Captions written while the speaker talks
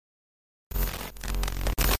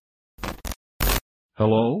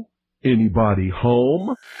Hello? Anybody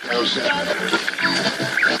home?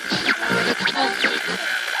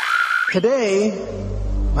 Today,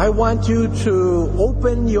 I want you to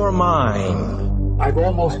open your mind. I've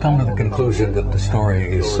almost come to the conclusion that the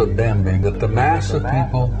story is so damning that the mass of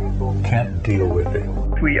people can't deal with it.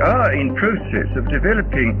 We are in process of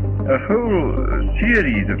developing a whole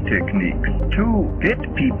series of techniques to get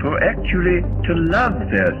people actually to love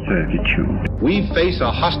their servitude. We face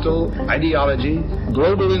a hostile ideology,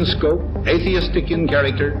 global in scope, atheistic in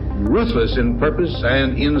character, ruthless in purpose,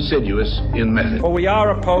 and insidious in method. For we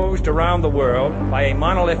are opposed around the world by a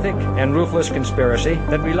monolithic and ruthless conspiracy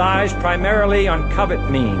that relies primarily on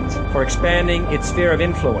covert means for expanding its sphere of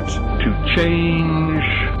influence. To change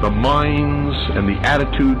the minds and the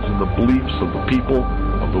attitudes and the beliefs of the people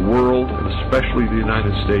of the world, and especially the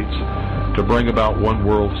United States, to bring about one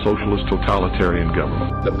world socialist totalitarian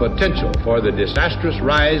government. The potential for the disastrous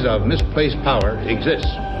rise of misplaced power exists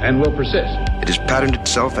and will persist. It has patterned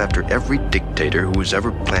itself after every dictator who has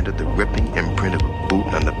ever planted the ripping imprint of a boot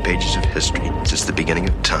on the pages of history since the beginning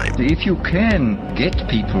of time. If you can get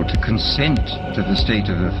people to consent to the state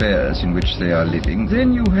of affairs in which they are living,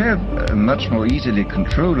 then you have a much more easily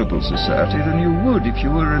controllable society than you would if you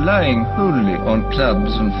were relying wholly on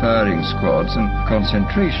clubs and firing squads and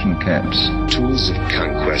concentration camps. Tools of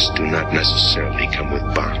conquest do not necessarily come with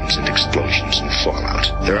bombs and explosions and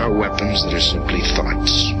fallout. There are weapons that are simply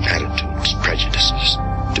thoughts, attitudes, prejudices,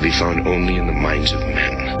 to be found only in the minds of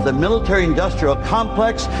men. The military-industrial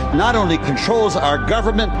complex not only controls our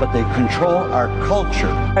government, but they control our culture.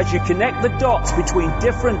 As you connect the dots between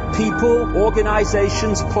different people,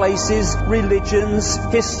 organizations, places, religions,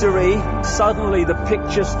 history, suddenly the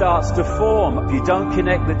picture starts to form. If you don't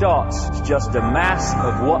connect the dots, it's just a mass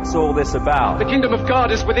of what's all this about. The kingdom of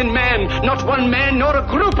God is within man, not one man nor a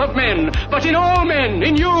group of men, but in all men,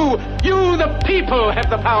 in you. You, the people, have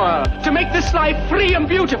the power to make this life free and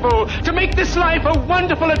beautiful, to make this life a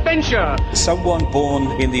wonderful adventure. Someone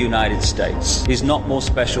born in the United States is not more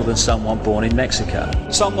special than someone born in Mexico.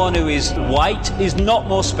 Someone who is white is not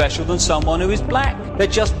more special than someone who is black. They're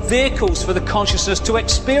just vehicles for the consciousness to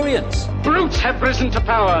experience. Brutes have risen to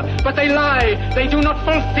power, but they lie. They do not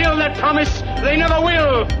fulfill that promise. They never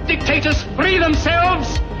will. Dictators free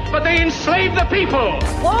themselves, but they enslave the people.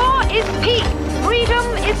 War is peace. Freedom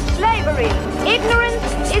is slavery.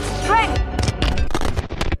 Ignorance is strength.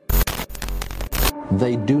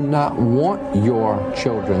 They do not want your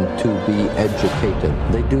children to be educated.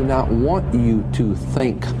 They do not want you to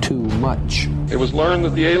think too much. It was learned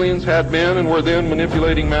that the aliens had been and were then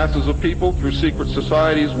manipulating masses of people through secret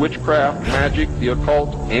societies, witchcraft, magic, the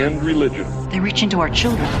occult, and religion. They reach into our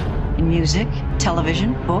children in music,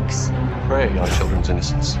 television, books. Prey on children's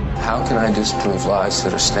innocence. How can I disprove lies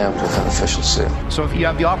that are stamped with an official seal? So if you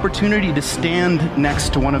have the opportunity to stand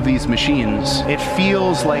next to one of these machines, it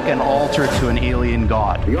feels like an altar to an alien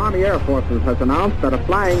god. The Army Air Forces has announced that a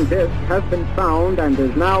flying disc has been found and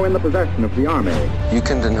is now in the possession of the Army. You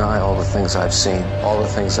can deny all the things I've seen, all the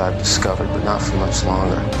things I've discovered, but not for much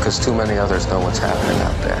longer, because too many others know what's happening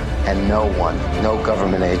out there. And no one, no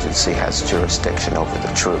government agency has jurisdiction over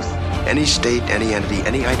the truth. Any state, any entity,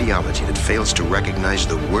 any ideology that fails to recognize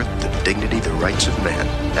the worth, the dignity, the rights of man,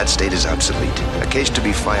 that state is obsolete. A case to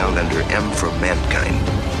be filed under M for Mankind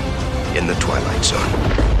in the Twilight Zone.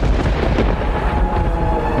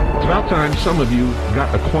 It's about time some of you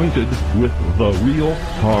got acquainted with the real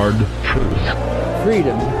hard truth.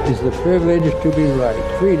 Freedom is the privilege to be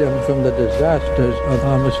right. Freedom from the disasters of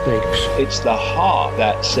our mistakes. It's the heart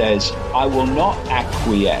that says, I will not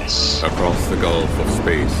acquiesce. Across the gulf of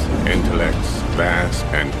space, intellects, vast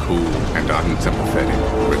and cool and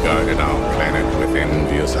unsympathetic, regarded our planet with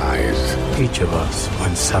envious eyes. Each of us,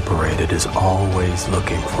 when separated, is always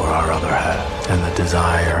looking for our other half. And the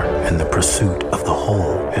desire and the pursuit of the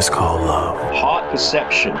whole is called love. Heart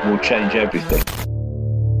perception will change everything.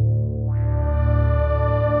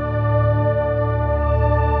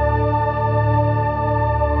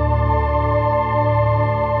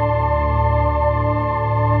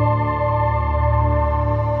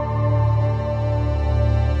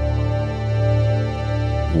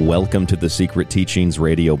 Welcome to the Secret Teachings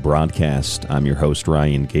radio broadcast. I'm your host,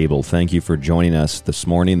 Ryan Gable. Thank you for joining us this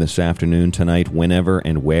morning, this afternoon, tonight, whenever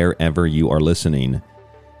and wherever you are listening,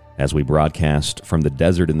 as we broadcast from the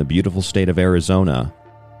desert in the beautiful state of Arizona.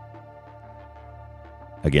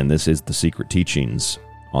 Again, this is the Secret Teachings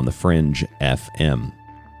on the Fringe FM.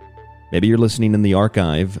 Maybe you're listening in the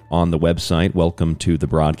archive on the website. Welcome to the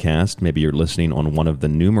broadcast. Maybe you're listening on one of the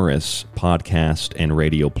numerous podcast and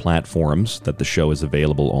radio platforms that the show is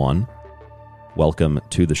available on. Welcome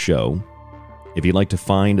to the show. If you'd like to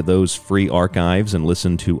find those free archives and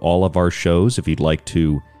listen to all of our shows, if you'd like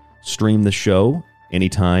to stream the show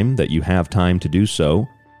anytime that you have time to do so,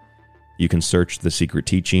 you can search The Secret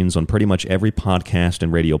Teachings on pretty much every podcast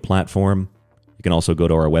and radio platform. You can also go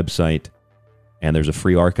to our website, and there's a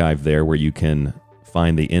free archive there where you can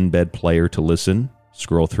find the in-bed player to listen,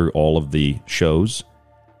 scroll through all of the shows.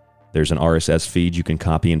 There's an RSS feed you can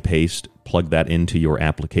copy and paste, plug that into your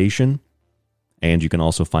application, and you can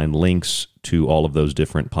also find links to all of those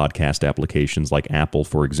different podcast applications like Apple,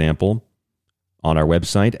 for example, on our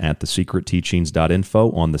website at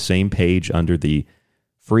thesecretteachings.info on the same page under the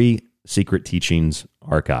free Secret Teachings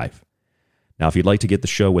archive. Now, if you'd like to get the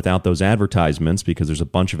show without those advertisements, because there's a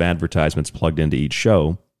bunch of advertisements plugged into each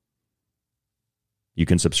show, you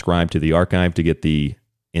can subscribe to the archive to get the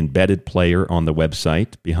embedded player on the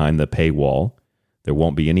website behind the paywall. There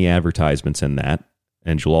won't be any advertisements in that.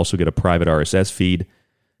 And you'll also get a private RSS feed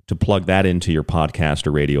to plug that into your podcast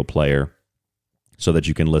or radio player so that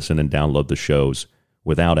you can listen and download the shows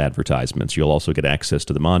without advertisements. You'll also get access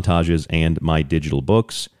to the montages and my digital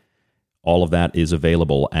books. All of that is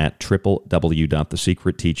available at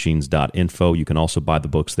www.thesecretteachings.info. You can also buy the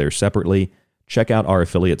books there separately. Check out our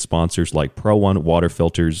affiliate sponsors like Pro One Water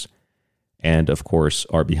Filters and, of course,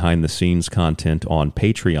 our behind-the-scenes content on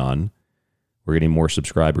Patreon. We're getting more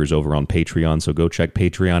subscribers over on Patreon, so go check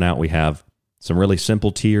Patreon out. We have some really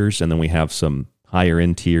simple tiers, and then we have some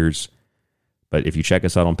higher-end tiers. But if you check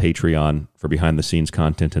us out on Patreon for behind-the-scenes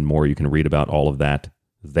content and more, you can read about all of that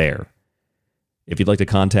there. If you'd like to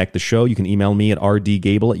contact the show, you can email me at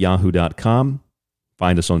rdgable@yahoo.com.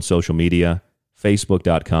 Find us on social media,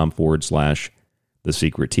 facebook.com/The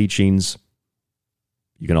Secret Teachings.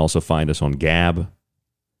 You can also find us on Gab.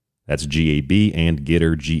 That's G-A-B, and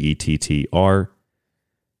Getter, G-E-T-T-R.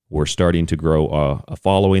 We're starting to grow a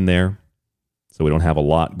following there, so we don't have a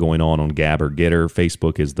lot going on Gab or Getter.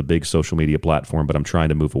 Facebook is the big social media platform, but I'm trying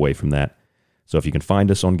to move away from that. So if you can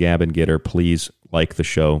find us on Gab and Getter, please like the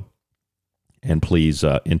show, and please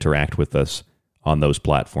interact with us on those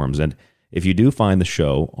platforms. And if you do find the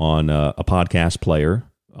show on a podcast player,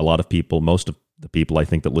 a lot of people, most of the people I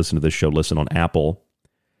think that listen to this show listen on Apple,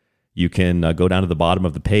 you can go down to the bottom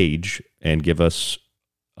of the page and give us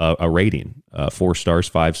a rating, 4 stars,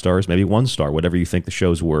 5 stars, maybe 1 star, whatever you think the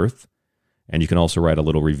show's worth. And you can also write a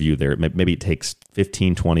little review there. Maybe it takes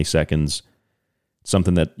 15, 20 seconds,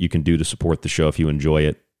 something that you can do to support the show if you enjoy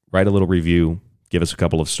it. Write a little review, give us a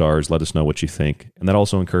couple of stars, let us know what you think. And that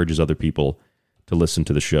also encourages other people to listen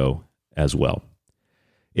to the show as well.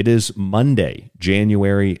 It is Monday,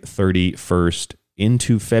 January 31st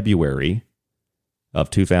into February of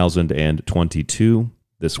 2022.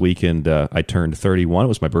 This weekend, I turned 31. It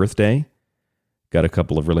was my birthday. Got a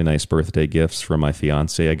couple of really nice birthday gifts from my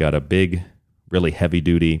fiance. I got a big, really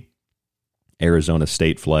heavy-duty Arizona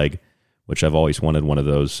state flag, which I've always wanted one of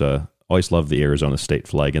those. Always loved the Arizona state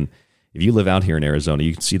flag. And if you live out here in Arizona,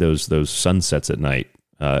 you can see those sunsets at night.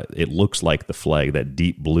 It looks like the flag, that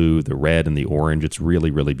deep blue, the red, and the orange. It's really,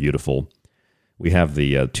 really beautiful. We have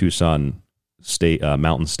the Tucson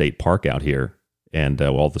Mountain State Park out here, and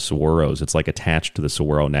all the saguaros. It's like attached to the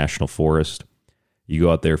Saguaro National Forest. You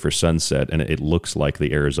go out there for sunset, and it looks like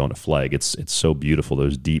the Arizona flag. It's so beautiful,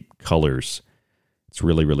 those deep colors. It's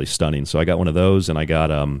really, really stunning. So I got one of those, and I got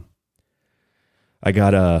like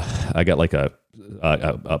a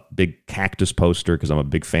big cactus poster because I'm a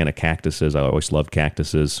big fan of cactuses. I always loved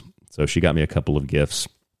cactuses. So she got me a couple of gifts.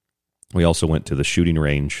 We also went to the shooting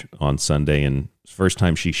range on Sunday, and first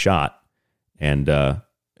time she shot, and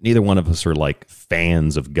neither one of us are like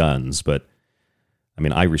fans of guns, but I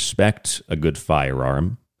mean, I respect a good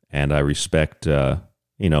firearm, and I respect,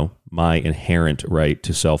 my inherent right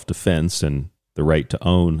to self-defense and the right to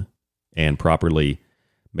own and properly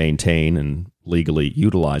maintain and legally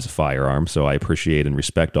utilize a firearm. So I appreciate and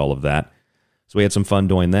respect all of that. So we had some fun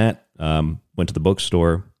doing that. Went to the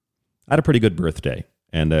bookstore. I had a pretty good birthday,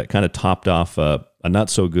 and kind of topped off a not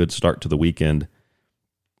so good start to the weekend.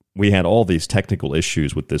 We had all these technical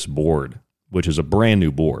issues with this board, which is a brand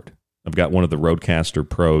new board. I've got one of the Rodecaster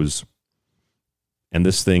Pros, and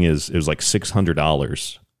this thing it was like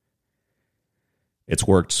 $600. It's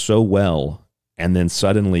worked so well, and then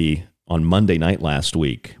suddenly on Monday night last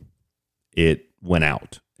week, it went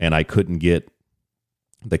out, and I couldn't get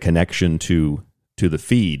the connection to the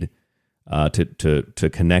feed to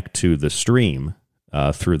connect to the stream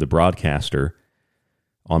through the broadcaster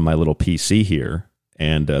on my little PC here.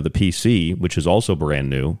 And the PC, which is also brand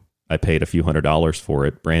new, I paid a few $100s for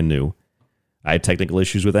it, brand new. I had technical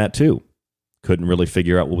issues with that too. Couldn't really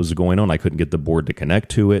figure out what was going on. I couldn't get the board to connect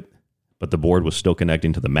to it, but the board was still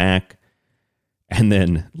connecting to the Mac. And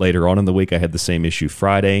then later on in the week, I had the same issue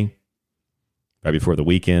Friday, right before the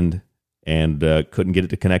weekend, and couldn't get it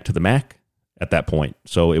to connect to the Mac at that point.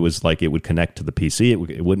 So it was like it would connect to the PC,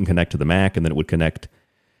 it wouldn't connect to the Mac, and then it would connect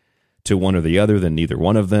to one or the other, then neither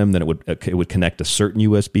one of them. Then it would connect to certain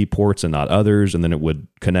USB ports and not others, and then it would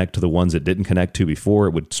connect to the ones it didn't connect to before.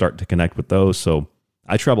 It would start to connect with those. So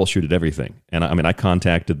I troubleshooted everything. And I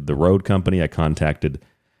contacted the Rode company. I contacted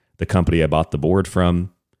the company I bought the board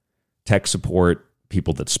from, tech support,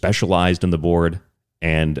 people that specialized in the board.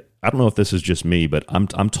 And I don't know if this is just me, but I'm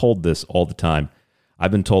told this all the time. I've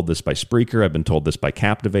been told this by Spreaker. I've been told this by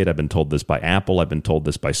Captivate. I've been told this by Apple. I've been told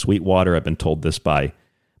this by Sweetwater. I've been told this by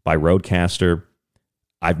Rodecaster.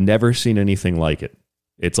 I've never seen anything like it.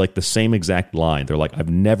 It's like the same exact line. They're like, I've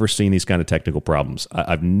never seen these kind of technical problems.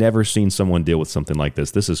 I've never seen someone deal with something like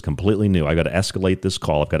this. This is completely new. I got to escalate this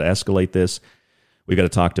call. I've got to escalate this. We got to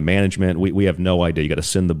talk to management. We have no idea. You got to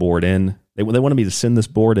send the board in. They wanted me to send this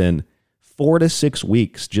board in 4 to 6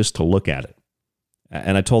 weeks just to look at it.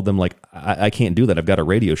 And I told them, like, I can't do that. I've got a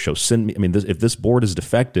radio show. Send me. I mean, if this board is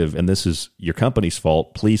defective and this is your company's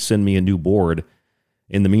fault, please send me a new board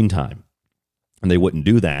in the meantime. And they wouldn't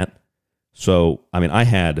do that. So, I mean, I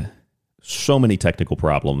had so many technical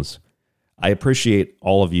problems. I appreciate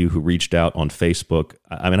all of you who reached out on Facebook.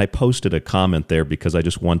 I mean, I posted a comment there because I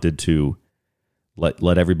just wanted to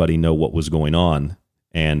let everybody know what was going on.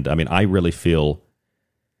 And I mean, I really feel,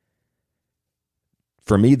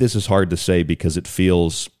 for me, this is hard to say because it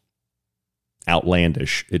feels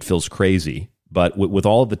outlandish. It feels crazy. But with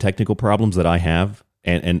all of the technical problems that I have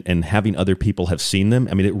and having other people have seen them,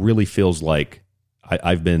 I mean, it really feels like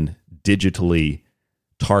I've been digitally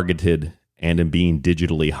targeted and am being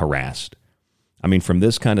digitally harassed. I mean, from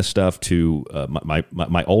this kind of stuff to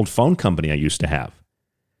my old phone company I used to have.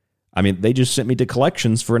 I mean, they just sent me to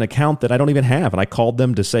collections for an account that I don't even have. And I called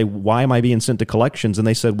them to say, why am I being sent to collections? And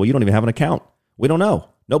they said, well, you don't even have an account. We don't know.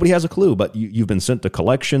 Nobody has a clue, but you've been sent to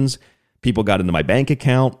collections. People got into my bank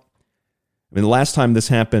account. I mean, the last time this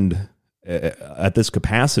happened at this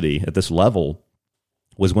capacity, at this level,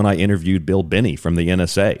 was when I interviewed Bill Binney from the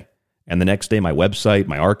NSA. And the next day, my website,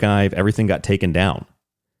 my archive, everything got taken down.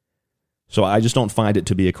 So I just don't find it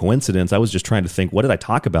to be a coincidence. I was just trying to think, what did I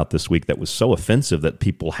talk about this week that was so offensive that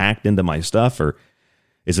people hacked into my stuff? Or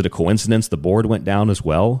is it a coincidence the board went down as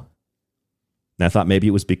well? And I thought maybe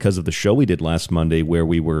it was because of the show we did last Monday where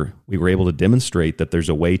we were able to demonstrate that there's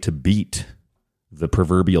a way to beat the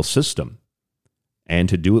proverbial system and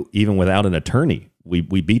to do it even without an attorney.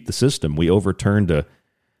 We beat the system. We overturned a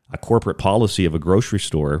corporate policy of a grocery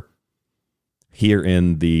store here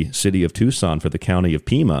in the city of Tucson for the county of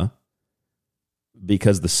Pima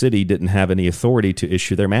because the city didn't have any authority to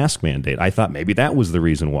issue their mask mandate. I thought maybe that was the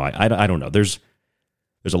reason why. I don't know. There's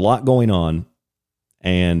a lot going on,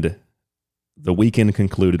 and the weekend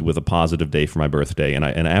concluded with a positive day for my birthday. And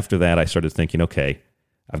after that, I started thinking, okay,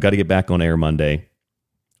 I've got to get back on air Monday.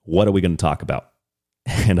 What are we going to talk about?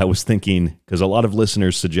 And I was thinking, because a lot of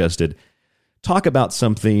listeners suggested, talk about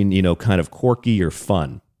something, kind of quirky or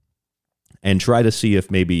fun, and try to see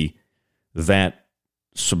if maybe that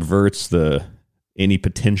subverts any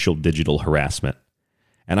potential digital harassment.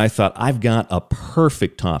 And I thought, I've got a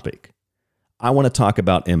perfect topic. I want to talk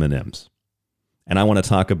about M&Ms. And I want to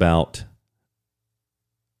talk about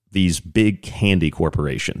these big candy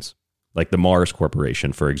corporations, like the Mars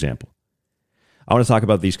Corporation, for example. I want to talk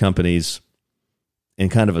about these companies in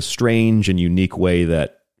kind of a strange and unique way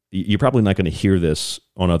that you're probably not going to hear this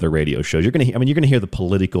on other radio shows. You're going to hear the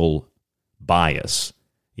political bias,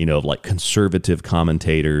 like conservative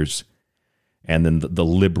commentators and then the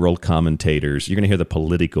liberal commentators. You're going to hear the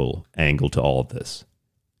political angle to all of this.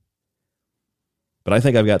 But I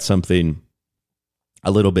think I've got something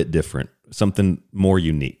a little bit different, something more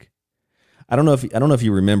unique. I don't know if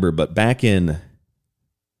you remember, but back around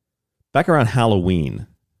Halloween,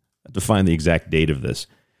 I have to find the exact date of this,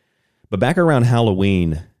 but back around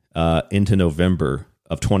Halloween into November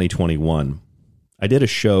of 2021, I did a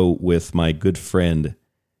show with my good friend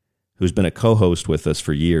who's been a co-host with us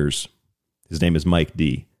for years. His name is Mike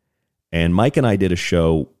D. And Mike and I did a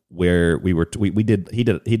show where he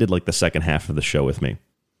did like the second half of the show with me.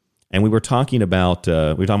 And we were talking about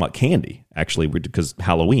candy, actually, because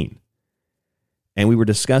Halloween. And we were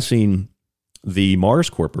discussing the Mars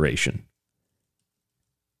Corporation.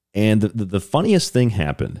 And the funniest thing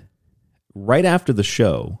happened right after the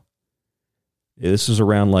show. This is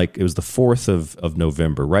around it was the 4th of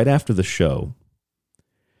November, right after the show.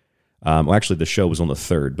 Well, actually, the show was on the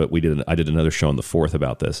 3rd, but I did another show on the 4th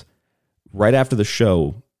about this. Right after the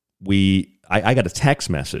show, I got a text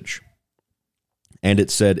message, And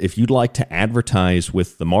it said, if you'd like to advertise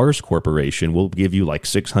with the Mars Corporation, we'll give you like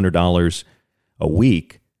 $600 a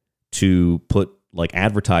week to put like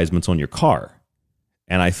advertisements on your car.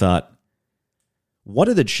 And I thought, what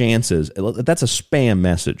are the chances? That's a spam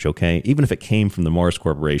message, okay? Even if it came from the Mars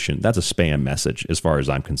Corporation, that's a spam message as far as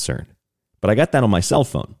I'm concerned. But I got that on my cell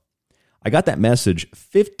phone. I got that message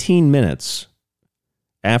 15 minutes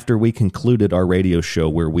after we concluded our radio show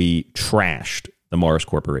where we trashed the Mars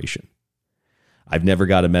Corporation. I've never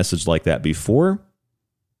got a message like that before,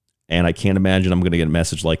 and I can't imagine I'm going to get a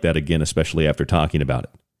message like that again, especially after talking about it.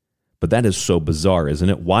 But that is so bizarre, isn't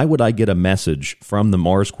it? Why would I get a message from the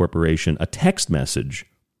Mars Corporation, a text message,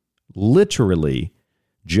 literally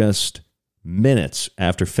just minutes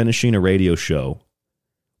after finishing a radio show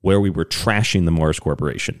where we were trashing the Mars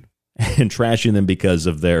Corporation and trashing them because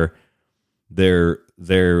of their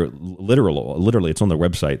literally, it's on their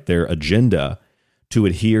website, their agenda to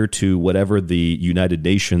adhere to whatever the United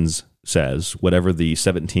Nations says, whatever the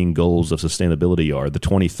 17 goals of sustainability are, the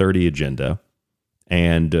 2030 agenda,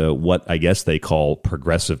 and what I guess they call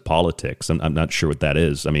progressive politics. I'm not sure what that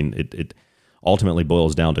is. I mean, it ultimately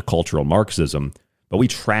boils down to cultural Marxism, but we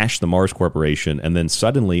trashed the Mars Corporation, and then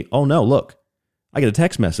suddenly, oh no, look, I get a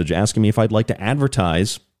text message asking me if I'd like to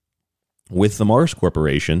advertise with the Mars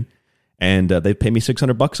Corporation, and they pay me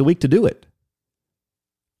 $600 a week to do it.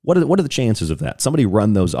 What are the chances of that? Somebody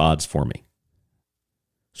run those odds for me.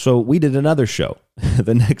 So we did another show.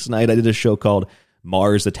 The next night I did a show called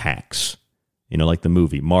Mars Attacks, like the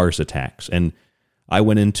movie Mars Attacks. And I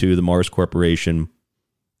went into the Mars Corporation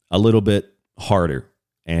a little bit harder,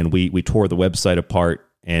 and we tore the website apart,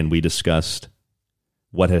 and we discussed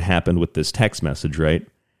what had happened with this text message, right?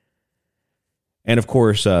 And of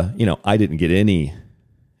course, I didn't get any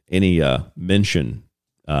mention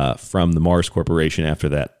from the Mars Corporation after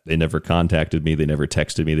that. They never contacted me. They never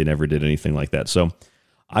texted me. They never did anything like that. So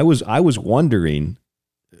I was wondering,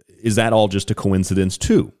 is that all just a coincidence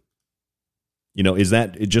too? Is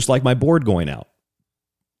that just like my board going out?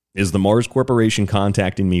 Is the Mars Corporation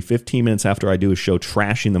contacting me 15 minutes after I do a show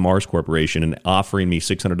trashing the Mars Corporation and offering me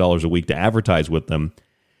 $600 a week to advertise with them?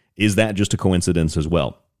 Is that just a coincidence as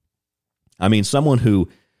well? I mean, someone who,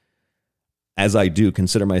 as I do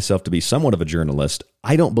consider myself to be somewhat of a journalist,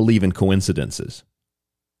 I don't believe in coincidences.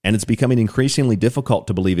 And it's becoming increasingly difficult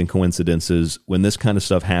to believe in coincidences when this kind of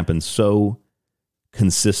stuff happens so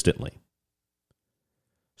consistently.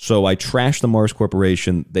 So I trash the Mars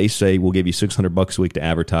Corporation. They say we'll give you $600 a week to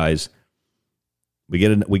advertise. We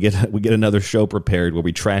get another show prepared where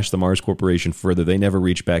we trash the Mars Corporation further. They never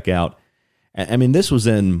reach back out. I mean, this was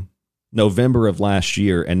in November of last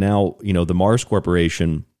year, and now the Mars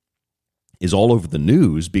Corporation is all over the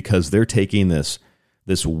news because they're taking this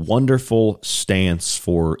wonderful stance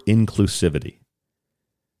for inclusivity.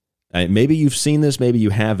 Maybe you've seen this, maybe you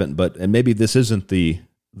haven't, and maybe this isn't the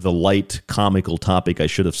light comical topic I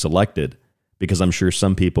should have selected, because I'm sure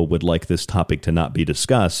some people would like this topic to not be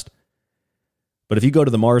discussed. But if you go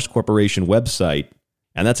to the Mars Corporation website,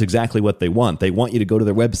 and that's exactly what they want. They want you to go to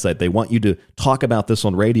their website. They want you to talk about this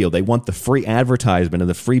on radio. They want the free advertisement and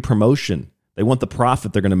the free promotion. They want the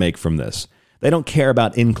profit they're going to make from this. They don't care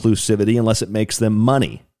about inclusivity unless it makes them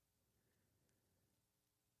money.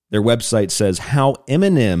 Their website says how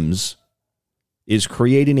M&Ms is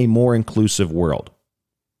creating a more inclusive world.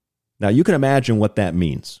 Now, you can imagine what that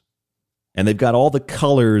means. And they've got all the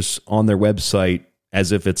colors on their website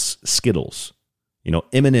as if it's Skittles.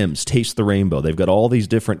 M&Ms, taste the rainbow. They've got all these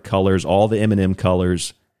different colors, all the M&M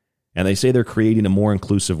colors, and they say they're creating a more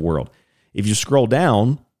inclusive world. If you scroll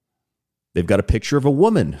down, they've got a picture of a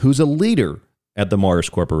woman who's a leader at the Mars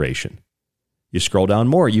Corporation. You scroll down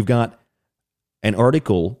more, you've got an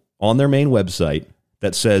article on their main website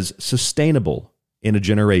that says sustainable in a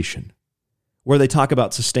generation, where they talk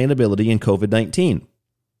about sustainability in COVID-19.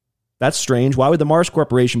 That's strange. Why would the Mars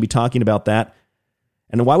Corporation be talking about that?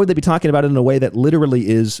 And why would they be talking about it in a way that literally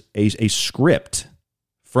is a script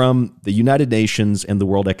from the United Nations and the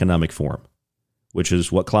World Economic Forum, which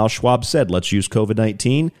is what Klaus Schwab said. Let's use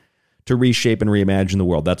COVID-19 to reshape and reimagine the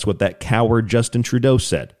world. That's what that coward Justin Trudeau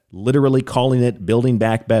said, literally calling it Building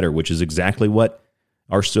Back Better, which is exactly what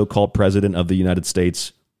our so-called president of the United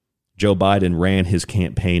States, Joe Biden, ran his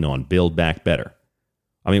campaign on, Build Back Better.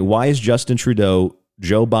 I mean, why is Justin Trudeau,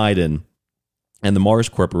 Joe Biden, and the Mars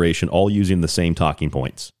Corporation all using the same talking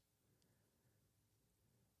points?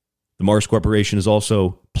 The Mars Corporation is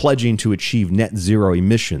also pledging to achieve net zero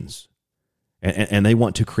emissions, and they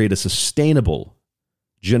want to create a sustainable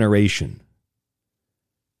generation.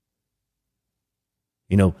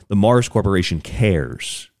 The Mars Corporation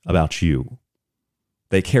cares about you.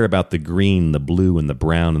 They care about the green, the blue, and the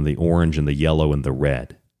brown, and the orange, and the yellow, and the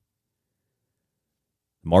red.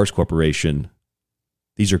 Mars Corporation,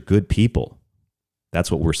 these are good people.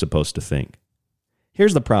 That's what we're supposed to think.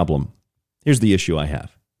 Here's the problem. Here's the issue I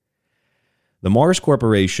have. The Mars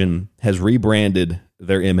Corporation has rebranded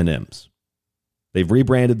their M&Ms. They've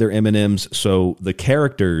rebranded their M&Ms so the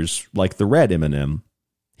characters, like the red M&M,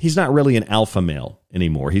 he's not really an alpha male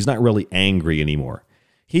anymore. He's not really angry anymore.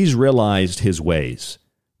 He's realized his ways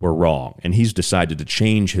were wrong, and he's decided to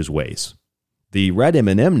change his ways. The red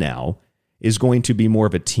M&M now is going to be more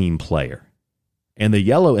of a team player. And the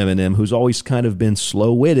yellow M&M, who's always kind of been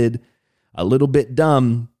slow-witted, a little bit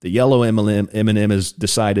dumb, the yellow M&M has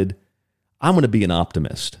decided, I'm going to be an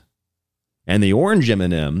optimist. And the orange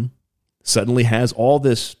M&M suddenly has all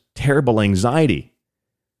this terrible anxiety.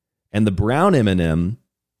 And the brown M&M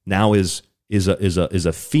now is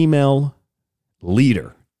a female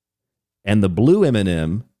leader. And the blue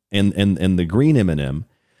M&M and the green M&M,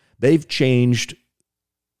 they've changed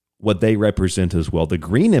what they represent as well. The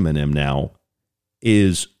green M&M now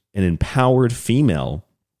is an empowered female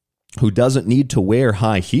who doesn't need to wear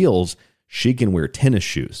high heels. She can wear tennis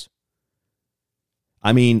shoes.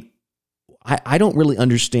 I mean, I don't really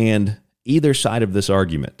understand either side of this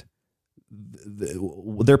argument.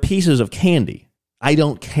 They're pieces of candy. I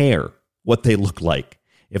don't care what they look like.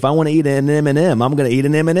 If I want to eat an M&M, I'm going to eat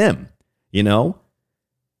an M&M, you know?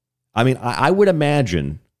 I mean, I would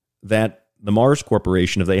imagine that the Mars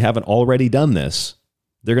Corporation, if they haven't already done this,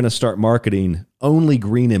 they're going to start marketing only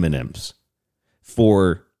green M&Ms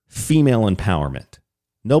for female empowerment.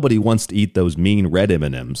 Nobody wants to eat those mean red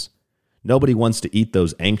M&Ms. Nobody wants to eat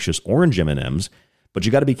those anxious orange M&Ms. But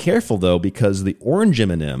you got to be careful, though, because the orange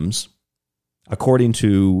M&Ms, according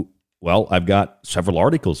to, well, I've got several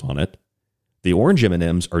articles on it, the orange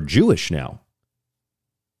M&Ms are Jewish now.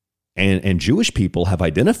 And Jewish people have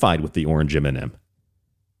identified with the orange M&M.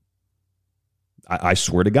 I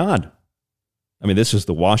swear to God. I mean, this is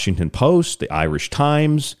the Washington Post, the Irish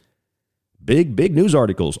Times, big news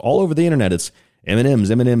articles all over the internet. It's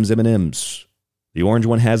M&Ms, M&Ms, M&Ms. The orange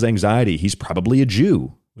one has anxiety. He's probably a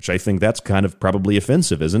Jew, which I think that's kind of probably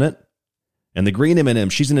offensive, isn't it? And the green M&M,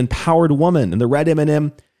 she's an empowered woman. And the red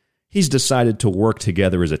M&M, he's decided to work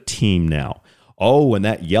together as a team now. Oh, and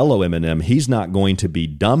that yellow M&M, he's not going to be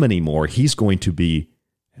dumb anymore. He's going to be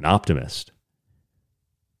an optimist.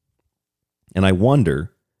 And I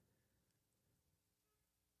wonder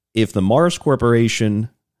if the Mars Corporation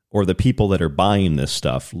or the people that are buying this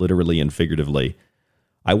stuff, literally and figuratively,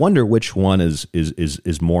 I wonder which one is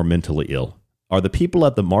more mentally ill. Are the people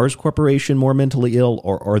at the Mars Corporation more mentally ill,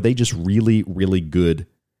 or are they just really, really good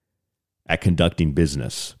at conducting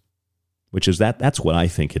business? Which is that's what I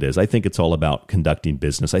think it is. I think it's all about conducting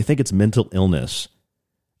business. I think it's mental illness,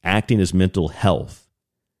 acting as mental health,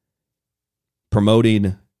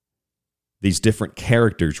 promoting these different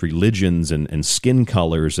characters, religions, and skin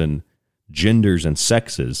colors, and genders and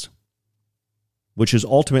sexes, which is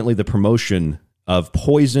ultimately the promotion of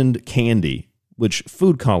poisoned candy, which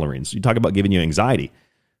food colorings, you talk about giving you anxiety,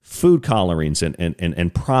 food colorings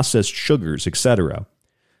and processed sugars, etc.,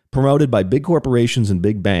 promoted by big corporations and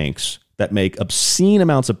big banks that make obscene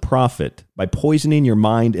amounts of profit by poisoning your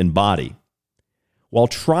mind and body, while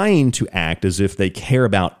trying to act as if they care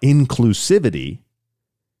about inclusivity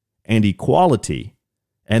and equality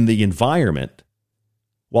and the environment,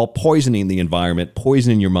 while poisoning the environment,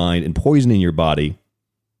 poisoning your mind, and poisoning your body,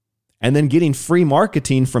 and then getting free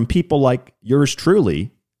marketing from people like yours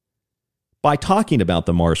truly by talking about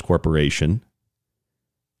the Mars Corporation,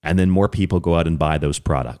 and then more people go out and buy those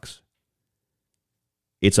products.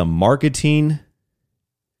 It's a marketing,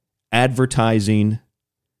 advertising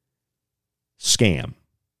scam.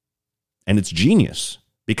 And it's genius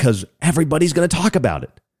because everybody's going to talk about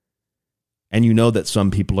it. And you know that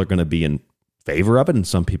some people are going to be in favor of it and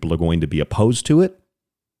some people are going to be opposed to it.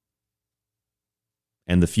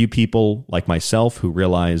 And the few people like myself who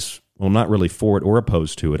realize, well, I'm not really for it or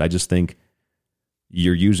opposed to it. I just think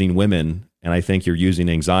you're using women, and I think you're using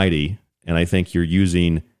anxiety, and I think you're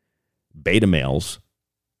using beta males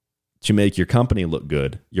to make your company look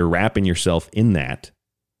good. You're wrapping yourself in that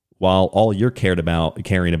while all you're caring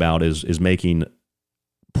about is making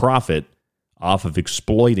profit off of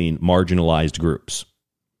exploiting marginalized groups.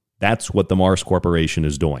 That's what the Mars Corporation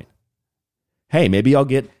is doing. Hey, maybe I'll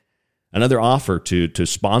get another offer to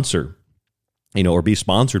sponsor, or be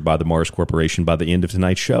sponsored by the Mars Corporation by the end of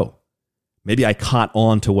tonight's show. Maybe I caught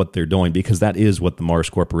on to what they're doing because that is what the Mars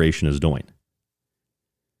Corporation is doing.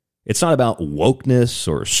 It's not about wokeness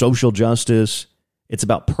or social justice. It's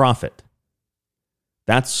about profit.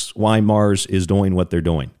 That's why Mars is doing what they're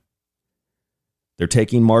doing. They're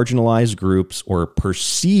taking marginalized groups or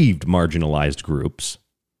perceived marginalized groups,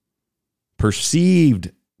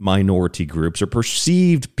 perceived minority groups, or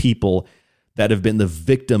perceived people that have been the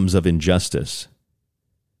victims of injustice.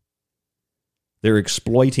 They're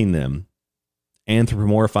exploiting them,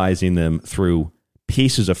 anthropomorphizing them through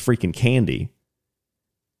pieces of freaking candy.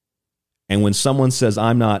 And when someone says,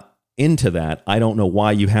 I'm not into that, I don't know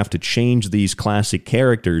why you have to change these classic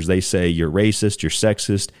characters, they say you're racist, you're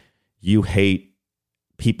sexist, you hate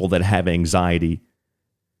people that have anxiety,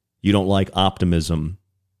 you don't like optimism.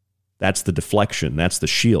 That's the deflection, that's the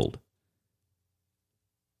shield.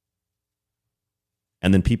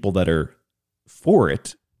 And then people that are for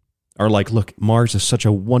it are like, look, Mars is such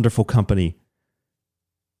a wonderful company.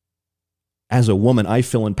 As a woman, I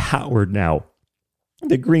feel empowered now.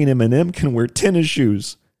 The green M&M can wear tennis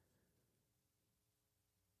shoes.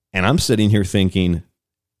 And I'm sitting here thinking,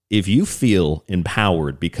 if you feel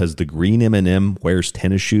empowered because the green M&M wears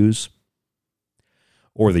tennis shoes,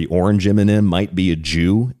 or the orange M&M might be a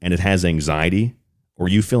Jew and it has anxiety, or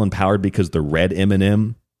you feel empowered because the red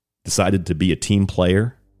M&M decided to be a team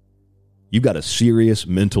player, you've got a serious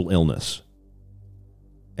mental illness.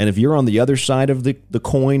 And if you're on the other side of the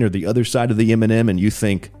coin or the other side of the M&M and you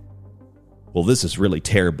think, well, this is really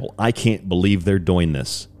terrible, I can't believe they're doing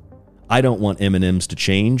this, I don't want M&Ms to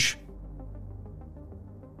change,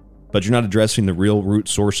 but you're not addressing the real root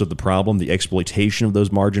source of the problem, the exploitation of those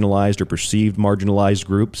marginalized or perceived marginalized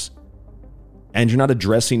groups, and you're not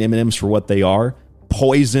addressing M&Ms for what they are,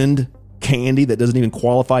 poisoned candy that doesn't even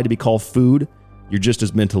qualify to be called food, you're just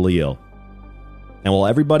as mentally ill. And while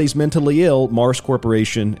everybody's mentally ill, Mars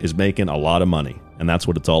Corporation is making a lot of money, and that's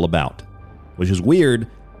what it's all about. Which is weird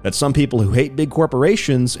that some people who hate big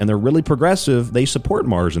corporations and they're really progressive, they support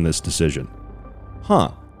Mars in this decision.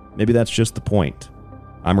 Maybe that's just the point.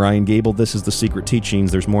 I'm Ryan Gable. This is The Secret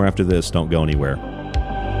Teachings. There's more after this. Don't go anywhere.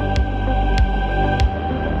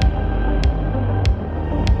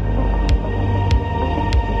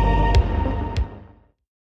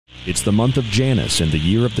 It's the month of Janus and the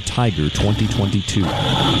year of the Tiger 2022.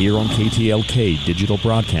 Here on KTLK Digital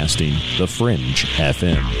Broadcasting, The Fringe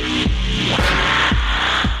FM.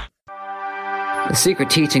 The Secret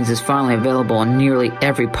Teachings is finally available on nearly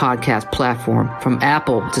every podcast platform, from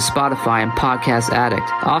Apple to Spotify and Podcast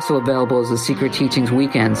Addict. Also available is The Secret Teachings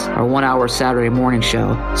Weekends, our 1-hour Saturday morning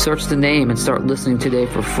show. Search the name and start listening today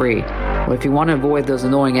for free. But if you want to avoid those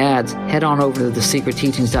annoying ads, head on over to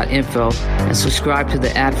thesecretteachings.info and subscribe to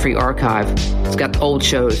the ad-free archive. It's got old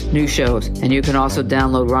shows, new shows, and you can also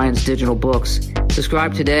download Ryan's digital books.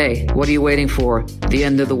 Subscribe today. What are you waiting for? The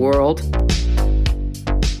end of the world?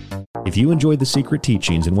 If you enjoyed The Secret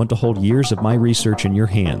Teachings and want to hold years of my research in your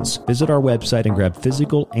hands, visit our website and grab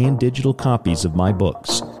physical and digital copies of my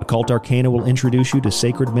books. Occult Arcana will introduce you to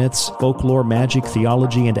sacred myths, folklore, magic,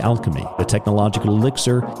 theology, and alchemy. The Technological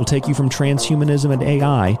Elixir will take you from transhumanism and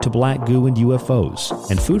AI to black goo and UFOs.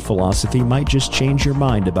 And Food Philosophy might just change your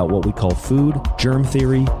mind about what we call food, germ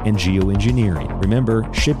theory, and geoengineering.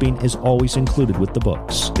 Remember, shipping is always included with the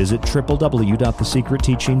books. Visit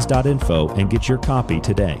www.thesecretteachings.info and get your copy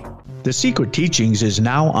today. The Secret Teachings is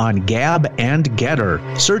now on Gab and Getter.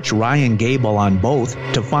 Search Ryan Gable on both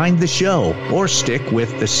to find the show, or stick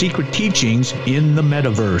with The Secret Teachings in the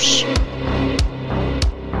metaverse.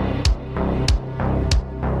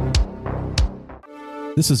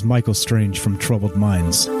 This is Michael Strange from Troubled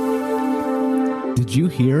Minds. Did you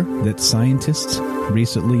hear that scientists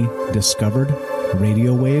recently discovered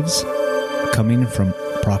radio waves coming from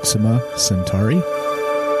Proxima Centauri?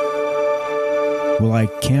 Well, I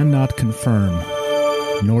cannot confirm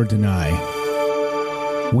nor deny.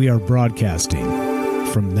 We are broadcasting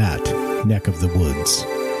from that neck of the woods.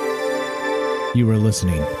 You are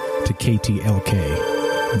listening to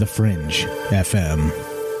KTLK, The Fringe FM.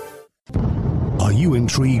 Are you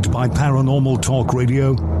intrigued by Paranormal Talk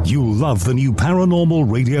Radio? You'll love the new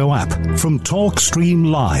Paranormal Radio app from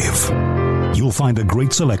TalkStream Live. You'll find a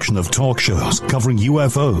great selection of talk shows covering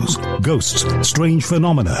UFOs, ghosts, strange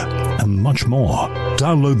phenomena, and much more.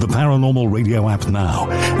 Download the Paranormal Radio app now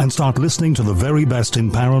and start listening to the very best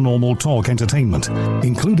in paranormal talk entertainment,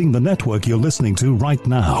 including the network you're listening to right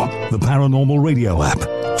now, the Paranormal Radio app,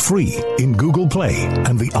 free in Google Play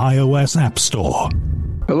and the iOS App Store.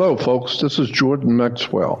 Hello, folks. This is Jordan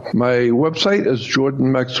Maxwell. My website is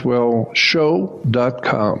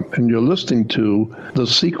jordanmaxwellshow.com, and you're listening to The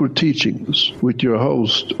Secret Teachings with your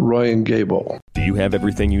host, Ryan Gable. Do you have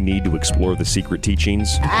everything you need to explore The Secret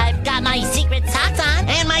Teachings? I've got my secret socks on,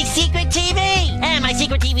 and my secret TV, and my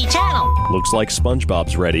secret TV channel. Looks like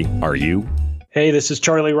SpongeBob's ready. Are you? Hey, this is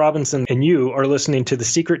Charlie Robinson, and you are listening to The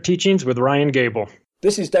Secret Teachings with Ryan Gable.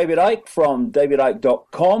 This is David Icke from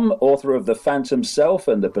davidicke.com, author of The Phantom Self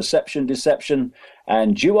and The Perception Deception,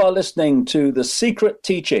 and you are listening to The Secret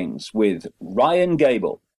Teachings with Ryan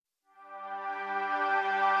Gable.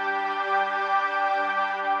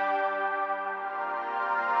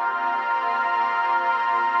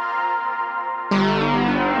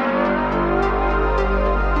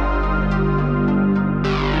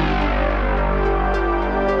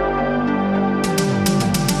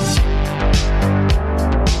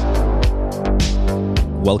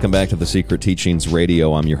 Welcome back to The Secret Teachings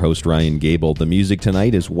Radio. I'm your host, Ryan Gable. The music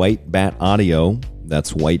tonight is White Bat Audio.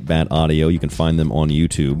 That's White Bat Audio. You can find them on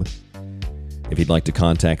YouTube. If you'd like to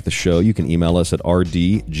contact the show, you can email us at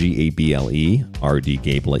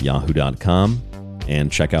rdgable@yahoo.com,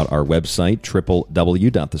 and check out our website,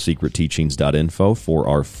 www.thesecretteachings.info, for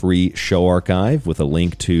our free show archive with a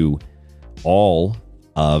link to all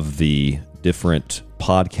of the different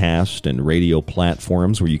podcast and radio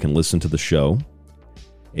platforms where you can listen to the show.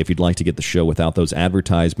 If you'd like to get the show without those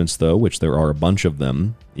advertisements, though, which there are a bunch of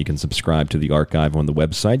them, you can subscribe to the archive on the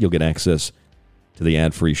website. You'll get access to the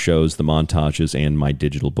ad-free shows, the montages, and my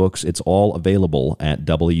digital books. It's all available at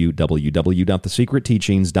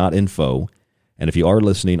www.thesecretteachings.info. And if you are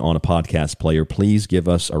listening on a podcast player, please give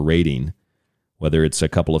us a rating, whether it's a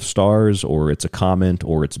couple of stars or it's a comment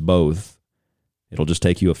or it's both. It'll just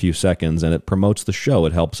take you a few seconds, and it promotes the show.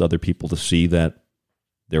 It helps other people to see that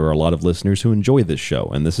there are a lot of listeners who enjoy this show.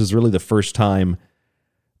 And this is really the first time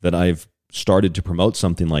that I've started to promote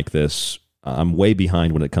something like this. I'm way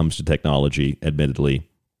behind when it comes to technology, admittedly.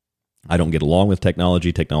 I don't get along with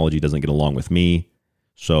technology. Technology doesn't get along with me.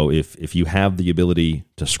 So if you have the ability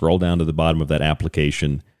to scroll down to the bottom of that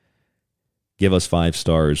application, give us 5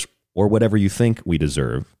 stars or whatever you think we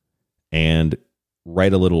deserve, and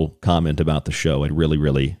write a little comment about the show. I'd really,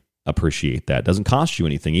 really appreciate that. It doesn't cost you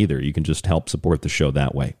anything either. You can just help support the show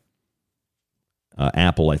that way.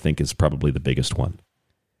 Apple, I think, is probably the biggest one.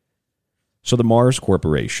 So the Mars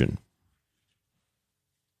Corporation.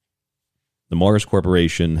 The Mars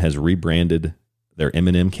Corporation has rebranded their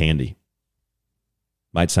M&M candy.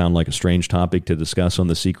 Might sound like a strange topic to discuss on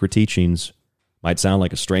The Secret Teachings. Might sound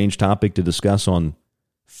like a strange topic to discuss on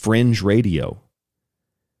fringe radio.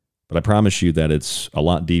 But I promise you that it's a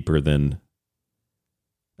lot deeper than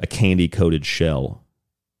a candy-coated shell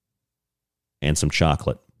and some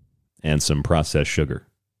chocolate and some processed sugar.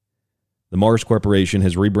 The Mars Corporation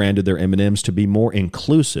has rebranded their M&Ms to be more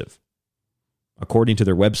inclusive. According to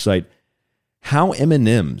their website, How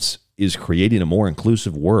M&Ms is Creating a More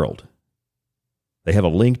Inclusive World. They have a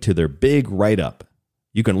link to their big write-up.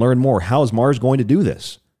 You can learn more. How is Mars going to do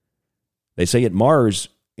this? They say at Mars,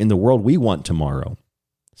 in the world we want tomorrow,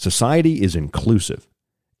 society is inclusive.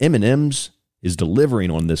 M&Ms is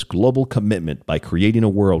delivering on this global commitment by creating a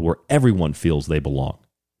world where everyone feels they belong.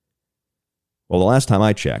 Well, the last time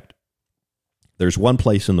I checked, there's one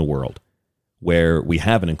place in the world where we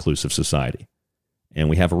have an inclusive society, and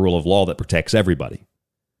we have a rule of law that protects everybody.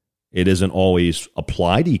 It isn't always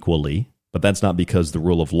applied equally, but that's not because the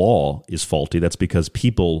rule of law is faulty. That's because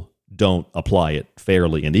people don't apply it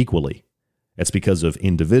fairly and equally. It's because of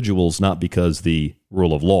individuals, not because the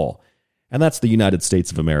rule of law. And that's the United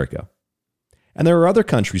States of America. And there are other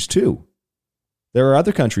countries, too. There are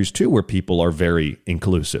other countries, too, where people are very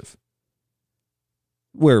inclusive,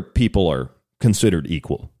 where people are considered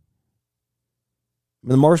equal.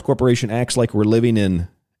 The Mars Corporation acts like we're living in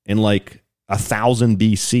like 1000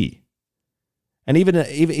 BC. And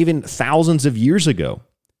even thousands of years ago,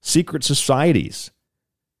 secret societies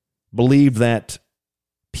believed that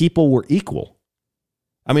people were equal.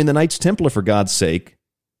 I mean, the Knights Templar, for God's sake,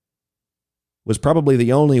 was probably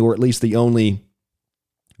the only, or at least the only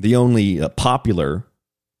popular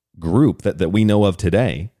group that we know of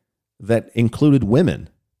today that included women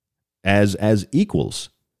as equals.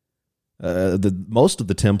 Most of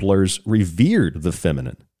the Templars revered the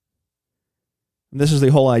feminine. And this is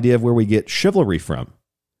the whole idea of where we get chivalry from.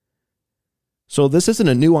 So this isn't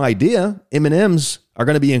a new idea. M&Ms are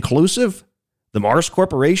going to be inclusive. The Mars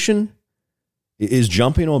Corporation is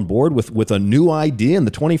jumping on board with a new idea in the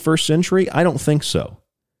 21st century? I don't think so.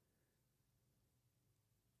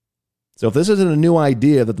 So if this isn't a new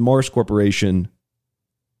idea that the Mars Corporation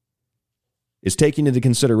is taking into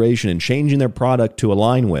consideration and changing their product to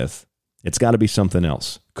align with, it's got to be something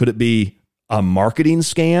else. Could it be a marketing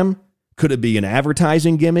scam? Could it be an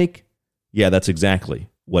advertising gimmick? Yeah, that's exactly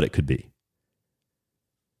what it could be.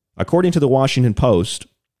 According to the Washington Post,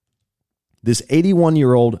 this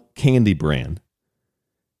 81-year-old candy brand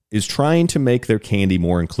is trying to make their candy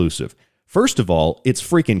more inclusive. First of all, it's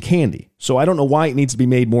freaking candy, so I don't know why it needs to be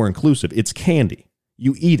made more inclusive. It's candy.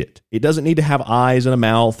 You eat it. It doesn't need to have eyes and a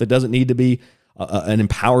mouth. It doesn't need to be an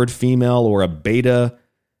empowered female or a beta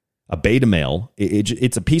male.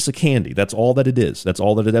 It's a piece of candy. That's all that it is. That's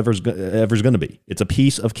all that it ever's going to be. It's a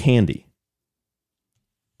piece of candy.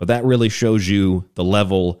 But that really shows you the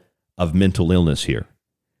level of mental illness here.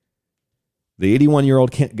 The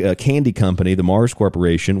 81-year-old candy company, the Mars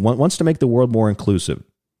Corporation, wants to make the world more inclusive.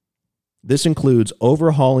 This includes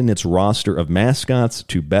overhauling its roster of mascots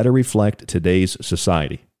to better reflect today's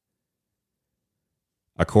society,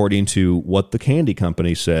 according to what the candy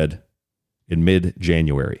company said in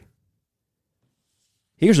mid-January.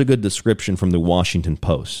 Here's a good description from the Washington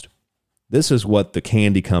Post. This is what the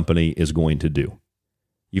candy company is going to do.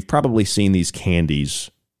 You've probably seen these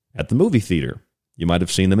candies at the movie theater. You might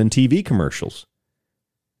have seen them in TV commercials.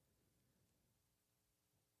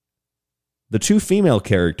 The two female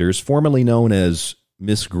characters, formerly known as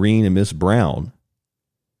Miss Green and Miss Brown,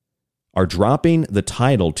 are dropping the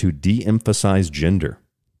title to de-emphasize gender.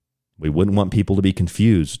 We wouldn't want people to be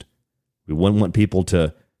confused. We wouldn't want people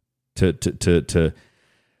to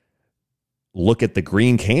look at the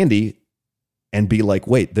green candy and be like,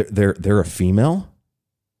 wait, they're a female?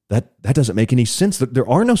 That doesn't make any sense. There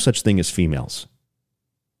are no such thing as females.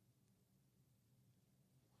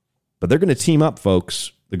 But they're going to team up,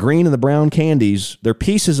 folks. The green and the brown candies, they're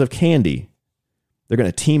pieces of candy. They're going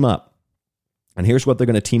to team up. And here's what they're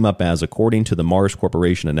going to team up as, according to the Mars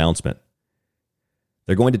Corporation announcement.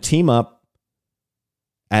 They're going to team up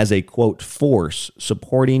as a, quote, force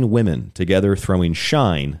supporting women, together throwing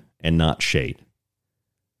shine and not shade.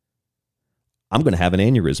 I'm going to have an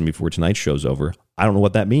aneurysm before tonight's show's over. I don't know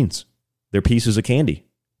what that means. They're pieces of candy.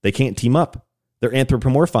 They can't team up. They're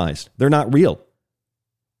anthropomorphized. They're not real.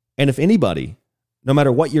 And if anybody, no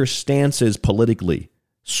matter what your stance is politically,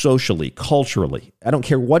 socially, culturally, I don't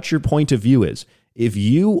care what your point of view is, if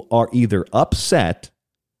you are either upset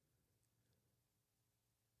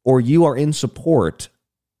or you are in support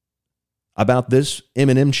about this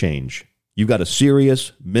M&M change, you've got a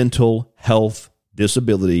serious mental health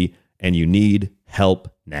disability and you need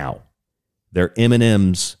help now. They're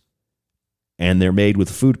M&Ms and they're made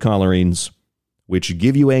with food colorings which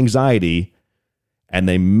give you anxiety and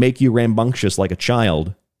they make you rambunctious like a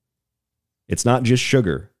child. It's not just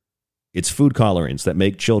sugar. It's food colorings that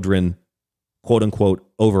make children, quote unquote,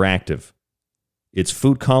 overactive. It's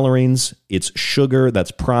food colorings, it's sugar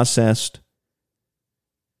that's processed,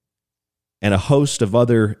 and a host of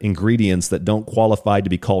other ingredients that don't qualify to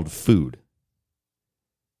be called food.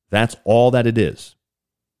 That's all that it is.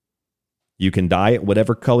 You can dye it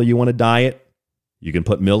whatever color you want to dye it. You can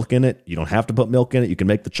put milk in it. You don't have to put milk in it. You can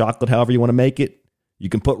make the chocolate however you want to make it. You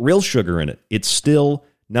can put real sugar in it. It's still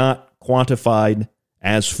not quantified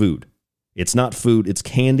as food. It's not food. It's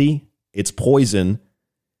candy. It's poison.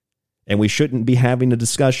 And we shouldn't be having a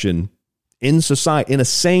discussion in society, in a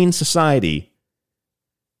sane society,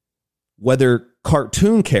 whether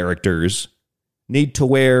cartoon characters need to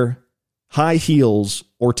wear high heels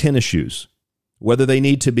or tennis shoes, whether they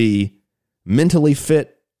need to be mentally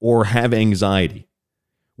fit or have anxiety,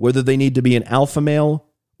 whether they need to be an alpha male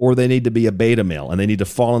or they need to be a beta male, and they need to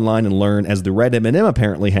fall in line and learn, as the red M&M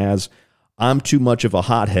apparently has, I'm too much of a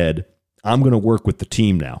hothead. I'm going to work with the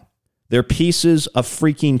team now. They're pieces of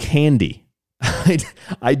freaking candy.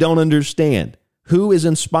 I don't understand. Who is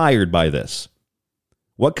inspired by this?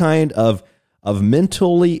 What kind of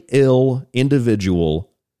mentally ill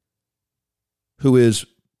individual who is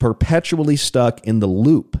perpetually stuck in the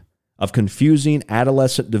loop of confusing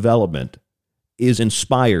adolescent development is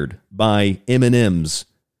inspired by M&Ms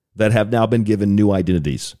that have now been given new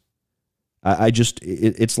identities?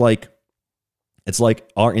 It's like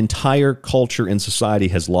our entire culture and society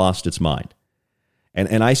has lost its mind.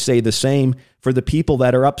 And I say the same for the people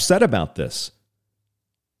that are upset about this.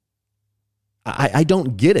 I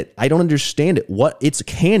don't get it. I don't understand it. It's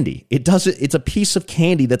candy. It's a piece of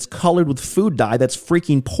candy that's colored with food dye that's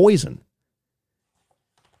freaking poison.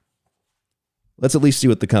 Let's at least see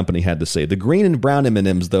what the company had to say. The green and brown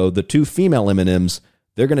M&Ms, though, the two female M&Ms,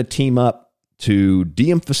 they're going to team up to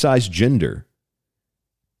de-emphasize gender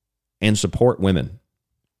and support women.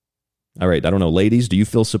 All right, I don't know, ladies, do you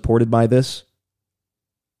feel supported by this?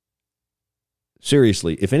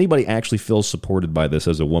 Seriously, if anybody actually feels supported by this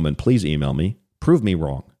as a woman, please email me. Prove me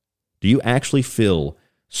wrong. Do you actually feel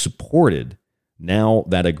supported now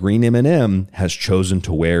that a green M&M has chosen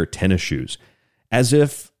to wear tennis shoes? As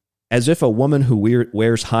if a woman who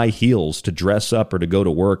wears high heels to dress up or to go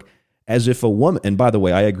to work, as if a woman, and by the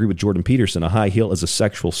way, I agree with Jordan Peterson, a high heel is a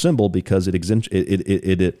sexual symbol because it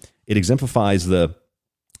exemplifies the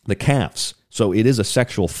calves. So it is a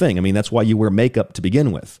sexual thing. I mean, that's why you wear makeup to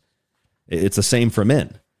begin with. It's the same for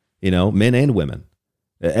men, men and women.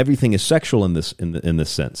 Everything is sexual in this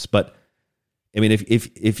sense. But I mean,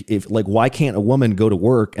 if like, why can't a woman go to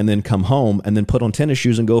work and then come home and then put on tennis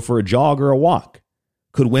shoes and go for a jog or a walk?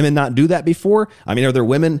 Could women not do that before? I mean, are there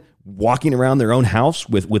women walking around their own house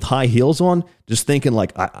with high heels on, just thinking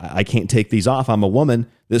like, I can't take these off. I'm a woman.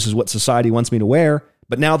 This is what society wants me to wear.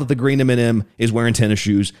 But now that the green M&M is wearing tennis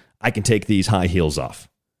shoes, I can take these high heels off.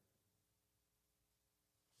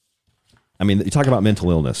 I mean, you talk about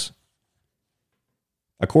mental illness.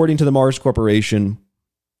 According to the Mars Corporation,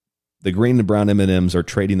 the green and brown M&Ms are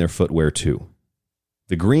trading their footwear too.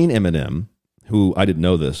 The green M&M, who I didn't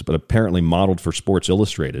know this, but apparently modeled for Sports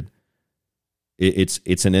Illustrated,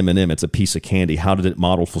 it's an M&M. It's a piece of candy. How did it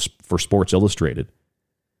model for Sports Illustrated?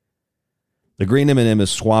 The green M&M is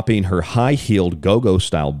swapping her high-heeled go-go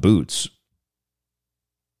style boots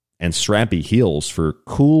and strappy heels for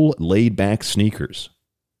cool, laid-back sneakers.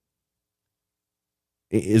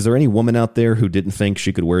 Is there any woman out there who didn't think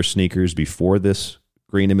she could wear sneakers before this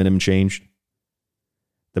green M&M changed?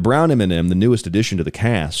 The brown M&M, the newest addition to the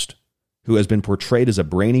cast, who has been portrayed as a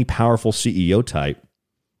brainy, powerful CEO type,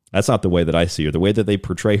 that's not the way that I see her. The way that they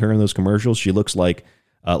portray her in those commercials, she looks like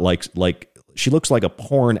she looks like a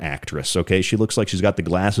porn actress. Okay, she looks like she's got the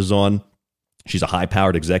glasses on. She's a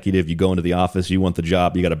high-powered executive. You go into the office, you want the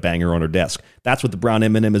job, you got to bang her on her desk. That's what the brown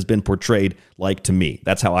M&M has been portrayed like to me.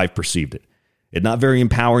 That's how I've perceived it. It's not very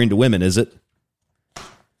empowering to women, is it?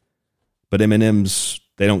 But M&Ms,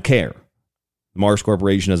 they don't care. The Mars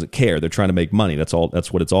Corporation doesn't care. They're trying to make money. That's all.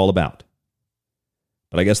 That's what it's all about.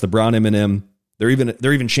 But I guess the brown M&M, they're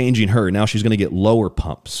even changing her. Now she's going to get lower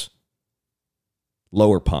pumps.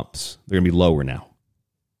 Lower pumps. They're going to be lower now.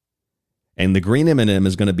 And the green M&M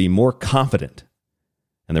is going to be more confident,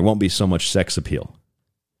 and there won't be so much sex appeal.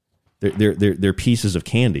 They're pieces of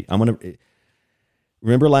candy.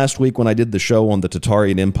 Remember last week when I did the show on the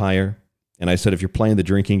Tatarian Empire, and I said if you're playing the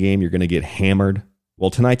drinking game, you're going to get hammered? Well,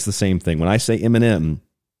 tonight's the same thing. When I say M&M,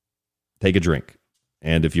 take a drink.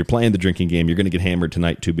 And if you're playing the drinking game, you're going to get hammered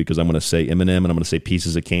tonight too, because I'm going to say M&M and I'm going to say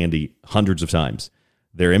pieces of candy hundreds of times.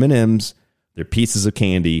 They're M&Ms. They're pieces of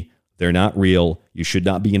candy. They're not real. You should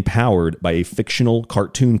not be empowered by a fictional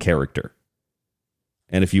cartoon character.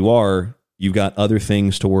 And if you are, you've got other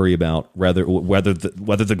things to worry about, whether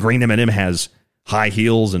the green M&M has high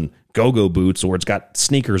heels and go-go boots or it's got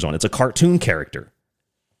sneakers on. It's a cartoon character.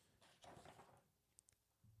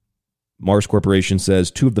 Mars Corporation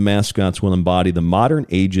says 2 of the mascots will embody the modern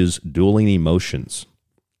age's dueling emotions.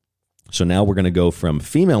 So now we're going to go from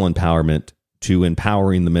female empowerment to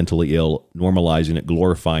empowering the mentally ill, normalizing it,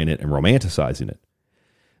 glorifying it, and romanticizing it.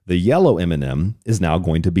 The yellow M&M is now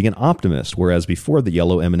going to be an optimist, whereas before the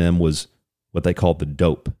yellow M&M was what they called the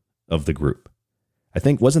dope of the group. I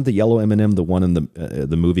think, wasn't the yellow M&M the one in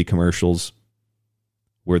the movie commercials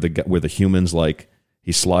where the humans, like,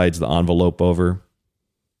 he slides the envelope over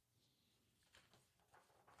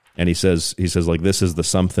and he says like, this is the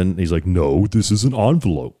something. He's like, no, this is an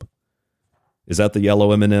envelope. Is that the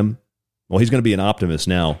yellow M&M? Well, he's going to be an optimist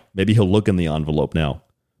now. Maybe he'll look in the envelope now.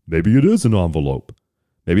 Maybe it is an envelope.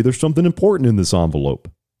 Maybe there's something important in this envelope.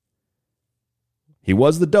 He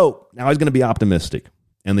was the dope. Now he's going to be optimistic.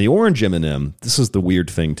 And the orange M&M, this is the weird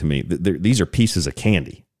thing to me. These are pieces of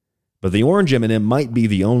candy. But the orange M&M might be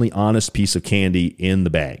the only honest piece of candy in the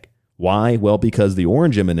bag. Why? Well, because the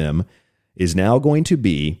orange M&M is now going to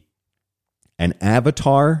be an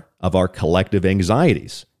avatar of our collective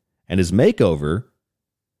anxieties. And his makeover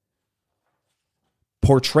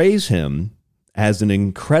portrays him as an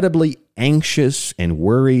incredibly anxious and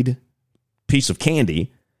worried piece of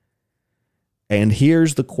candy. And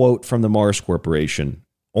here's the quote from the Mars Corporation.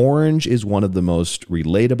 Orange is one of the most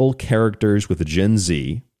relatable characters with Gen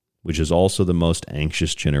Z, which is also the most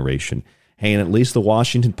anxious generation. Hey, and at least the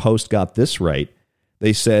Washington Post got this right.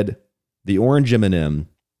 They said the orange M&M,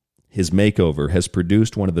 his makeover, has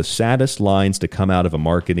produced one of the saddest lines to come out of a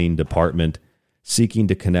marketing department seeking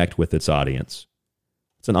to connect with its audience.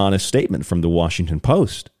 It's an honest statement from the Washington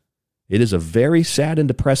Post. It is a very sad and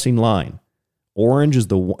depressing line. Orange is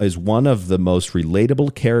one of the most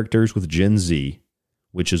relatable characters with Gen Z,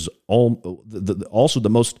 which is also the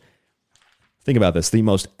most, think about this, the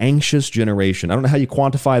most anxious generation. I don't know how you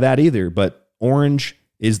quantify that either, but Orange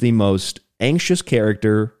is the most anxious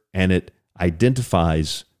character, and it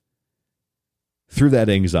identifies through that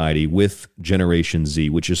anxiety with Generation Z,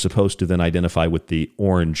 which is supposed to then identify with the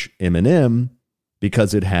orange M&M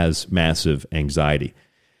because it has massive anxiety.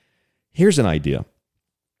 Here's an idea.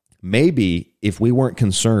 Maybe if we weren't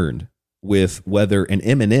concerned with whether an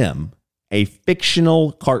M&M, a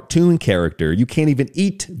fictional cartoon character, you can't even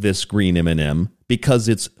eat this green M&M because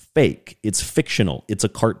it's fake, it's fictional, it's a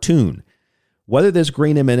cartoon. Whether this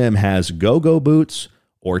green M&M has go-go boots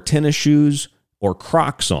or tennis shoes or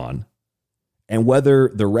Crocs on, and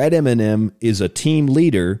whether the red M&M is a team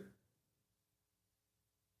leader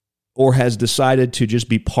or has decided to just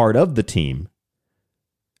be part of the team,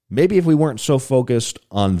 maybe if we weren't so focused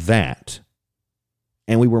on that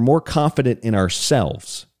and we were more confident in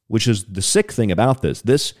ourselves, which is the sick thing about this.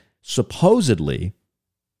 This supposedly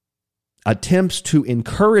attempts to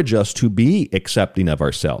encourage us to be accepting of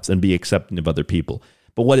ourselves and be accepting of other people.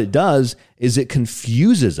 But what it does is it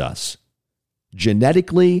confuses us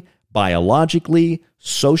genetically, biologically,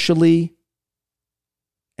 socially,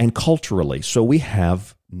 and culturally. So we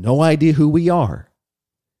have no idea who we are.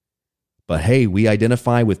 But hey, we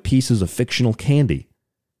identify with pieces of fictional candy.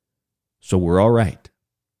 So we're all right.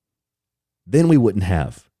 Then we wouldn't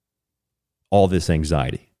have all this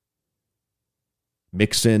anxiety.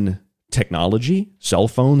 Mix in technology, cell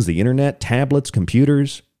phones, the internet, tablets,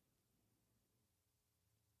 computers.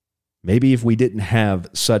 Maybe if we didn't have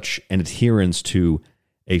such an adherence to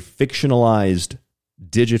a fictionalized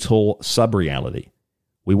digital sub-reality,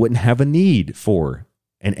 we wouldn't have a need for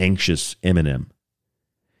an anxious M&M.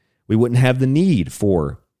 We wouldn't have the need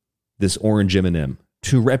for this orange M&M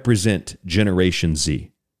to represent Generation Z.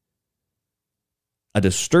 A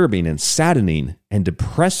disturbing and saddening and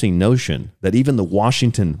depressing notion that even the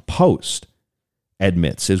Washington Post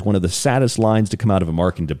admits is one of the saddest lines to come out of a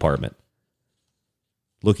marketing department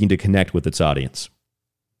looking to connect with its audience.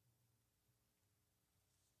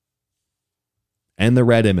 And the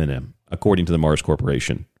red M&M, according to the Mars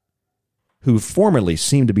Corporation, who formerly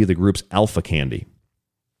seemed to be the group's alpha candy.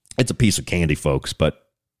 It's a piece of candy, folks, but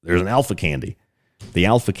there's an alpha candy. The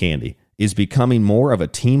alpha candy is becoming more of a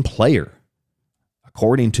team player.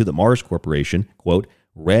 According to the Mars Corporation, quote,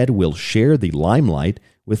 Red will share the limelight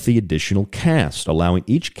with the additional cast, allowing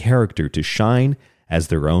each character to shine as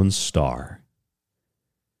their own star.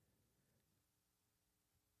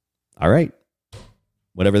 All right.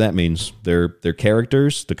 Whatever that means. They're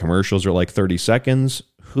characters. The commercials are like 30 seconds.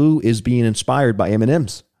 Who is being inspired by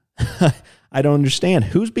M&Ms? I don't understand.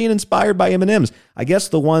 Who's being inspired by M&Ms? I guess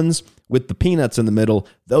the ones with the peanuts in the middle,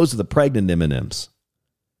 those are the pregnant M&Ms.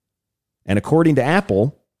 And according to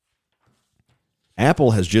Apple,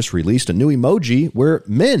 Apple has just released a new emoji where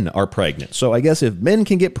men are pregnant. So I guess if men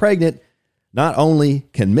can get pregnant, not only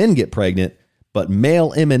can men get pregnant, but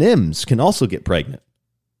male M&Ms can also get pregnant.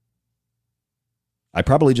 I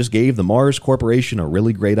probably just gave the Mars Corporation a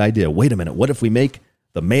really great idea. Wait a minute, what if we make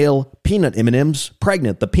the male peanut M&Ms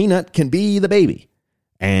pregnant? The peanut can be the baby,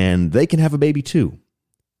 and they can have a baby too.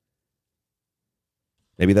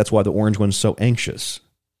 Maybe that's why the orange one's so anxious.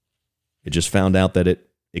 It just found out that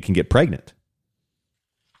it can get pregnant.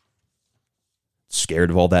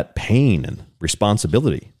 Scared of all that pain and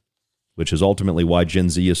responsibility, which is ultimately why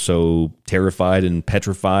Gen Z is so terrified and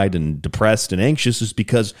petrified and depressed and anxious, is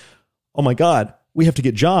because, oh my God, we have to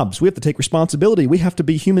get jobs. We have to take responsibility. We have to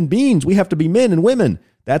be human beings. We have to be men and women.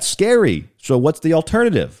 That's scary. So what's the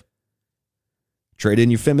alternative? Trade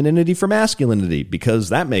in your femininity for masculinity because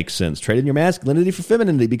that makes sense. Trade in your masculinity for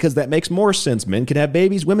femininity because that makes more sense. Men can have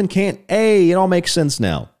babies. Women can't. Hey, it all makes sense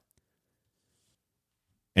now.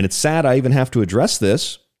 And it's sad I even have to address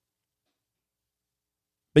this.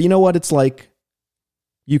 But you know what? It's like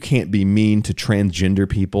you can't be mean to transgender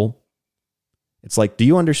people. It's like, do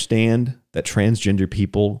you understand that transgender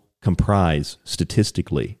people comprise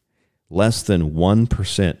statistically less than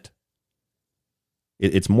 1%?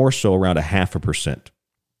 It's more so around 0.5%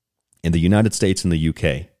 in the United States and the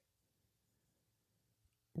UK.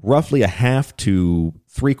 Roughly 0.5 to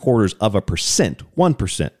 0.75%,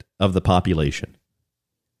 1% of the population.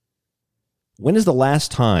 When is the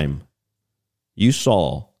last time you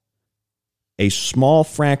saw a small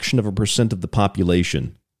fraction of a percent of the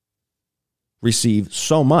population receive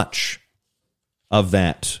so much of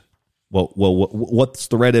that? Well, what's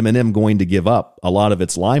the red M&M going to give up? A lot of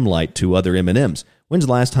its limelight to other M&Ms. When's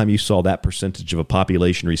the last time you saw that percentage of a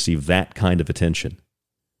population receive that kind of attention?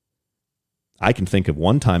 I can think of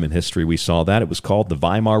one time in history we saw that. It was called the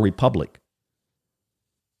Weimar Republic.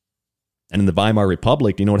 And in the Weimar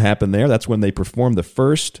Republic, you know what happened there? That's when they performed the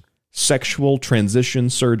first sexual transition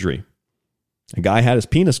surgery. A guy had his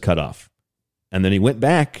penis cut off. And then he went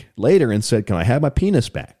back later and said, "Can I have my penis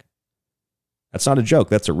back?" That's not a joke.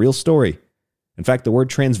 That's a real story. In fact, the word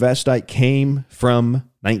transvestite came from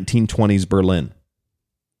 1920s Berlin.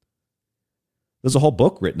 There's a whole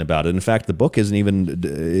book written about it. In fact, the book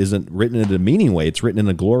isn't written in a demeaning way. It's written in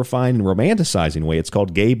a glorifying and romanticizing way. It's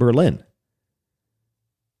called Gay Berlin.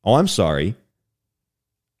 Oh, I'm sorry.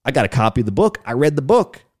 I got a copy of the book. I read the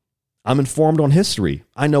book. I'm informed on history.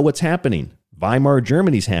 I know what's happening. Weimar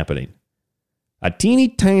Germany's happening. A teeny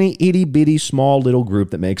tiny itty bitty small little group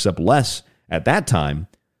that makes up less, at that time,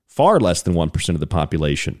 far less than 1% of the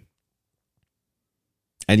population.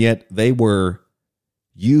 And yet they were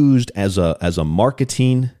used as a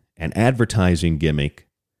marketing and advertising gimmick,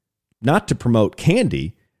 not to promote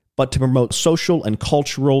candy, but to promote social and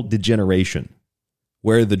cultural degeneration,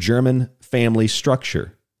 where the German family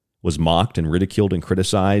structure was mocked and ridiculed and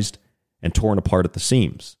criticized and torn apart at the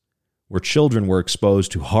seams, where children were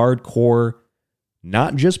exposed to hardcore,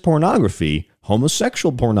 not just pornography,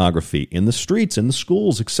 homosexual pornography in the streets, in the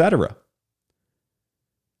schools, etc.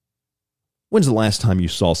 When's the last time you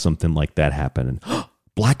saw something like that happen? And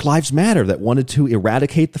Black Lives Matter that wanted to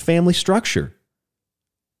eradicate the family structure.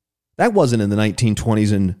 That wasn't in the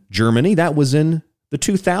 1920s in Germany. That was in the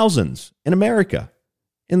 2000s in America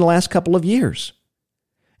in the last couple of years.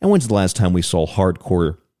 And when's the last time we saw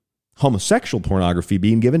hardcore homosexual pornography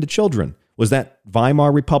being given to children? Was that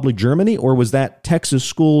Weimar Republic Germany, or was that Texas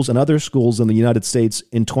schools and other schools in the United States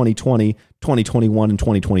in 2020, 2021, and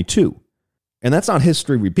 2022? And that's not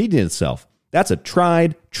history repeating itself. That's a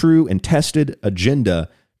tried, true, and tested agenda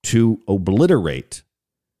to obliterate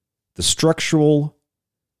the structural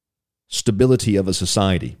stability of a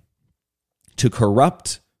society, to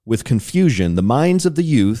corrupt with confusion the minds of the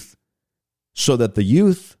youth so that the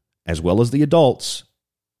youth, as well as the adults,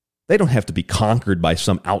 they don't have to be conquered by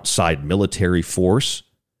some outside military force.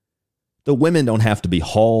 The women don't have to be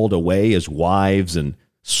hauled away as wives and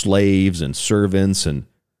slaves and servants and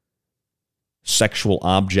sexual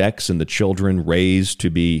objects, and the children raised to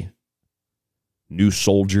be new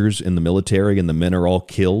soldiers in the military, and the men are all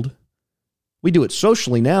killed. We do it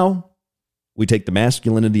socially now. We take the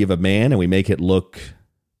masculinity of a man and we make it look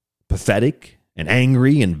pathetic and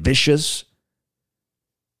angry and vicious,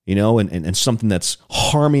 and something that's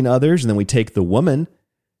harming others. And then we take the woman,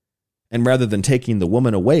 and rather than taking the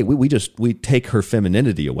woman away, we take her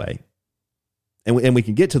femininity away. And we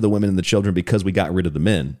can get to the women and the children because we got rid of the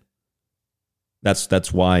men.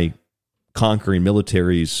 That's why conquering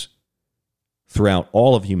militaries throughout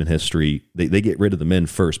all of human history, they get rid of the men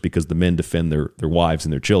first, because the men defend their wives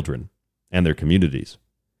and their children and their communities.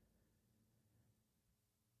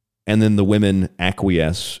 And then the women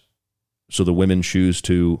acquiesce. So the women choose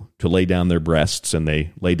to lay down their breasts, and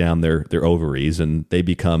they lay down their ovaries, and they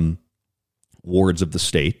become wards of the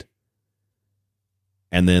state.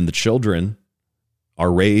 And then the children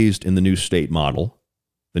are raised in the new state model,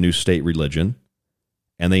 the new state religion,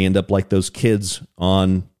 and they end up like those kids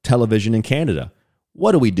on television in Canada.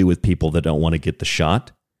 What do we do with people that don't want to get the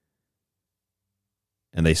shot?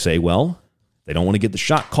 And they say, well, they don't want to get the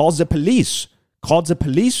shot. Call the police. Call the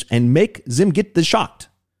police and make them get the shot.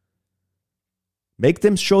 Make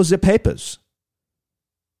them show the papers.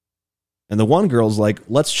 And the one girl's like,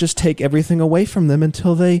 let's just take everything away from them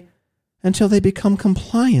until they become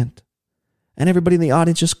compliant. And everybody in the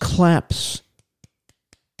audience just claps.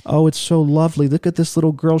 Oh, it's so lovely. Look at this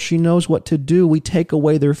little girl. She knows what to do. We take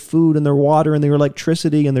away their food and their water and their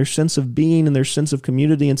electricity and their sense of being and their sense of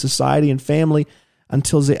community and society and family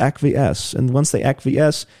until they acquiesce. And once they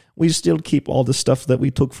acquiesce, we still keep all the stuff that we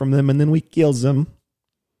took from them, and then we kill them.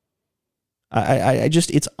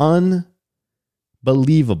 It's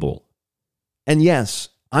unbelievable. And yes,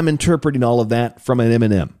 I'm interpreting all of that from an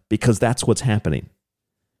M&M because that's what's happening.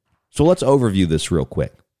 So let's overview this real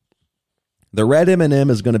quick. The red M&M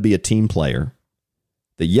is going to be a team player.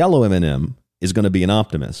 The yellow M&M is going to be an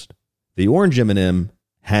optimist. The orange M&M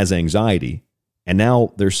has anxiety. And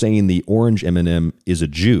now they're saying the orange M&M is a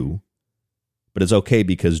Jew. But it's okay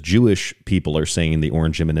because Jewish people are saying the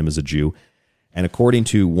orange M&M is a Jew. And according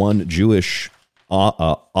to one Jewish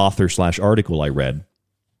author/article I read,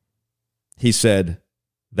 he said,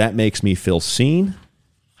 that makes me feel seen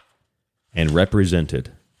and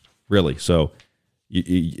represented. Really. So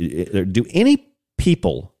do any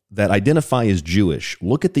people that identify as Jewish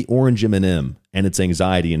look at the orange M&M and its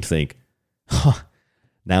anxiety and think,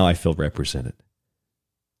 now I feel represented?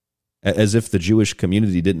 As if the Jewish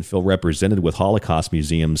community didn't feel represented with Holocaust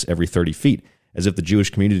museums every 30 feet. As if the Jewish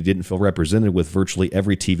community didn't feel represented with virtually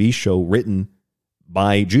every TV show written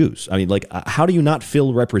by Jews. I mean, how do you not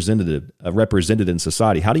feel represented in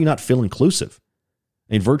society? How do you not feel inclusive?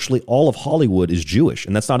 I mean, virtually all of Hollywood is Jewish,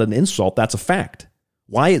 and that's not an insult, that's a fact.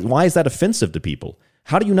 Why is that offensive to people?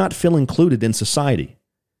 How do you not feel included in society?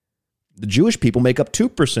 The Jewish people make up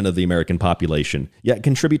 2% of the American population, yet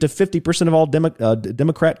contribute to 50% of all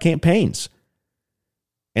Democrat campaigns.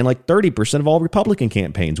 And 30% of all Republican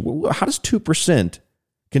campaigns. How does 2%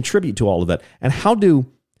 contribute to all of that? And how do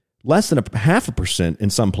less than 0.5% in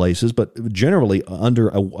some places, but generally under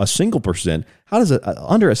a single percent. How does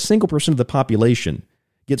under a single percent of the population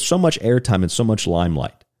get so much airtime and so much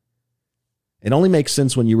limelight? It only makes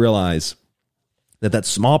sense when you realize that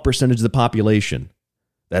small percentage of the population,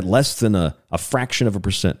 that less than a fraction of a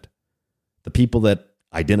percent, the people that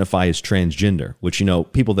identify as transgender, which,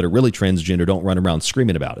 people that are really transgender don't run around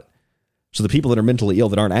screaming about it. So the people that are mentally ill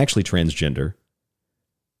that aren't actually transgender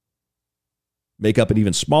make up an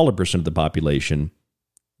even smaller percent of the population.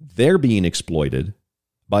 They're being exploited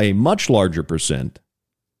by a much larger percent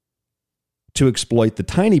to exploit the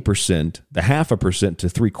tiny percent, the 0.5% to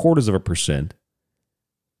 0.75%,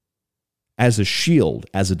 as a shield,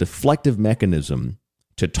 as a deflective mechanism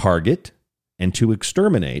to target and to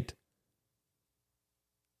exterminate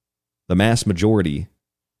the mass majority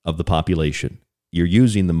of the population. You're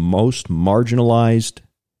using the most marginalized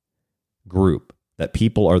group that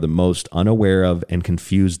people are the most unaware of and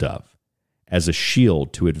confused of as a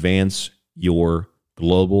shield to advance your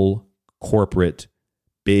global, corporate,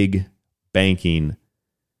 big banking,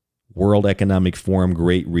 World Economic Forum,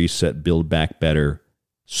 Great Reset, Build Back Better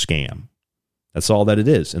scam. That's all that it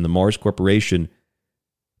is. And the Mars Corporation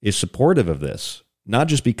is supportive of this, not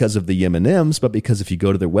just because of the M&Ms, but because if you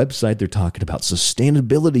go to their website, they're talking about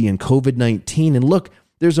sustainability and COVID-19. And look,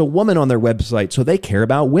 there's a woman on their website, so they care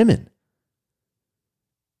about women.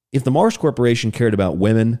 If the Mars Corporation cared about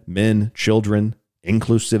women, men, children,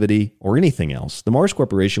 inclusivity, or anything else, the Mars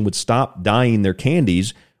Corporation would stop dyeing their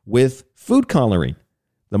candies with food coloring.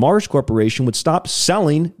 The Mars Corporation would stop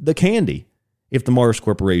selling the candy if the Mars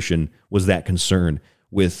Corporation was that concerned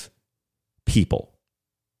with people.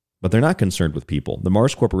 But they're not concerned with people. The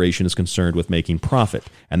Mars Corporation is concerned with making profit,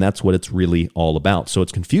 and that's what it's really all about. So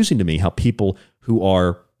it's confusing to me how people who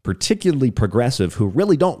are particularly progressive, who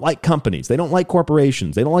really don't like companies, they don't like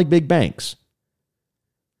corporations, they don't like big banks.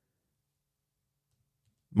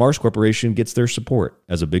 Mars Corporation gets their support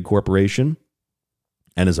as a big corporation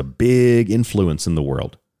and as a big influence in the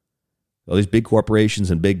world. All these big corporations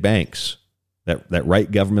and big banks that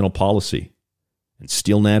write governmental policy and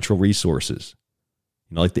steal natural resources,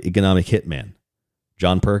 like the economic hitman,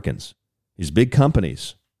 John Perkins. These big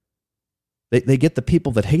companies, they get the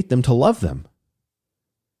people that hate them to love them.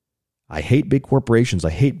 I hate big corporations. I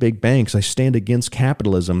hate big banks. I stand against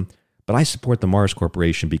capitalism, but I support the Mars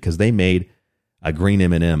Corporation because they made a green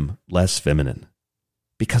M&M less feminine.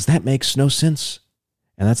 Because that makes no sense.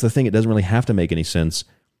 And that's the thing. It doesn't really have to make any sense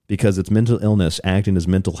because it's mental illness acting as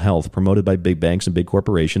mental health promoted by big banks and big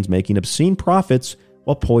corporations, making obscene profits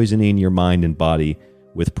while poisoning your mind and body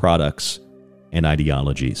with products and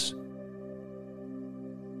ideologies.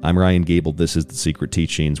 I'm Ryan Gable. This is The Secret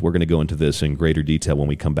Teachings. We're going to go into this in greater detail when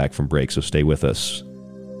we come back from break, so stay with us.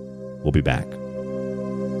 We'll be back.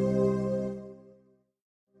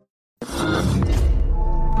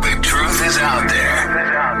 The truth is out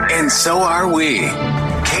there, and so are we.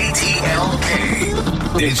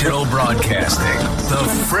 KTLK, Digital Broadcasting, The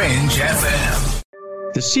Fringe FM.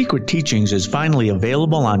 The Secret Teachings is finally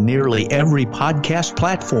available on nearly every podcast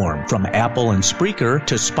platform, from Apple and Spreaker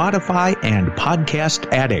to Spotify and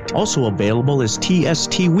Podcast Addict. Also available is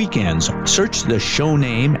TST Weekends. Search the show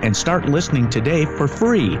name and start listening today for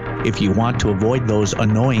free. If you want to avoid those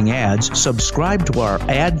annoying ads, subscribe to our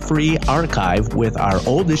ad-free archive with our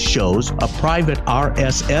oldest shows, a private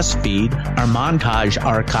RSS feed, our montage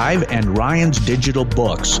archive, and Ryan's digital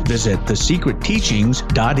books. Visit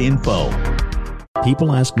thesecretteachings.info.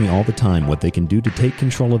 People ask me all the time what they can do to take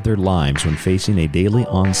control of their lives when facing a daily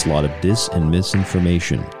onslaught of dis and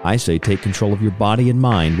misinformation. I say take control of your body and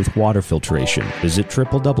mind with water filtration. Visit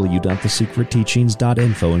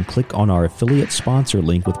www.thesecretteachings.info and click on our affiliate sponsor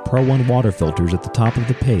link with Pro One water filters at the top of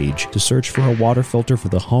the page to search for a water filter for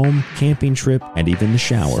the home, camping trip, and even the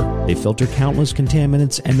shower. They filter countless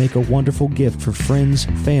contaminants and make a wonderful gift for friends,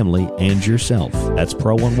 family, and yourself. That's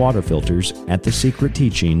Pro One water filters at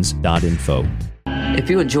thesecretteachings.info. If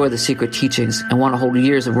you enjoy The Secret Teachings and want to hold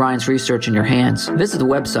years of Ryan's research in your hands, visit the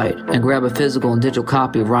website and grab a physical and digital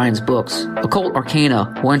copy of Ryan's books. Occult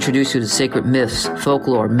Arcana will introduce you to sacred myths,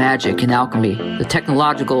 folklore, magic, and alchemy. The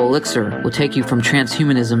Technological Elixir will take you from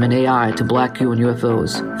transhumanism and AI to black goo and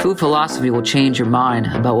UFOs. Food Philosophy will change your mind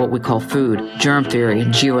about what we call food, germ theory,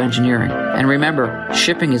 and geoengineering. And remember,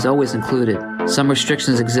 shipping is always included. Some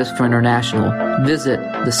restrictions exist for international. Visit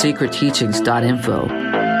thesecretteachings.info.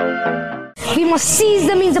 We must seize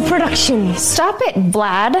the means of production. Stop it,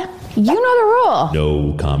 Vlad. You know the rule.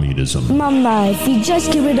 No communism. Mama, if we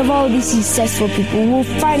just get rid of all these successful people, we'll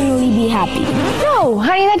finally be happy. No,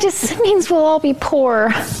 honey, that just means we'll all be poor.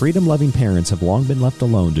 Freedom-loving parents have long been left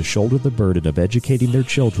alone to shoulder the burden of educating their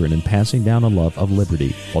children and passing down a love of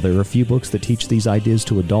liberty. While there are a few books that teach these ideas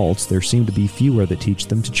to adults, there seem to be fewer that teach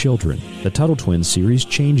them to children. The Tuttle Twins series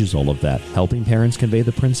changes all of that, helping parents convey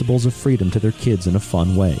the principles of freedom to their kids in a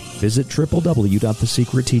fun way. Visit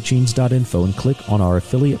www.thesecretteachings.info and click on our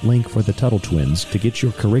affiliate link for the Tuttle Twins to get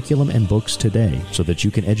your curriculum and books today so that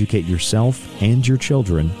you can educate yourself and your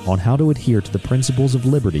children on how to adhere to the principles of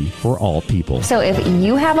liberty for all people. So if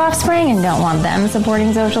you have offspring and don't want them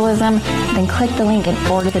supporting socialism, then click the link and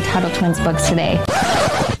order the Tuttle Twins books today.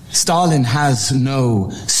 Stalin has no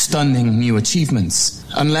stunning new achievements,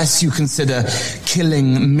 unless you consider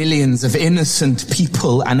killing millions of innocent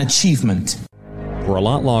people an achievement. For a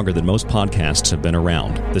lot longer than most podcasts have been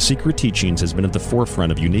around, The Secret Teachings has been at the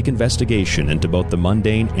forefront of unique investigation into both the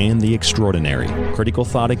mundane and the extraordinary. Critical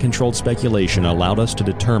thought and controlled speculation allowed us to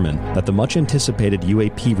determine that the much-anticipated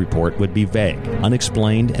UAP report would be vague,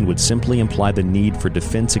 unexplained, and would simply imply the need for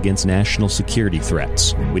defense against national security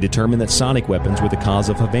threats. We determined that sonic weapons were the cause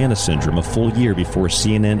of Havana Syndrome a full year before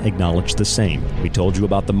CNN acknowledged the same. We told you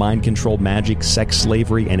about the mind-controlled magic, sex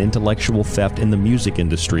slavery, and intellectual theft in the music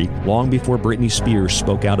industry long before Britney Spears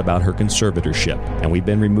spoke out about her conservatorship, and we've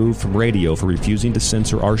been removed from radio for refusing to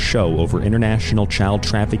censor our show over international child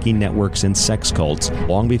trafficking networks and sex cults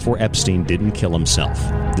long before Epstein didn't kill himself.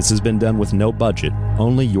 This has been done with no budget,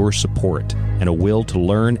 only your support, and a will to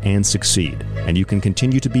learn and succeed. And you can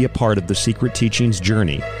continue to be a part of the Secret Teachings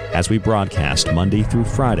journey as we broadcast Monday through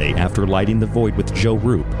Friday after Lighting the Void with Joe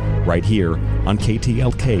Roop, right here on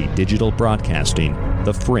KTLK Digital Broadcasting,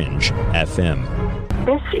 The Fringe FM.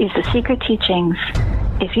 This is The Secret Teachings.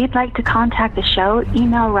 If you'd like to contact the show,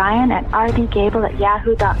 email Ryan at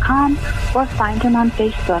rdgable@yahoo.com or find him on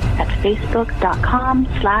Facebook at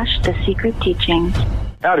facebook.com/The Secret Teachings.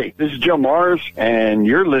 Howdy, this is Joe Mars, and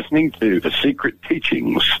you're listening to The Secret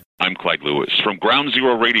Teachings. I'm Clyde Lewis from Ground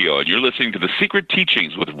Zero Radio, and you're listening to The Secret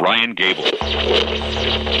Teachings with Ryan Gable.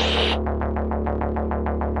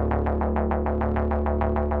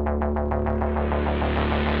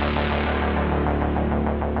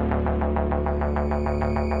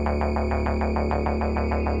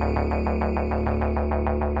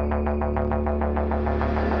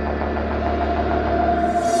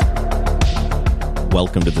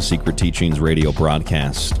 Welcome to the Secret Teachings radio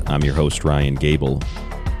broadcast. I'm your host, Ryan Gable.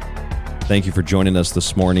 Thank you for joining us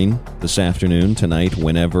this morning, this afternoon, tonight,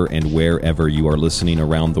 whenever and wherever you are listening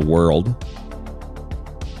around the world.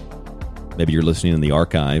 Maybe you're listening in the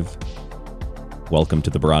archive. Welcome to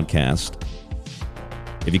the broadcast.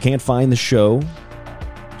 If you can't find the show,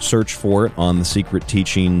 search for it on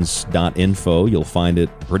thesecretteachings.info. You'll find it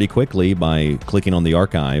pretty quickly by clicking on the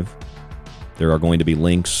archive. There are going to be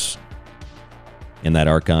links in that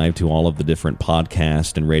archive to all of the different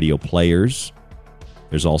podcast and radio players.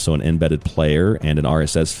 There's also an embedded player and an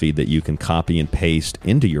RSS feed that you can copy and paste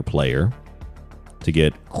into your player to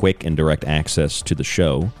get quick and direct access to the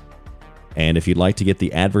show. And if you'd like to get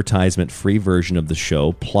the advertisement-free version of the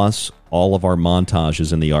show, plus all of our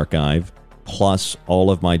montages in the archive, plus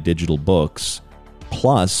all of my digital books,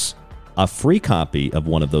 plus a free copy of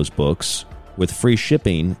one of those books with free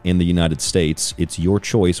shipping in the United States, it's your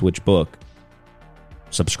choice which book.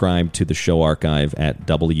 Subscribe to the show archive at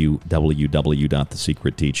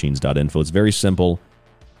www.thesecretteachings.info. It's very simple,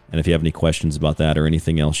 and if you have any questions about that or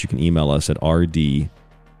anything else, you can email us at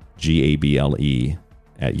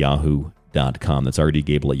rdgable@yahoo.com. That's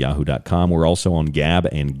rdgable@yahoo.com. We're also on Gab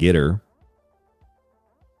and Gitter,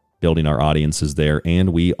 building our audiences there, and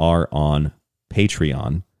we are on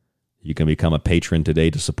Patreon. You can become a patron today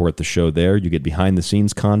to support the show there. You get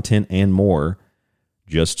behind-the-scenes content and more.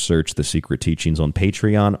 Just search The Secret Teachings on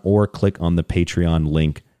Patreon or click on the Patreon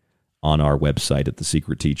link on our website at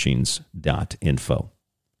thesecretteachings.info.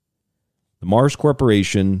 The Mars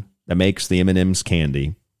Corporation that makes the M&Ms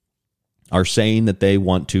candy are saying that they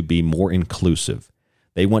want to be more inclusive.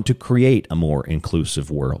 They want to create a more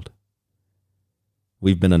inclusive world.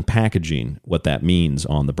 We've been unpackaging what that means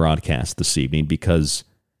on the broadcast this evening because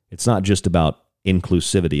it's not just about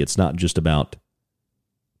inclusivity. It's not just about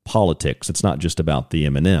politics. It's not just about the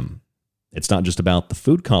M&M. It's not just about the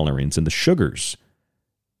food colorings and the sugars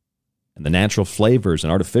and the natural flavors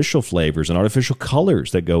and artificial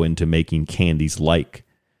colors that go into making candies like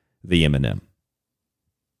the M&M.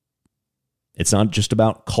 It's not just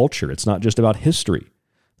about culture. It's not just about history.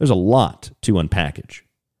 There's a lot to unpackage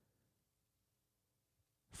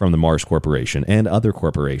from the Mars Corporation and other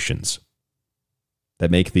corporations that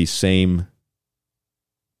make these same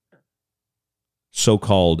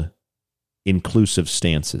so-called inclusive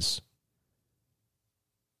stances.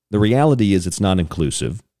 The reality is it's not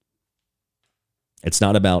inclusive. It's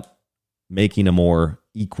not about making a more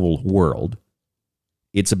equal world.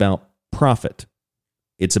 It's about profit.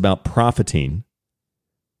 It's about profiting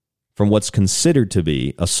from what's considered to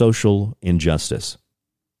be a social injustice.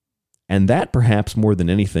 And that, perhaps more than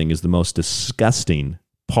anything, is the most disgusting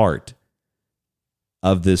part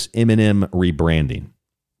of this M&M rebranding.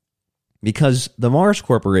 Because the Mars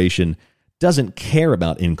Corporation doesn't care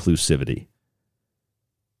about inclusivity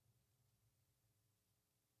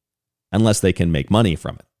unless they can make money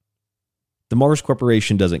from it. The Mars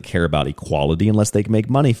Corporation doesn't care about equality unless they can make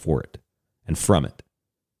money for it and from it.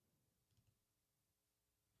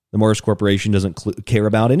 The Mars Corporation doesn't care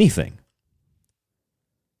about anything.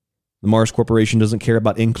 The Mars Corporation doesn't care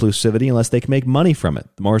about inclusivity unless they can make money from it.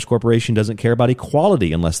 The Mars Corporation doesn't care about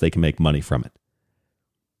equality unless they can make money from it.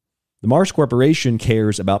 The Mars Corporation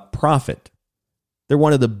cares about profit. They're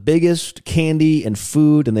one of the biggest candy and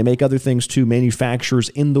food, and they make other things too, manufacturers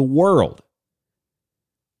in the world.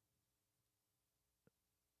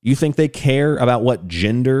 You think they care about what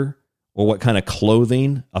gender or what kind of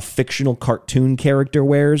clothing a fictional cartoon character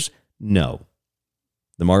wears? No.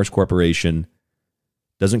 The Mars Corporation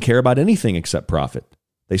doesn't care about anything except profit.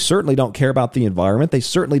 They certainly don't care about the environment. They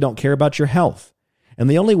certainly don't care about your health. And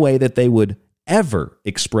the only way that they would ever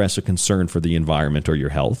express a concern for the environment or your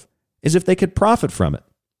health is if they could profit from it.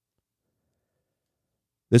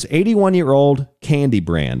 This 81-year-old candy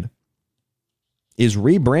brand is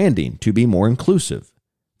rebranding to be more inclusive.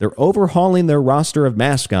 They're overhauling their roster of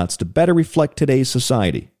mascots to better reflect today's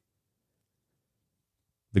society.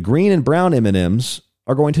 The green and brown M&Ms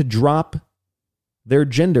are going to drop their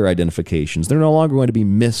gender identifications. They're no longer going to be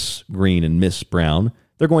Miss Green and Miss Brown.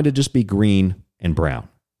 They're going to just be green and brown.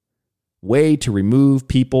 Way to remove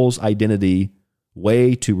people's identity,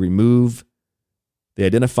 way to remove the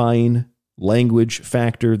identifying language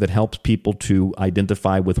factor that helps people to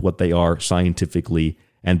identify with what they are scientifically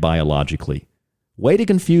and biologically. Way to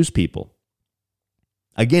confuse people.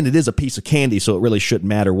 Again, it is a piece of candy, so it really shouldn't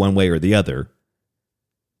matter one way or the other.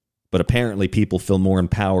 But apparently people feel more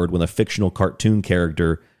empowered when a fictional cartoon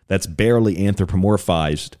character that's barely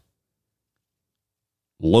anthropomorphized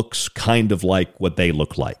looks kind of like what they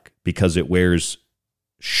look like because it wears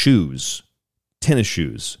shoes, tennis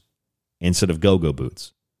shoes, instead of go-go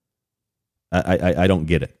boots. I don't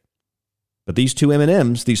get it. But these two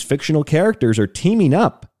M&Ms, these fictional characters, are teaming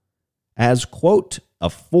up as, quote, a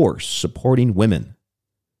force supporting women.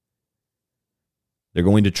 They're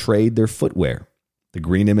going to trade their footwear. The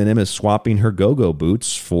green M&M is swapping her go-go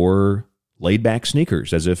boots for laid-back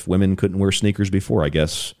sneakers, as if women couldn't wear sneakers before. I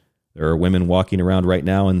guess there are women walking around right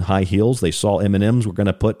now in high heels. They saw M&Ms were going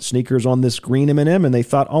to put sneakers on this green M&M, and they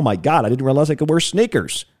thought, oh my God, I didn't realize I could wear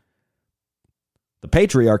sneakers. The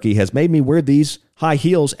patriarchy has made me wear these high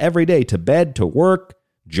heels every day to bed, to work,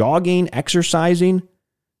 jogging, exercising.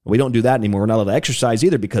 We don't do that anymore. We're not allowed to exercise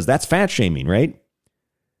either because that's fat shaming, right?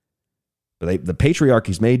 But the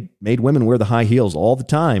patriarchy's made women wear the high heels all the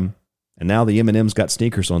time, and now the M&M's got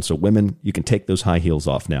sneakers on, so women, you can take those high heels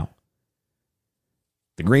off now.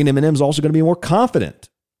 The green M&M's also going to be more confident.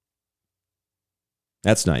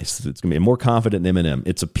 That's nice. It's going to be a more confident M&M.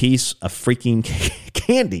 It's a piece of freaking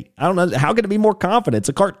candy. I don't know. How can it be more confident? It's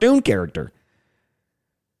a cartoon character.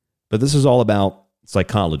 But this is all about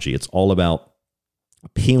psychology. It's all about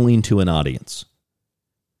appealing to an audience,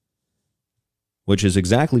 which is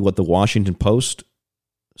exactly what the Washington Post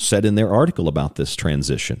said in their article about this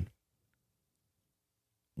transition.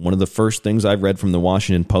 One of the first things I've read from the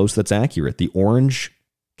Washington Post that's accurate, the orange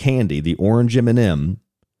candy, the orange M&M,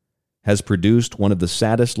 has produced one of the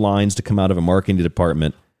saddest lines to come out of a marketing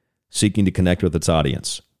department seeking to connect with its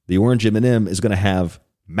audience. The orange M&M is going to have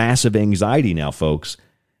massive anxiety now, folks.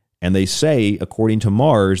 And they say, according to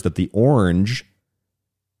Mars, that the orange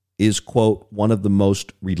is, quote, one of the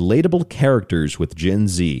most relatable characters with Gen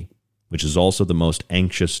Z, which is also the most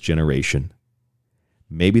anxious generation.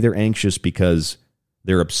 Maybe they're anxious because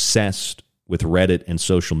they're obsessed with Reddit and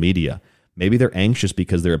social media. Maybe they're anxious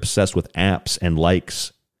because they're obsessed with apps and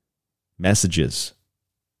likes, messages,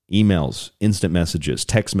 emails, instant messages,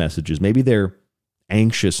 text messages. Maybe they're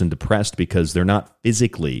anxious and depressed because they're not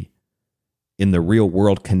physically in the real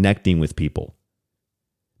world connecting with people.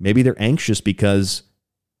 Maybe they're anxious because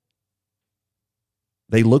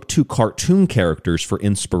they look to cartoon characters for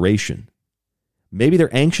inspiration. Maybe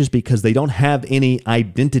they're anxious because they don't have any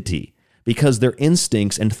identity, because their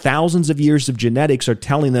instincts and thousands of years of genetics are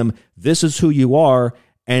telling them this is who you are,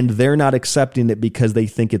 and they're not accepting it because they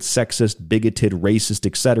think it's sexist, bigoted, racist,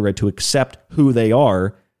 etc. to accept who they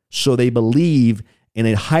are. So they believe in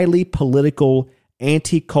a highly political,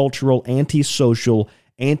 anti-cultural, anti-social,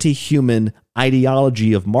 anti-human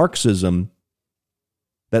ideology of Marxism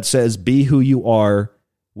that says, be who you are.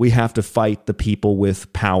 We have to fight the people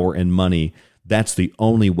with power and money. That's the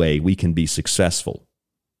only way we can be successful.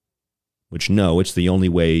 Which, no, it's the only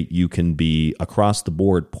way you can be across the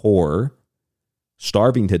board poor,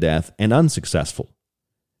 starving to death, and unsuccessful.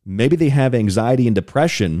 Maybe they have anxiety and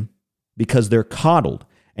depression because they're coddled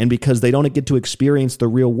and because they don't get to experience the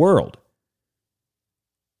real world.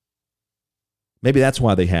 Maybe that's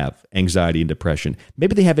why they have anxiety and depression.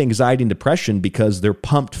 Maybe they have anxiety and depression because they're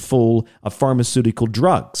pumped full of pharmaceutical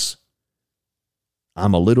drugs.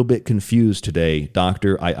 I'm a little bit confused today,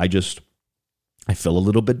 doctor. I feel a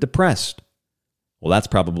little bit depressed. Well, that's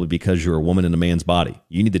probably because you're a woman in a man's body.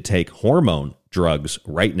 You need to take hormone drugs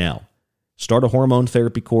right now. Start a hormone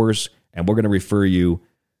therapy course, and we're going to refer you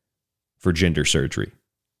for gender surgery.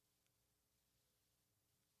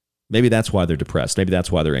 Maybe that's why they're depressed. Maybe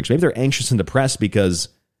that's why they're anxious. Maybe they're anxious and depressed because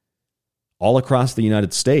all across the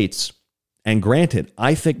United States, and granted,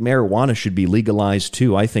 I think marijuana should be legalized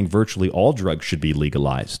too. I think virtually all drugs should be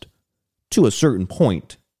legalized to a certain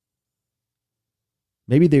point.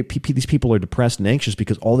 Maybe these people are depressed and anxious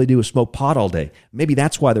because all they do is smoke pot all day. Maybe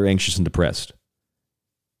that's why they're anxious and depressed.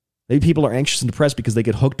 Maybe people are anxious and depressed because they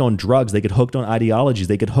get hooked on drugs, they get hooked on ideologies,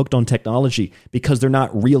 they get hooked on technology because they're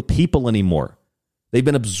not real people anymore. They've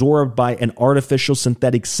been absorbed by an artificial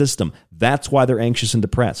synthetic system. That's why they're anxious and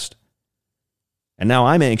depressed. And now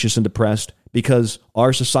I'm anxious and depressed because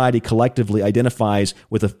our society collectively identifies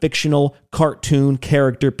with a fictional cartoon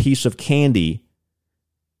character piece of candy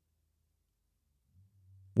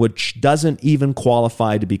which doesn't even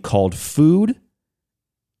qualify to be called food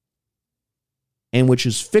and which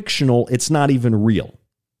is fictional. It's not even real.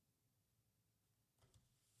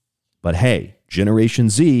 But hey, Generation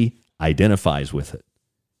Z identifies with it.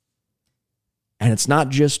 And it's not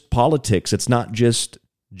just politics. It's not just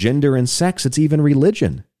gender and sex. It's even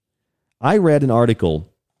religion. I read an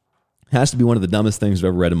article, has to be one of the dumbest things I've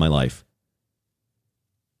ever read in my life,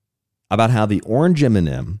 about how the orange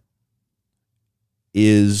M&M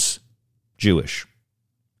is Jewish.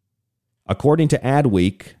 According to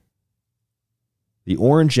Adweek, the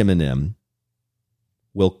orange M&M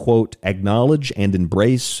will, quote, acknowledge and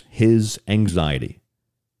embrace his anxiety.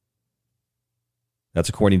 That's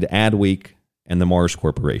according to Adweek and the Mars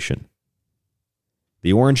Corporation.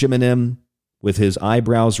 The orange M&M, with his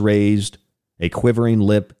eyebrows raised, a quivering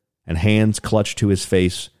lip, and hands clutched to his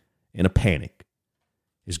face in a panic,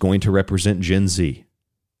 is going to represent Gen Z.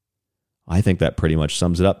 I think that pretty much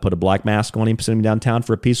sums it up. Put a black mask on him, send him downtown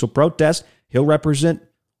for a peaceful protest. He'll represent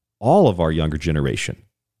all of our younger generation.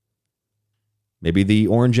 Maybe the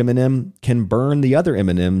orange M&M can burn the other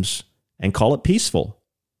M&Ms and call it peaceful.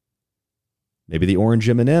 Maybe the orange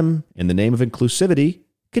M&M, in the name of inclusivity,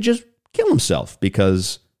 could just kill himself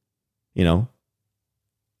because, you know,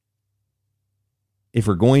 if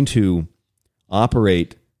we're going to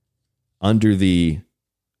operate under the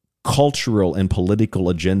cultural and political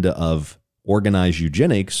agenda of organized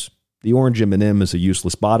eugenics, the orange M&M is a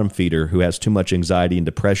useless bottom feeder who has too much anxiety and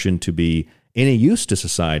depression to be any use to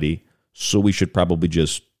society, so we should probably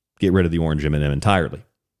just get rid of the orange M&M entirely.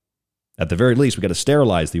 At the very least, we got to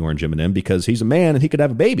sterilize the orange M&M because he's a man and he could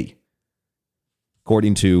have a baby.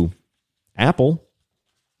 According to Apple,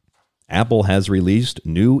 Apple has released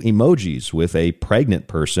new emojis with a pregnant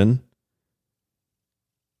person,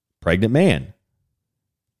 pregnant man.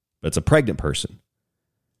 But it's a pregnant person.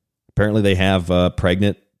 Apparently they have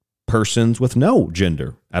pregnant persons with no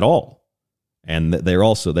gender at all. And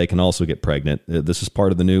they can also get pregnant. This is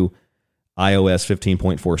part of the new iOS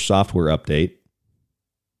 15.4 software update.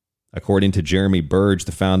 According to Jeremy Burge,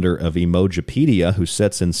 the founder of Emojipedia, who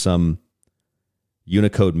sits in some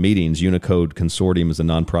Unicode meetings. Unicode Consortium is a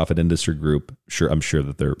nonprofit industry group. I'm sure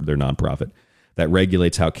that they're nonprofit that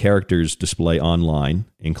regulates how characters display online,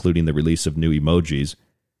 including the release of new emojis.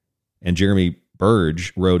 And Jeremy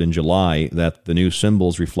Burge wrote in July that the new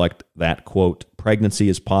symbols reflect that, quote, pregnancy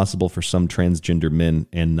is possible for some transgender men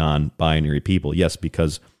and non-binary people. Yes,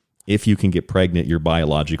 because if you can get pregnant, you're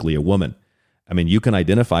biologically a woman. I mean, you can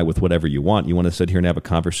identify with whatever you want. You want to sit here and have a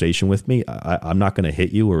conversation with me? I'm not going to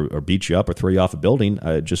hit you or beat you up or throw you off a building.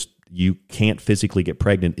 You can't physically get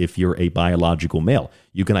pregnant if you're a biological male.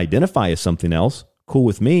 You can identify as something else. Cool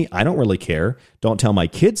with me. I don't really care. Don't tell my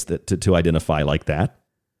kids that to identify like that.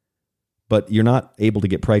 But you're not able to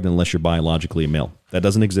get pregnant unless you're biologically a male. That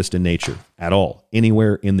doesn't exist in nature at all,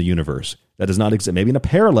 anywhere in the universe. That does not exist, maybe in a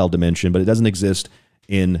parallel dimension, but it doesn't exist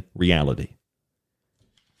in reality.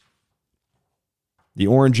 The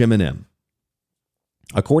orange M&M.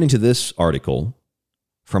 According to this article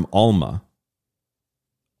from Alma,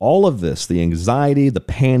 all of this, the anxiety, the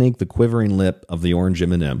panic, the quivering lip of the orange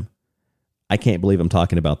M&M, I can't believe I'm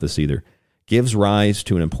talking about this either, gives rise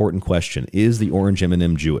to an important question. Is the orange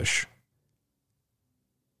M&M Jewish?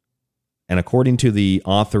 And according to the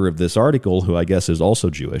author of this article, who I guess is also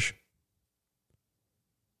Jewish,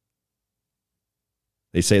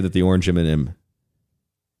 they say that the orange M&M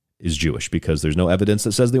is Jewish because there's no evidence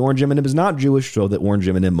that says the orange M&M is not Jewish, so that orange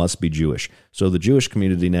M&M must be Jewish. So the Jewish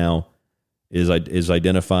community now is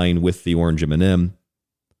identifying with the orange M&M.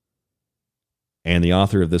 And the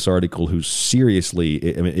author of this article, who's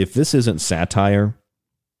seriously, I mean, if this isn't satire,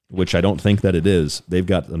 which I don't think that it is, they've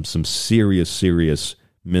got some serious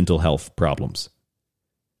mental health problems.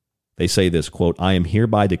 They say this, quote, "I am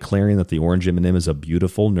hereby declaring that the orange M&M is a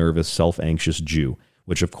beautiful, nervous, self-anxious Jew,"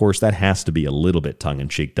 which, of course, that has to be a little bit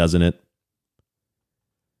tongue-in-cheek, doesn't it?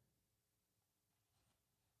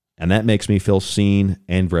 And that makes me feel seen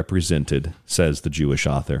and represented, says the Jewish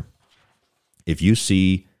author. If you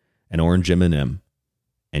see an orange M&M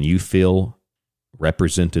and you feel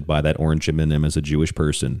represented by that orange M&M as a Jewish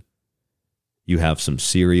person, you have some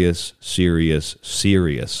serious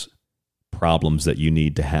problems that you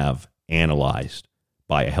need to have analyzed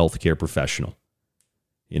by a healthcare professional,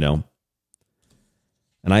 you know?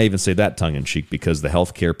 And I even say that tongue-in-cheek because the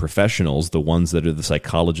healthcare professionals, the ones that are the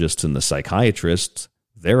psychologists and the psychiatrists,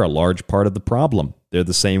 they're a large part of the problem. They're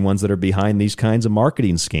the same ones that are behind these kinds of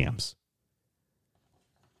marketing scams.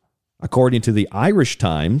 According to the Irish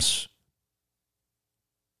Times,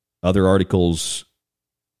 other articles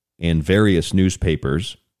in various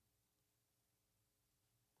newspapers,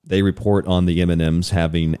 they report on the M&Ms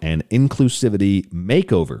having an inclusivity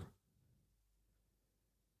makeover.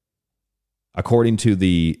 According to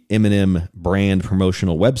the M&M brand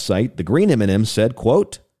promotional website, the green M&M said,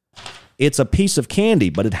 quote, "It's a piece of candy,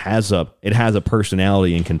 but it has a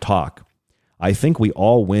personality and can talk. I think we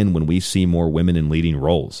all win when we see more women in leading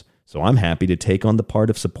roles. So I'm happy to take on the part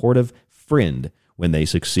of supportive friend when they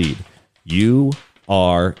succeed. You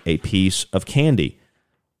are a piece of candy.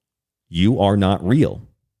 You are not real.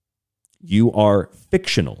 You are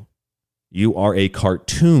fictional. You are a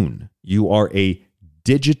cartoon. You are a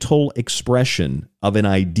digital expression of an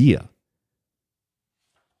idea."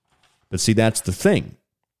 But see, that's the thing.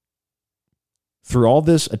 Through all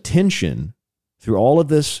this attention, through all of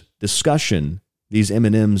this discussion, these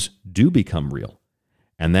M&Ms do become real.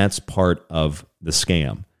 And that's part of the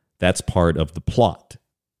scam. That's part of the plot.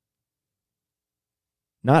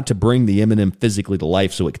 Not to bring the M&M physically to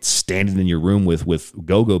life so it can stand in your room with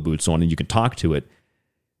go-go boots on and you can talk to it.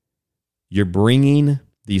 You're bringing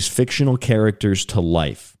these fictional characters to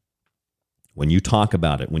life. When you talk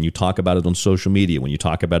about it, when you talk about it on social media, when you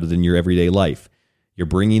talk about it in your everyday life, you're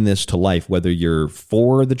bringing this to life, whether you're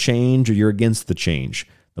for the change or you're against the change.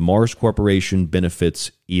 The Mars Corporation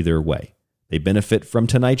benefits either way. They benefit from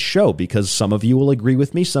tonight's show because some of you will agree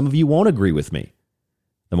with me, some of you won't agree with me.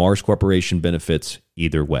 The Mars Corporation benefits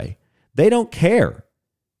either way. They don't care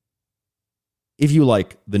if you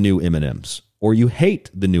like the new M&Ms or you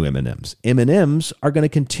hate the new M&Ms. M&Ms are going to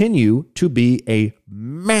continue to be a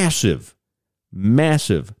massive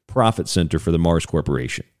profit center for the Mars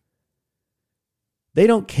Corporation. They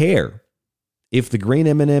don't care if the green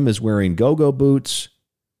M&M is wearing go-go boots,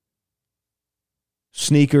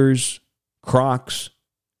 sneakers, Crocs,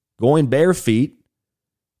 going bare feet,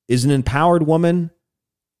 is an empowered woman,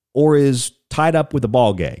 or is tied up with a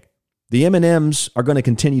ball gag. The M&Ms are going to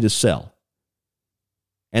continue to sell.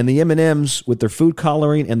 And the M&Ms, with their food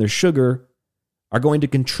coloring and their sugar, are going to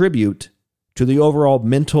contribute to the overall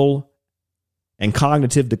mental and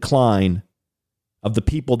cognitive decline of the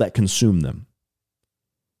people that consume them.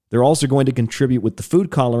 They're also going to contribute with the food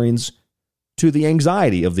colorings to the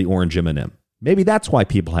anxiety of the orange M&M. Maybe that's why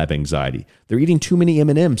people have anxiety. They're eating too many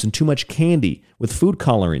M&Ms and too much candy with food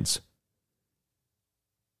colorings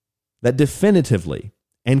that definitively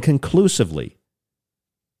and conclusively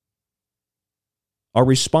are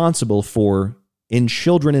responsible for, in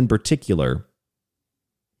children in particular,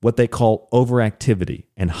 what they call overactivity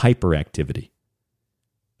and hyperactivity.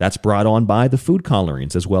 That's brought on by the food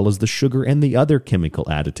colorings as well as the sugar and the other chemical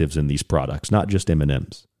additives in these products, not just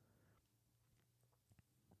M&Ms.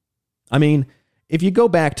 I mean, if you go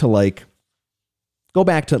back to like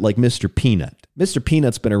Mr. Peanut. Mr.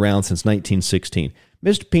 Peanut's been around since 1916.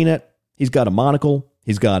 Mr. Peanut, he's got a monocle,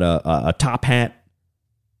 he's got a top hat,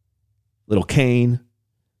 little cane.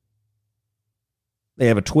 They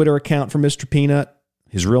have a Twitter account for Mr. Peanut.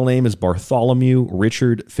 His real name is Bartholomew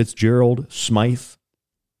Richard Fitzgerald Smythe.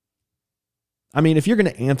 I mean, if you're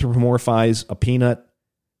going to anthropomorphize a peanut,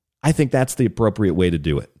 I think that's the appropriate way to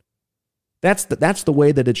do it. That's the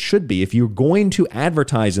way that it should be. If you're going to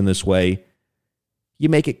advertise in this way, you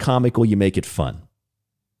make it comical, you make it fun.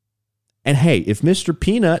 And hey, if Mr.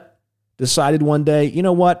 Peanut decided one day, you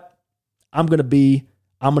know what, I'm going to be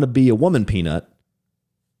a woman peanut,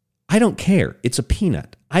 I don't care. It's a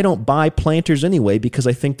peanut. I don't buy Planters anyway because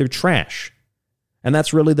I think they're trash. And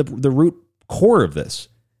that's really the root core of this.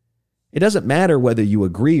 It doesn't matter whether you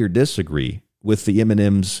agree or disagree with the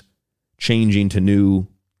M&Ms changing to new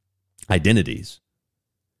identities.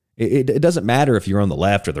 It doesn't matter if you're on the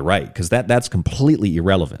left or the right, because that's completely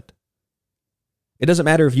irrelevant. It doesn't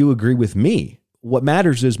matter if you agree with me. What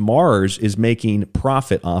matters is Mars is making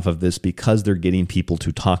profit off of this because they're getting people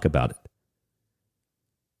to talk about it.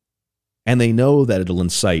 And they know that it'll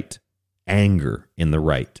incite anger in the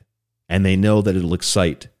right. And they know that it'll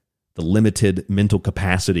excite the limited mental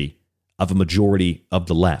capacity of a majority of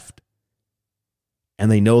the left.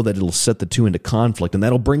 And they know that it'll set the two into conflict, and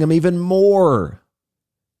that'll bring them even more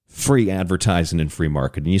free advertising and free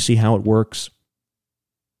marketing. You see how it works?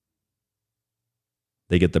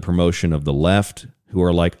 They get the promotion of the left, who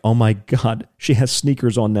are like, oh my God, she has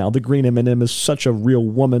sneakers on now. The green M&M is such a real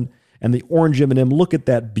woman. And the orange M&M, look at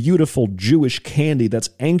that beautiful Jewish candy that's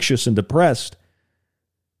anxious and depressed.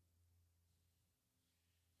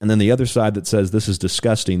 And then the other side that says this is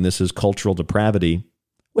disgusting, this is cultural depravity,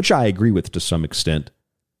 which I agree with to some extent.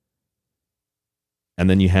 And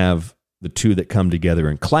then you have the two that come together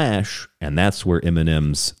and clash, and that's where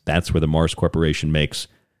M&Ms, that's where the Mars Corporation makes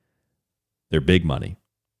their big money.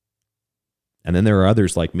 And then there are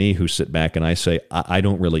others like me who sit back and I say, I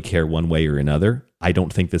don't really care one way or another. I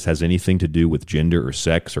don't think this has anything to do with gender or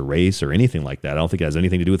sex or race or anything like that. I don't think it has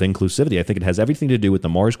anything to do with inclusivity. I think it has everything to do with the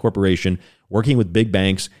Mars Corporation working with big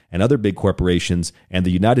banks and other big corporations and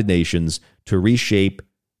the United Nations to reshape,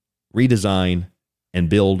 redesign, and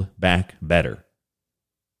build back better.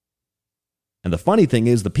 And the funny thing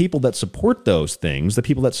is, the people that support those things, the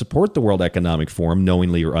people that support the World Economic Forum,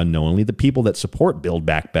 knowingly or unknowingly, the people that support Build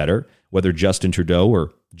Back Better, whether Justin Trudeau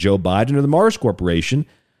or Joe Biden or the Mars Corporation,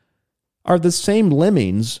 are the same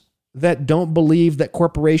lemmings that don't believe that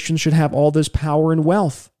corporations should have all this power and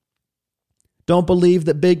wealth. Don't believe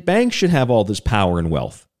that big banks should have all this power and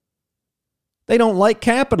wealth. They don't like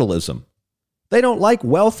capitalism. They don't like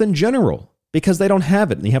wealth in general because they don't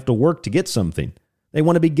have it and they have to work to get something. They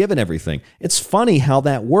want to be given everything. It's funny how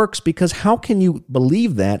that works, because how can you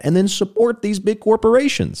believe that and then support these big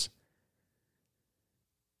corporations?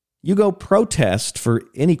 You go protest for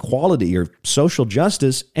inequality or social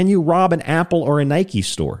justice and you rob an Apple or a Nike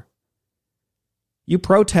store. You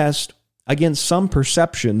protest against some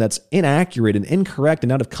perception that's inaccurate and incorrect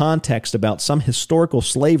and out of context about some historical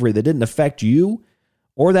slavery that didn't affect you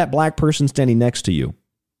or that black person standing next to you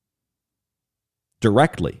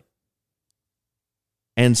directly.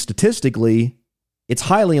 And statistically, it's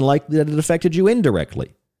highly unlikely that it affected you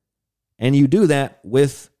indirectly. And you do that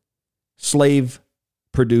with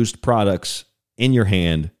slave-produced products in your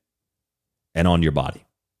hand and on your body.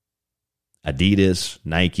 Adidas,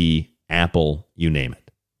 Nike, Apple, you name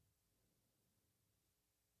it.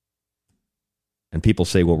 And people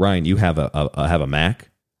say, well, Ryan, you have a Mac?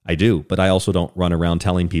 I do, but I also don't run around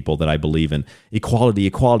telling people that I believe in equality,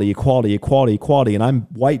 equality, equality, equality, equality, and I'm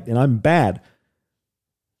white and I'm bad.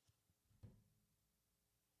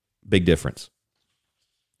 Big difference.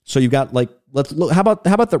 So you've got, like, let's look. How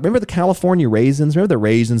about remember the California raisins? Remember the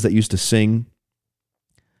raisins that used to sing?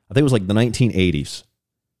 I think it was like the 1980s.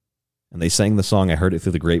 And they sang the song, I heard it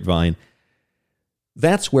through the grapevine.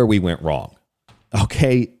 That's where we went wrong.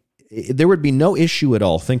 Okay, there would be no issue at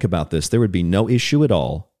all. Think about this. There would be no issue at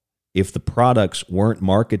all if the products weren't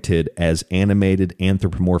marketed as animated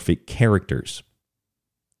anthropomorphic characters.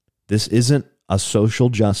 This isn't a social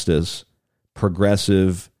justice,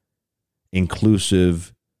 progressive,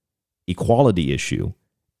 inclusive equality issue.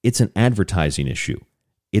 It's an advertising issue.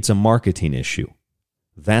 It's a marketing issue.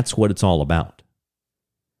 That's what it's all about.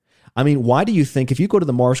 I mean, why do you think if you go to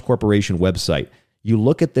the Mars Corporation website, you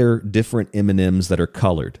look at their different M&Ms that are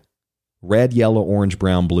colored, red, yellow, orange,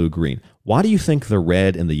 brown, blue, green. Why do you think the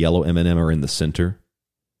red and the yellow M&M are in the center?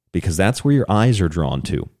 Because that's where your eyes are drawn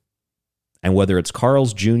to. And whether it's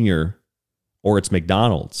Carl's Jr. or it's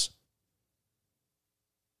McDonald's,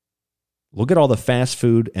 look at all the fast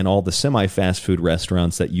food and all the semi-fast food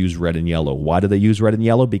restaurants that use red and yellow. Why do they use red and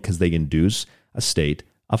yellow? Because they induce a state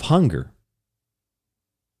of hunger.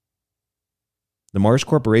 The Mars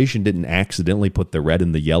Corporation didn't accidentally put the red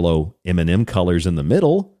and the yellow M&M colors in the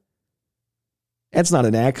middle. That's not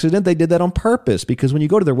an accident. They did that on purpose, because when you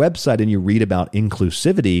go to their website and you read about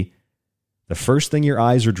inclusivity, the first thing your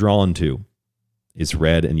eyes are drawn to is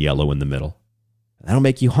red and yellow in the middle. That'll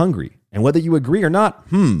make you hungry. And whether you agree or not,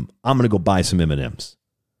 I'm going to go buy some M&Ms.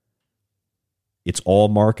 It's all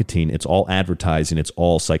marketing. It's all advertising. It's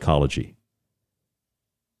all psychology.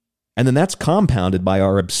 And then that's compounded by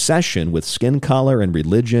our obsession with skin color and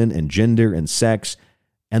religion and gender and sex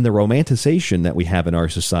and the romanticization that we have in our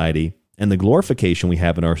society and the glorification we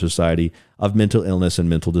have in our society of mental illness and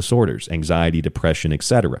mental disorders, anxiety, depression,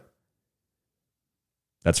 etc.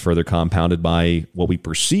 That's further compounded by what we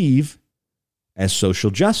perceive as social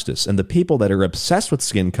justice. And the people that are obsessed with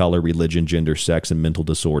skin color, religion, gender, sex, and mental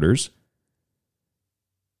disorders,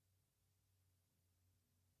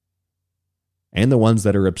 and the ones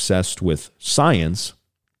that are obsessed with science,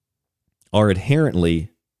 are inherently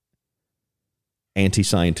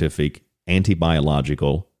anti-scientific,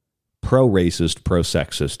 anti-biological, pro-racist,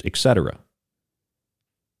 pro-sexist, etc.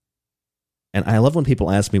 And I love when people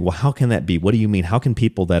ask me, well, how can that be? What do you mean? How can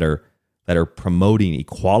people that are promoting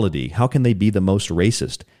equality, how can they be the most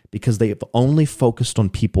racist? Because they have only focused on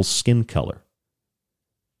people's skin color.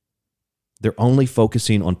 They're only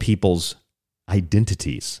focusing on people's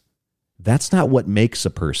identities. That's not what makes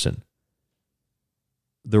a person.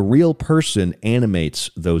 The real person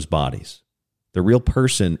animates those bodies. The real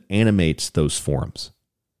person animates those forms.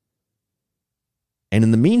 And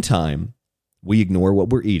in the meantime, we ignore what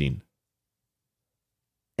we're eating.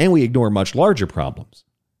 And we ignore much larger problems.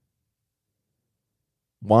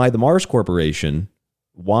 Why the Mars Corporation,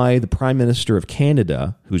 why the Prime Minister of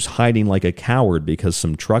Canada, who's hiding like a coward because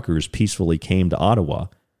some truckers peacefully came to Ottawa,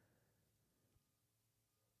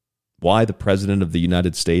 why the President of the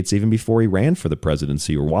United States, even before he ran for the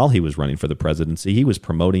presidency or while he was running for the presidency, he was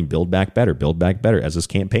promoting Build Back Better as his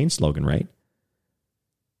campaign slogan, right?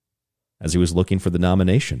 As he was looking for the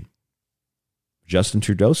nomination. Justin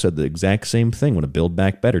Trudeau said the exact same thing when a Build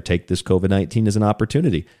Back Better, take this COVID-19 as an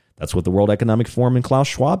opportunity. That's what the World Economic Forum and Klaus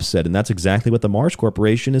Schwab said, and that's exactly what the Mars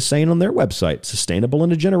Corporation is saying on their website, sustainable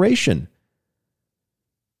in a generation.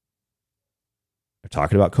 They're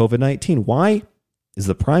talking about COVID-19. Why is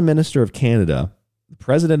the Prime Minister of Canada, the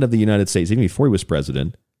President of the United States, even before he was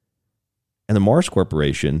president, and the Mars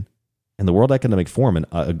Corporation and the World Economic Forum,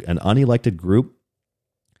 an unelected group,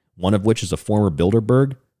 one of which is a former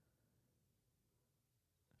Bilderberg,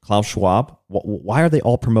 Klaus Schwab, why are they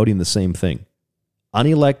all promoting the same thing?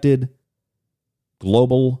 Unelected,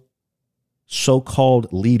 global,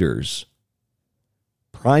 so-called leaders,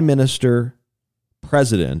 prime minister,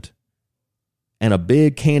 president, and a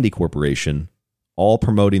big candy corporation all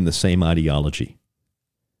promoting the same ideology.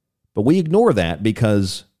 But we ignore that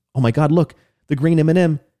because, oh my God, look, the green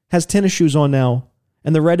M&M has tennis shoes on now,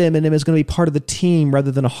 and the red M&M is going to be part of the team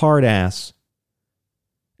rather than a hard ass.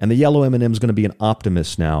 And the yellow M&M is going to be an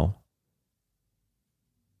optimist now.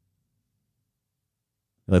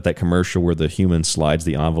 Like that commercial where the human slides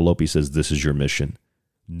the envelope. He says, this is your mission.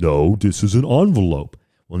 No, this is an envelope.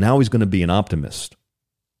 Well, now he's going to be an optimist.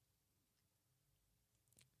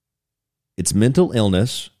 It's mental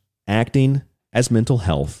illness acting as mental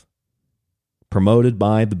health, promoted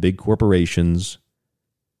by the big corporations,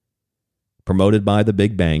 promoted by the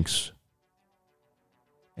big banks.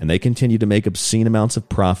 And they continue to make obscene amounts of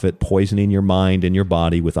profit, poisoning your mind and your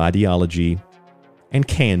body with ideology and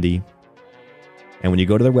candy. And when you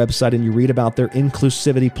go to their website and you read about their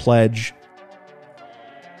inclusivity pledge,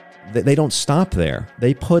 they don't stop there.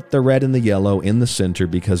 They put the red and the yellow in the center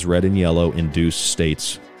because red and yellow induce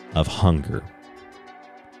states of hunger.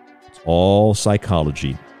 It's all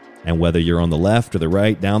psychology. And whether you're on the left or the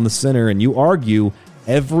right, down the center, and you argue,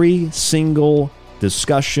 every single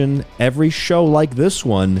discussion, every show like this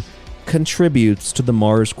one contributes to the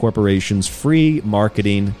Mars Corporation's free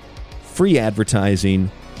marketing, free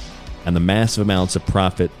advertising, and the massive amounts of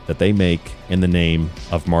profit that they make in the name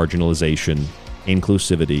of marginalization,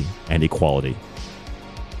 inclusivity, and equality.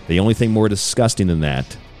 The only thing more disgusting than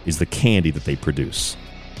that is the candy that they produce.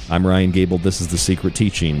 I'm Ryan Gable. This is The Secret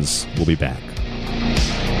Teachings. We'll be back.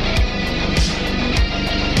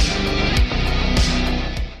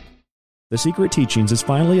 The Secret Teachings is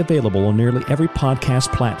finally available on nearly every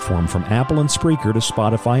podcast platform, from Apple and Spreaker to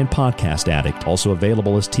Spotify and Podcast Addict. Also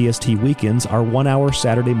available as TST Weekends, our 1-hour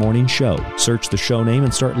Saturday morning show. Search the show name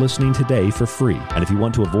and start listening today for free. And if you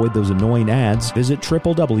want to avoid those annoying ads, visit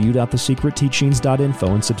www.thesecretteachings.info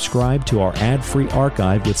and subscribe to our ad-free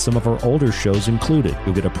archive with some of our older shows included.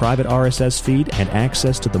 You'll get a private RSS feed and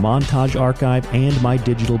access to the montage archive and my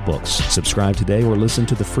digital books. Subscribe today or listen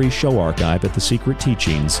to the free show archive at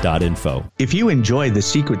thesecretteachings.info. If you enjoy The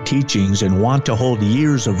Secret Teachings and want to hold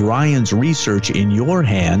years of Ryan's research in your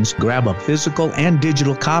hands, grab a physical and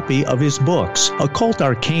digital copy of his books. Occult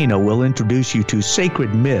Arcana will introduce you to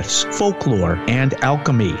sacred myths, folklore, and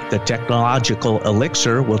alchemy. The Technological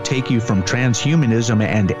Elixir will take you from transhumanism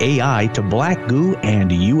and AI to black goo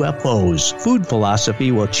and UFOs. Food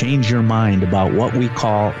Philosophy will change your mind about what we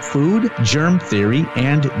call food, germ theory,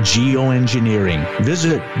 and geoengineering.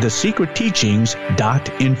 Visit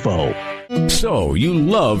thesecretteachings.info. So, you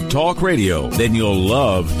love talk radio? Then you'll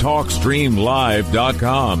love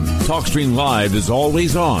TalkStreamLive.com. TalkStream Live is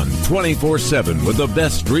always on, 24/7, with the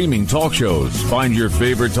best streaming talk shows. Find your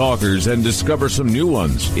favorite talkers and discover some new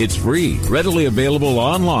ones. It's free, readily available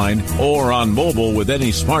online or on mobile with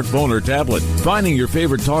any smartphone or tablet. Finding your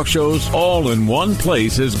favorite talk shows all in one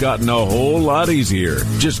place has gotten a whole lot easier.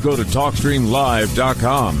 Just go to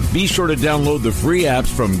TalkStreamLive.com. Be sure to download the free apps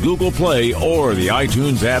from Google Play or the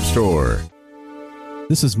iTunes App Store.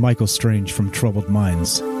 This is Michael Strange from Troubled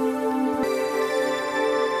Minds.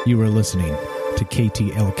 You are listening to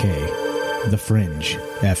KTLK, The Fringe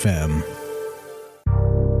FM.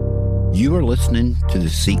 You are listening to The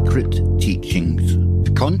Secret Teachings.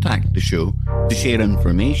 To contact the show, to share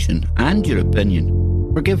information and your opinion,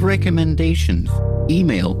 or give recommendations,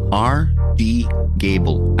 email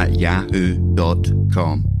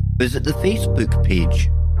rdgable@yahoo.com. Visit the Facebook page,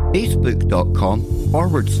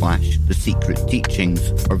 facebook.com/The Secret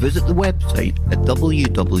Teachings, or visit the website at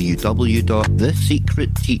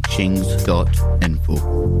www.thesecretteachings.info.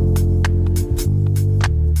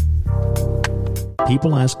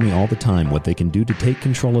 People ask me all the time what they can do to take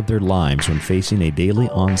control of their lives when facing a daily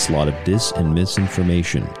onslaught of dis and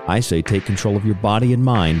misinformation. I say take control of your body and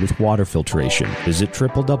mind with water filtration. Visit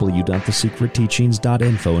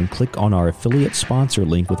www.thesecretteachings.info and click on our affiliate sponsor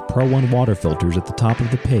link with Pro One water filters at the top of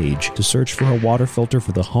the page to search for a water filter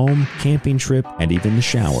for the home, camping trip, and even the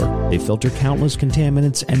shower. They filter countless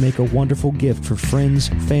contaminants and make a wonderful gift for friends,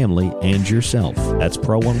 family, and yourself. That's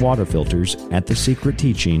Pro One water filters at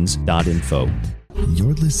thesecretteachings.info.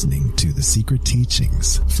 You're listening to The Secret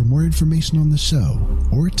Teachings. For more information on the show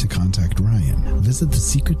or to contact Ryan, visit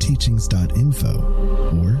thesecretteachings.info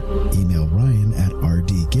or email Ryan at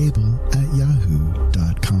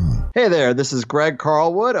rdgable@yahoo.com. Hey there, this is Greg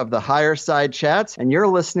Carlwood of the Higher Side Chats, and you're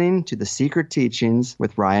listening to The Secret Teachings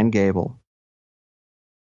with Ryan Gable.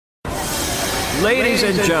 Ladies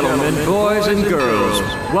and gentlemen, boys and girls,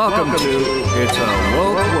 welcome to It's a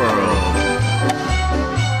Woke World.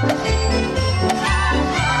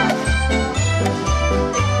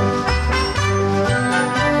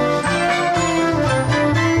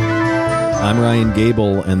 I'm Ryan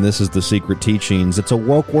Gable, and this is The Secret Teachings. It's a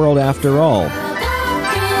woke world after all.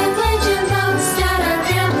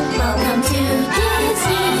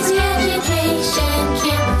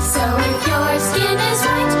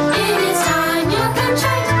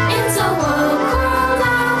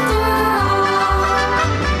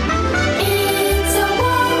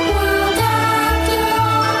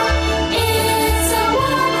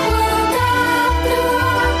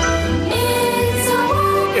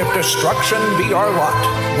 Destruction be our lot.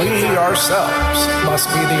 We ourselves must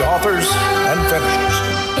be the authors and finishers.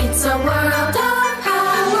 It's a world of power,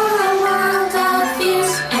 a world of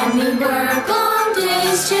fears, and we work long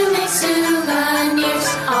days to make souvenirs.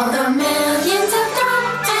 All the millions of dumb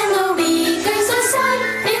and the weakers aside,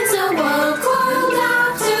 it's a woke world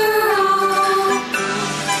after all.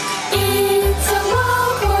 It's a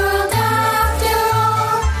woke world after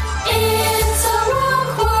all. It's a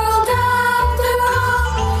woke world after all.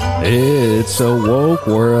 It's a woke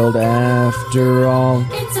world after all.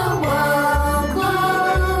 It's a woke,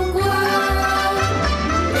 woke world.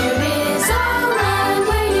 There is a land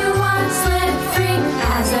where you once lived free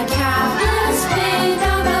as a capitalist pig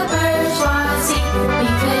of the bourgeoisie. We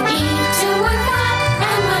could eat till we're fat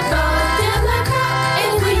and would both in the crap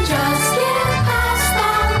if we just get past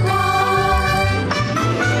that wall.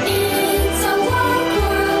 It's a woke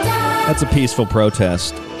world after all. That's a peaceful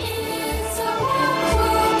protest.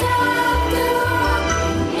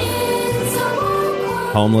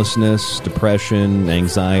 Homelessness, depression,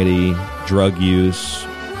 anxiety, drug use,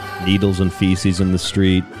 needles and feces in the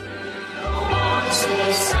street.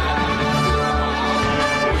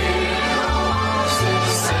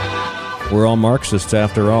 We're all Marxists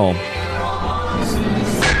after all.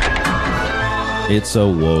 It's a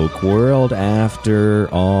woke world after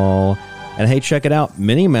all. And hey, check it out.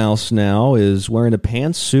 Minnie Mouse now is wearing a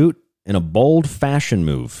pantsuit in a bold fashion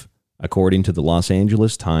move. According to the Los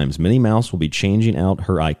Angeles Times, Minnie Mouse will be changing out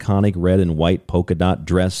her iconic red and white polka dot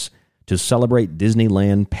dress to celebrate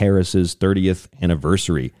Disneyland Paris's 30th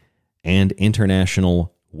anniversary and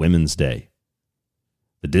International Women's Day.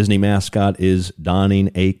 The Disney mascot is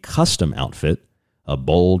donning a custom outfit, a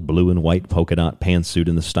bold blue and white polka dot pantsuit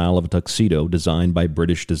in the style of a tuxedo designed by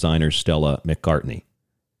British designer Stella McCartney.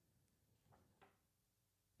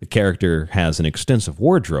 The character has an extensive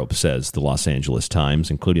wardrobe, says the Los Angeles Times,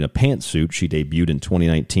 including a pantsuit she debuted in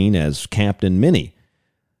 2019 as Captain Minnie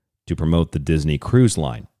to promote the Disney Cruise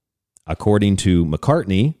Line. According to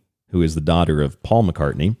McCartney, who is the daughter of Paul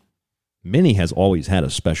McCartney, Minnie has always had a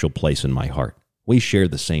special place in my heart. We share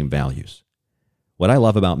the same values. What I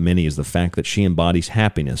love about Minnie is the fact that she embodies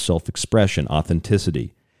happiness, self-expression,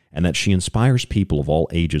 authenticity, and that she inspires people of all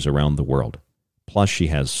ages around the world. Plus, she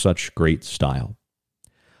has such great style.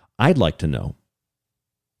 I'd like to know,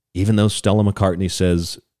 even though Stella McCartney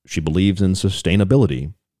says she believes in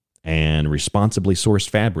sustainability and responsibly sourced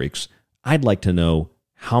fabrics, I'd like to know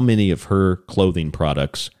how many of her clothing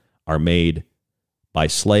products are made by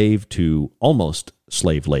slave to almost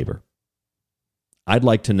slave labor. I'd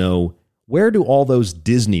like to know, where do all those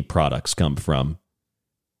Disney products come from?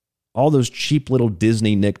 All those cheap little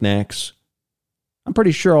Disney knickknacks? I'm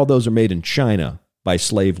pretty sure all those are made in China by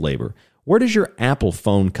slave labor. Where does your Apple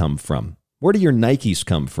phone come from? Where do your Nikes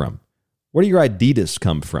come from? Where do your Adidas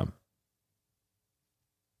come from?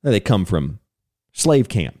 They come from slave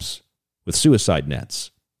camps with suicide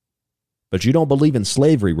nets. But you don't believe in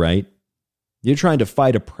slavery, right? You're trying to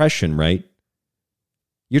fight oppression, right?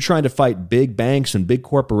 You're trying to fight big banks and big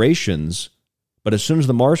corporations, but as soon as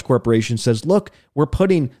the Mars Corporation says, look, we're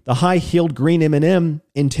putting the high-heeled green M&M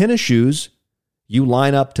in tennis shoes, you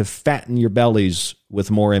line up to fatten your bellies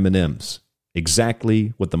with more M&Ms.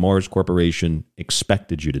 Exactly what the Mars Corporation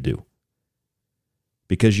expected you to do.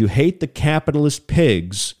 Because you hate the capitalist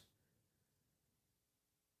pigs,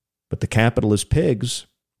 but the capitalist pigs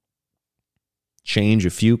change a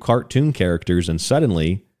few cartoon characters and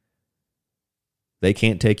suddenly they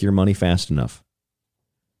can't take your money fast enough.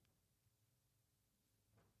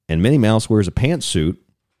 And Minnie Mouse wears a pantsuit,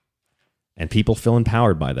 and people feel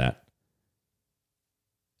empowered by that.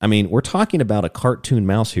 I mean, we're talking about a cartoon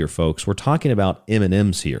mouse here, folks. We're talking about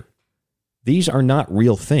M&Ms here. These are not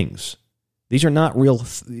real things. These are not real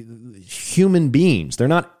human beings. They're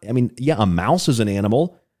not, I mean, yeah, a mouse is an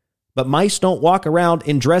animal, but mice don't walk around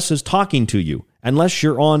in dresses talking to you unless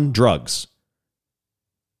you're on drugs.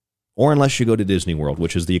 Or unless you go to Disney World,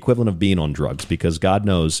 which is the equivalent of being on drugs, because God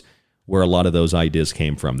knows where a lot of those ideas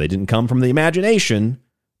came from. They didn't come from the imagination.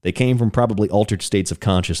 They came from probably altered states of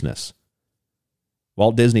consciousness.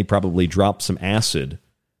 Walt Disney probably dropped some acid,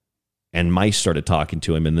 and mice started talking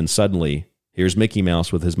to him, and then suddenly, here's Mickey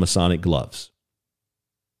Mouse with his Masonic gloves.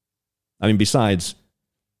 I mean, besides,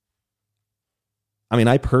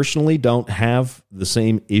 I personally don't have the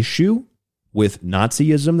same issue with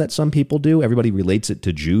Nazism that some people do. Everybody relates it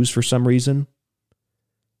to Jews for some reason.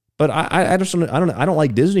 But I don't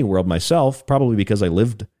like Disney World myself, probably because I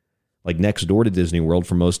lived like next door to Disney World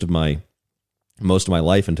for most of my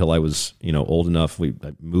life until I was, old enough. I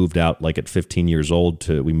moved out like at 15 years old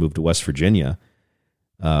we moved to West Virginia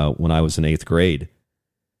when I was in 8th grade.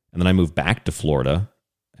 And then I moved back to Florida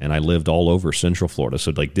and I lived all over Central Florida.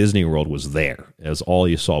 So like Disney World was there, as all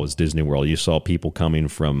you saw was Disney World. You saw people coming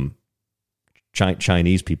from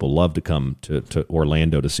Chinese people love to come to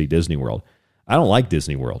Orlando to see Disney World. I don't like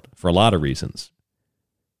Disney World for a lot of reasons,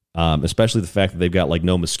 especially the fact that they've got like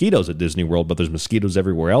no mosquitoes at Disney World, but there's mosquitoes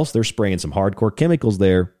everywhere else. They're spraying some hardcore chemicals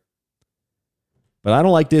there. But I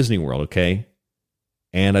don't like Disney World, okay?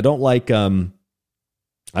 And I don't like NASA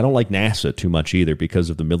too much either because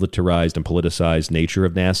of the militarized and politicized nature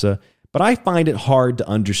of NASA. But I find it hard to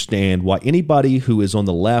understand why anybody who is on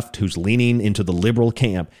the left, who's leaning into the liberal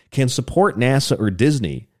camp, can support NASA or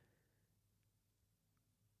Disney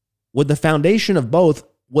when the foundation of both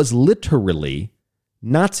was literally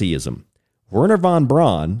Nazism. Werner von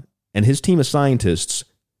Braun and his team of scientists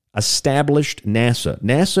established NASA.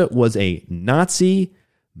 NASA was a Nazi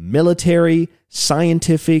military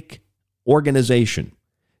scientific organization.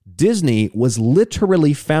 Disney was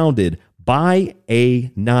literally founded by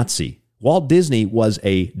a Nazi. Walt Disney was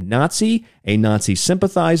a Nazi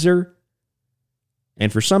sympathizer,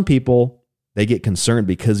 and for some people, they get concerned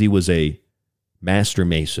because he was a master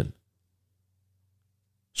mason.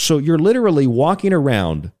 So you're literally walking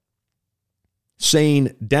around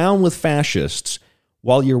saying, down with fascists,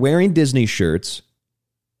 while you're wearing Disney shirts.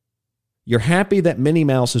 You're happy that Minnie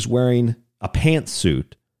Mouse is wearing a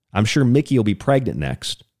pantsuit. I'm sure Mickey will be pregnant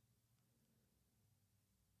next.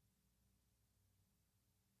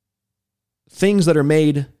 Things that are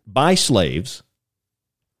made by slaves,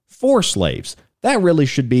 for slaves. That really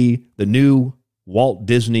should be the new Walt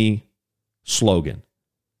Disney slogan.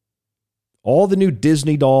 all the new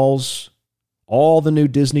Disney dolls, all the new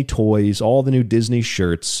Disney toys, all the new Disney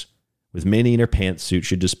shirts with Minnie in her pantsuit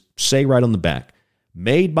should just say right on the back,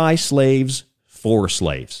 made by slaves for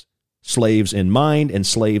slaves. Slaves in mind and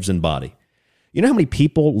slaves in body. You know how many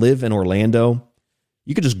people live in Orlando?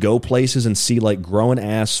 You could just go places and see like grown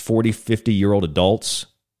ass 40, 50-year-old adults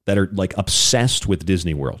that are like obsessed with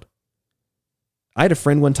Disney World. I had a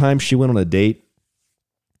friend one time, she went on a date.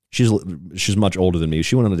 She's much older than me.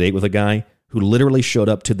 She went on a date with a guy who literally showed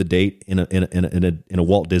up to the date in a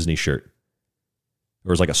Walt Disney shirt. It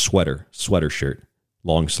was like a sweater shirt,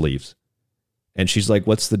 long sleeves. And she's like,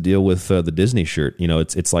 what's the deal with the Disney shirt? You know,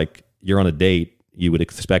 it's like you're on a date. You would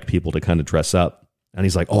expect people to kind of dress up. And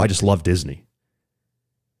he's like, oh, I just love Disney.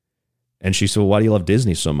 And she said, well, why do you love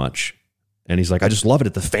Disney so much? And he's like, I just love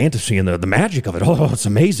it, the fantasy and the magic of it. Oh, it's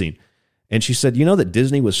amazing. And she said, you know that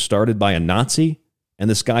Disney was started by a Nazi? And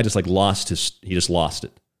this guy just like lost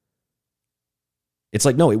it. It's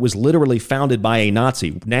like, no, it was literally founded by a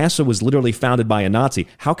Nazi. NASA was literally founded by a Nazi.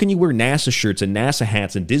 How can you wear NASA shirts and NASA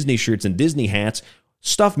hats and Disney shirts and Disney hats,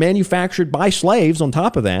 stuff manufactured by slaves on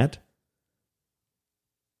top of that?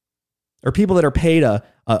 Or people that are paid a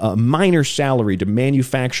minor salary to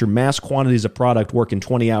manufacture mass quantities of product working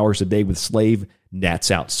 20 hours a day with slave nets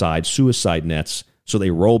outside, suicide nets, so they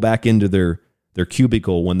roll back into their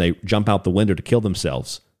cubicle when they jump out the window to kill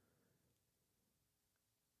themselves.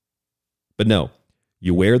 But no,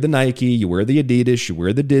 you wear the Nike, you wear the Adidas, you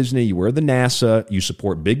wear the Disney, you wear the NASA, you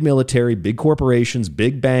support big military, big corporations,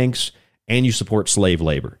 big banks, and you support slave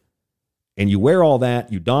labor. And you wear all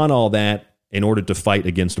that, you don all that in order to fight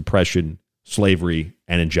against oppression, slavery,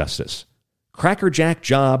 and injustice. Crackerjack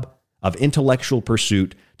job of intellectual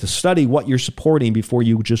pursuit to study what you're supporting before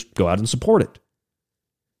you just go out and support it.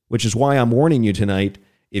 Which is why I'm warning you tonight,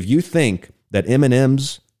 if you think that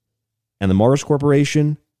M&Ms and the Mars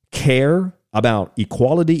Corporation care about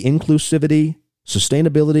equality, inclusivity,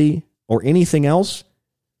 sustainability, or anything else,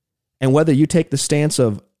 and whether you take the stance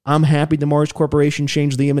of, I'm happy the Mars Corporation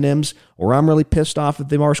changed the M&Ms, or I'm really pissed off at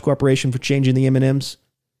the Mars Corporation for changing the M&Ms,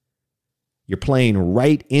 you're playing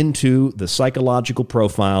right into the psychological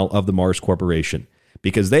profile of the Mars Corporation.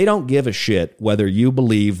 Because they don't give a shit whether you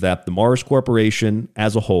believe that the Mars Corporation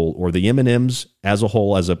as a whole or the M&Ms as a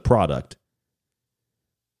whole as a product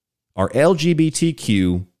are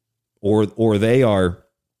LGBTQ or they are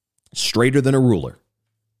straighter than a ruler.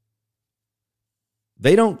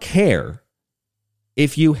 They don't care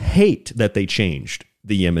if you hate that they changed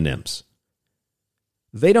the M&Ms.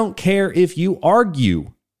 They don't care if you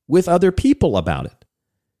argue with other people about it.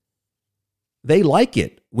 They like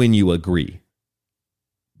it when you agree.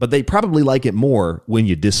 But they probably like it more when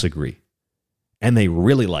you disagree. And they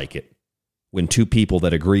really like it when two people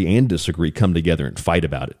that agree and disagree come together and fight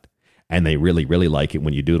about it. And they really, really like it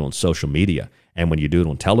when you do it on social media and when you do it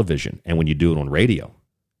on television and when you do it on radio.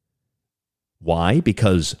 Why?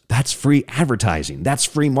 Because that's free advertising. That's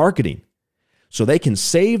free marketing. So they can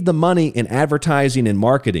save the money in advertising and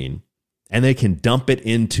marketing, and they can dump it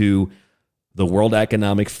into the World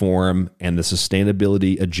Economic Forum and the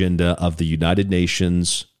sustainability agenda of the United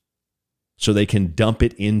Nations. So they can dump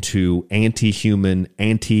it into anti-human,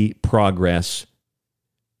 anti-progress,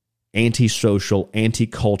 anti-social,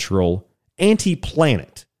 anti-cultural,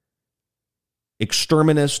 anti-planet,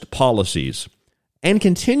 exterminist policies, and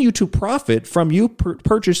continue to profit from you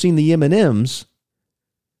purchasing the M&Ms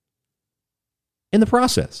in the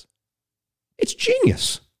process. It's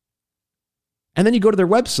genius. And then you go to their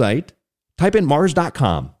website, type in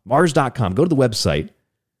mars.com, go to the website,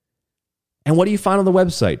 and what do you find on the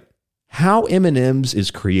website? How M&Ms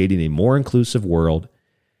is creating a more inclusive world,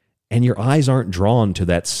 and your eyes aren't drawn to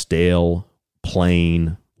that stale,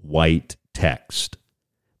 plain, white text.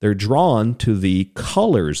 They're drawn to the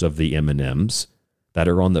colors of the M&Ms that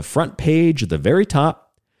are on the front page at the very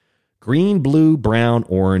top: green, blue, brown,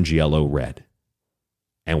 orange, yellow, red.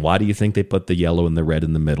 And why do you think they put the yellow and the red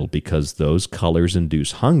in the middle? Because those colors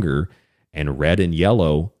induce hunger, and red and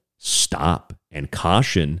yellow stop and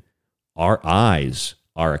caution. Our eyes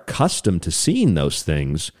are accustomed to seeing those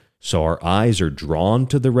things, so our eyes are drawn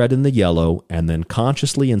to the red and the yellow, and then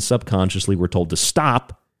consciously and subconsciously we're told to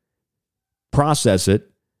stop, process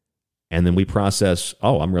it, and then we process,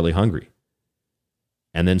 oh, I'm really hungry.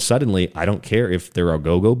 And then suddenly, I don't care if there are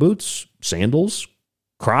go-go boots, sandals,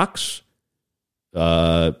 Crocs,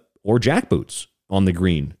 or jack boots on the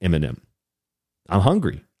green M&M. I'm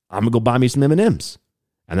hungry. I'm going to go buy me some M&Ms.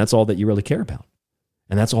 And that's all that you really care about.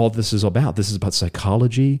 And that's all this is about. This is about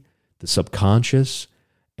psychology, the subconscious,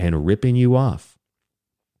 and ripping you off.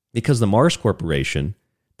 Because the Mars Corporation,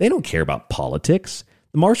 they don't care about politics.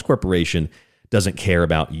 The Mars Corporation doesn't care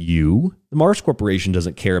about you. The Mars Corporation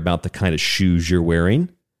doesn't care about the kind of shoes you're wearing.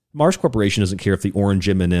 Mars Corporation doesn't care if the orange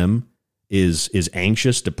M&M is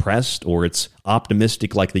anxious, depressed, or it's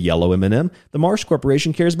optimistic like the yellow M&M. The Mars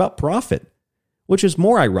Corporation cares about profit, which is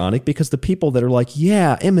more ironic because the people that are like,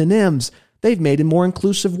 yeah, M&Ms, they've made a more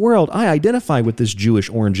inclusive world. I identify with this Jewish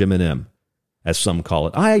orange M&M, as some call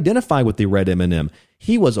it. I identify with the red M&M.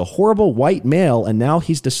 He was a horrible white male, and now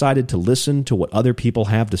he's decided to listen to what other people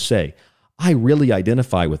have to say. I really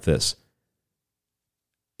identify with this.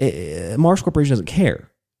 Mars Corporation doesn't care.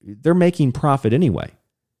 They're making profit anyway.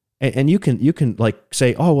 And you can like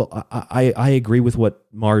say, oh, well, I agree with what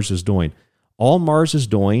Mars is doing. All Mars is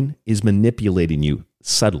doing is manipulating you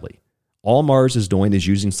subtly. All Mars is doing is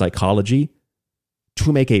using psychology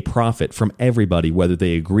to make a profit from everybody, whether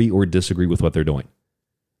they agree or disagree with what they're doing.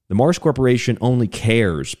 The Mars Corporation only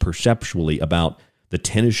cares perceptually about the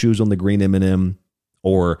tennis shoes on the green M&M,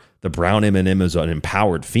 or the brown M&M is an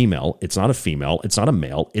empowered female. It's not a female. It's not a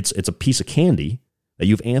male. It's a piece of candy that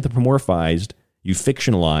you've anthropomorphized, you've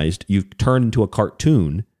fictionalized, you've turned into a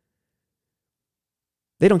cartoon.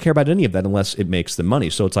 They don't care about any of that unless it makes them money.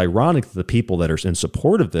 So it's ironic that the people that are in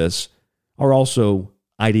support of this are also,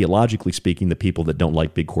 ideologically speaking, the people that don't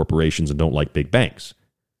like big corporations and don't like big banks.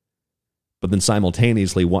 But then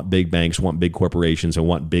simultaneously want big banks, want big corporations, and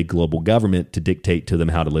want big global government to dictate to them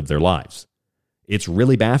how to live their lives. It's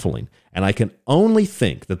really baffling. And I can only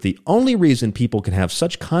think that the only reason people can have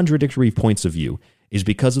such contradictory points of view is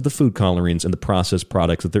because of the food colorings and the processed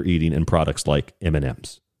products that they're eating and products like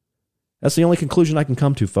M&Ms. That's the only conclusion I can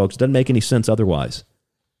come to, folks. It doesn't make any sense otherwise.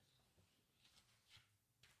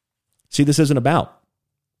 See, this isn't about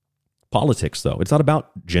politics, though. It's not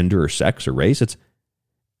about gender or sex or race.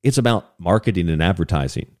 It's about marketing and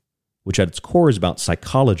advertising, which at its core is about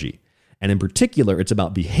psychology. And in particular, it's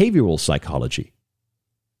about behavioral psychology.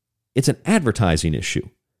 It's an advertising issue.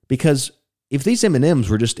 Because if these M&Ms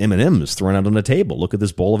were just M&Ms thrown out on a table, look at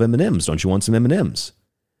this bowl of M&Ms. Don't you want some M&Ms?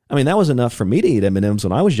 I mean, that was enough for me to eat M&Ms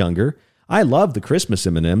when I was younger. I loved the Christmas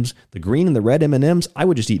M&Ms, the green and the red M&Ms. I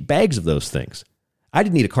would just eat bags of those things. I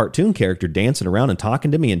didn't need a cartoon character dancing around and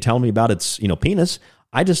talking to me and telling me about its, penis.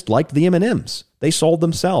 I just liked the M&Ms. They sold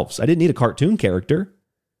themselves. I didn't need a cartoon character.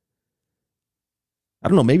 I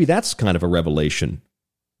don't know, maybe that's kind of a revelation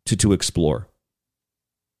to explore.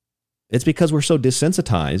 It's because we're so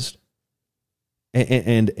desensitized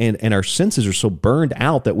and our senses are so burned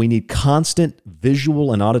out that we need constant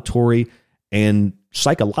visual and auditory and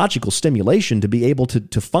psychological stimulation to be able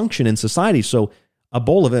to function in society. So a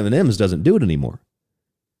bowl of M&Ms doesn't do it anymore.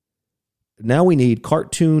 Now we need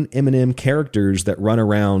cartoon M&M characters that run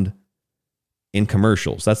around in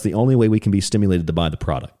commercials. That's the only way we can be stimulated to buy the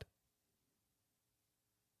product.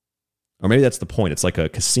 Or maybe that's the point. It's like a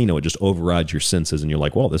casino. It just overrides your senses and you're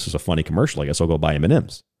like, well, this is a funny commercial. I guess I'll go buy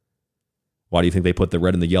M&Ms. Why do you think they put the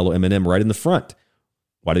red and the yellow M&M right in the front?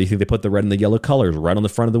 Why do you think they put the red and the yellow colors right on the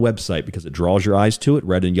front of the website? Because it draws your eyes to it.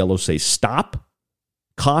 Red and yellow say stop,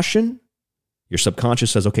 caution. Your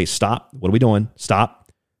subconscious says, okay, stop. What are we doing?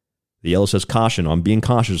 Stop. The yellow says caution. I'm being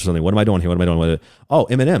cautious or something. What am I doing here? What am I doing? Oh,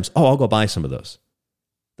 M&Ms. Oh, I'll go buy some of those.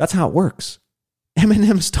 That's how it works.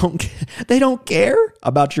 M&Ms don't care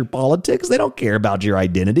about your politics. They don't care about your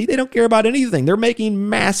identity. They don't care about anything. They're making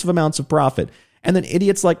massive amounts of profit. And then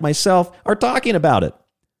idiots like myself are talking about it.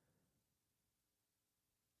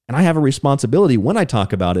 And I have a responsibility when I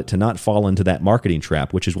talk about it to not fall into that marketing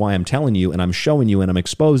trap, which is why I'm telling you and I'm showing you and I'm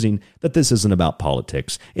exposing that this isn't about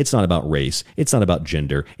politics. It's not about race. It's not about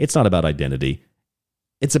gender. It's not about identity.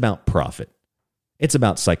 It's about profit. It's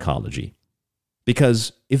about psychology.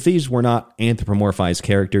 Because if these were not anthropomorphized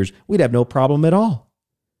characters, we'd have no problem at all.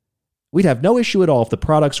 We'd have no issue at all if the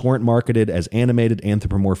products weren't marketed as animated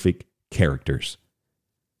anthropomorphic characters.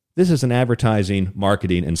 This is an advertising,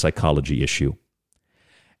 marketing, and psychology issue.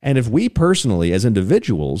 And if we personally, as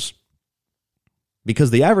individuals, because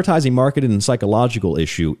the advertising, marketing, and psychological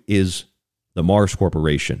issue is the Mars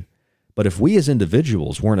Corporation, but if we as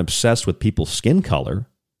individuals weren't obsessed with people's skin color,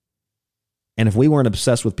 and if we weren't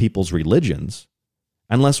obsessed with people's religions,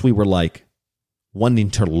 unless we were like wanting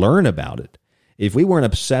to learn about it, if we weren't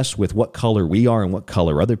obsessed with what color we are and what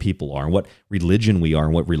color other people are and what religion we are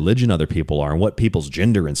and what religion other people are and what people's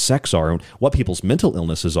gender and sex are and what people's mental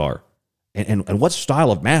illnesses are, and what style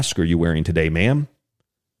of mask are you wearing today, ma'am?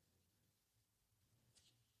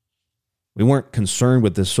 We weren't concerned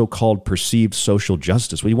with this so-called perceived social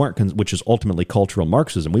justice. We weren't, which is ultimately cultural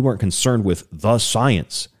Marxism. We weren't concerned with the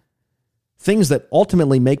science. Things that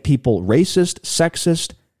ultimately make people racist,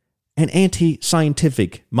 sexist, and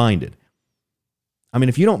anti-scientific minded. I mean,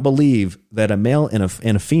 if you don't believe that a male and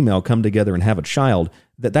a female come together and have a child,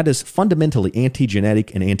 that is fundamentally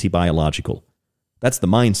anti-genetic and anti-biological. That's the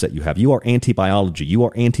mindset you have. You are anti-biology. You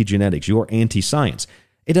are anti-genetics. You are anti-science.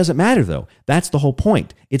 It doesn't matter, though. That's the whole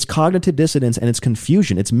point. It's cognitive dissonance and it's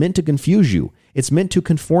confusion. It's meant to confuse you. It's meant to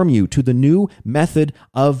conform you to the new method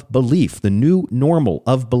of belief, the new normal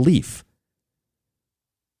of belief,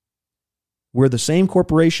 where the same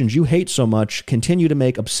corporations you hate so much continue to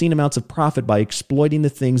make obscene amounts of profit by exploiting the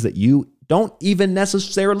things that you don't even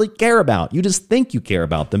necessarily care about. You just think you care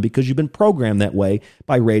about them because you've been programmed that way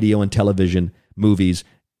by radio and television, movies,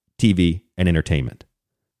 TV, and entertainment.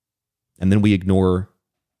 And then we ignore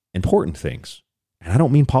important things. And I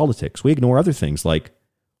don't mean politics. We ignore other things, like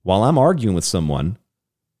while I'm arguing with someone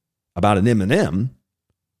about an M&M,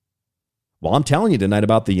 while I'm telling you tonight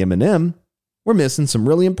about the M&M, we're missing some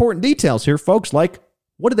really important details here, folks, like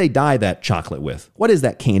what do they dye that chocolate with? What is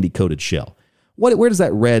that candy-coated shell? Where does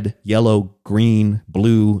that red, yellow, green,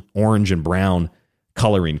 blue, orange, and brown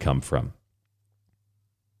coloring come from?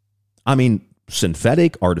 I mean,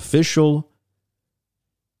 synthetic, artificial.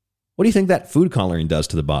 What do you think that food coloring does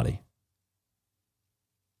to the body?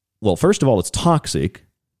 Well, first of all, it's toxic.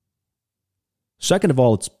 Second of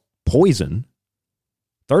all, it's poison.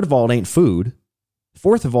 Third of all, it ain't food.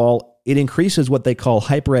 Fourth of all, it increases what they call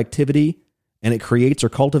hyperactivity, and it creates or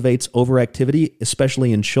cultivates overactivity,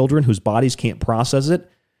 especially in children whose bodies can't process it,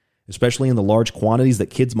 especially in the large quantities that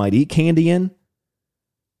kids might eat candy in.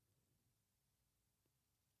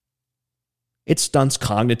 It stunts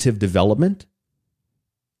cognitive development.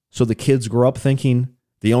 So the kids grow up thinking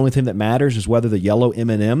the only thing that matters is whether the yellow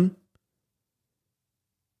M&M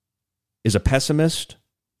is a pessimist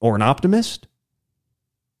or an optimist,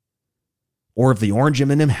 or if the orange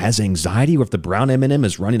M&M has anxiety, or if the brown M&M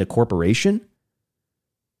is running a corporation.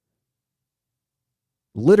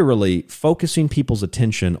 Literally focusing people's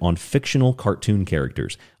attention on fictional cartoon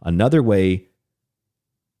characters. Another way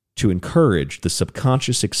to encourage the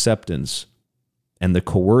subconscious acceptance and the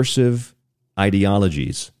coercive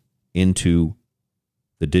ideologies into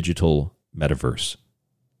the digital metaverse.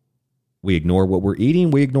 We ignore what we're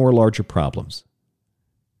eating. We ignore larger problems.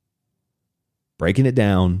 Breaking it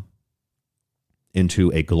down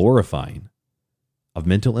into a glorifying of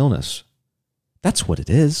mental illness. That's what it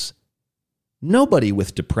is. Nobody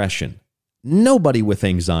with depression, nobody with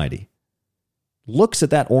anxiety looks at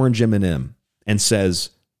that orange M&M and says,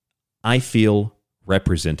 I feel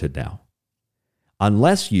represented now.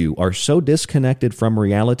 Unless you are so disconnected from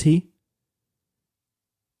reality,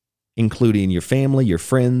 including your family, your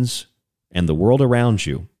friends, and the world around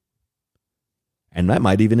you, and that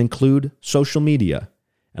might even include social media,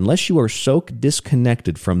 unless you are so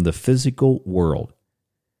disconnected from the physical world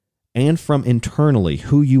and from internally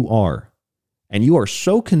who you are, and you are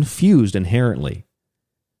so confused inherently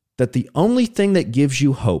that the only thing that gives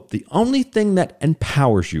you hope, the only thing that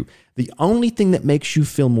empowers you, the only thing that makes you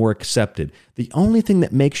feel more accepted, the only thing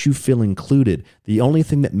that makes you feel included, the only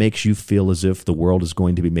thing that makes you feel as if the world is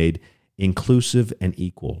going to be made inclusive and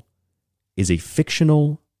equal is a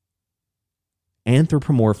fictional,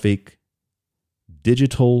 anthropomorphic,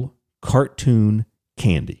 digital cartoon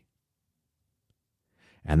candy.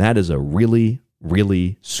 And that is a really,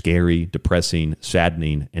 really scary, depressing,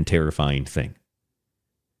 saddening, and terrifying thing.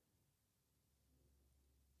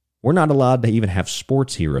 We're not allowed to even have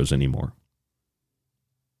sports heroes anymore.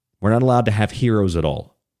 We're not allowed to have heroes at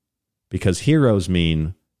all, because heroes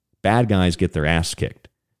mean bad guys get their ass kicked.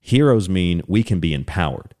 Heroes mean we can be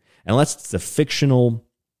empowered. Unless it's the fictional,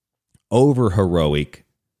 over-heroic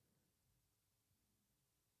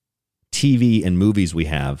TV and movies we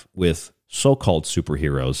have with so-called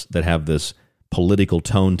superheroes that have this political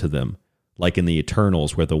tone to them, like in the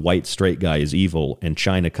Eternals, where the white straight guy is evil and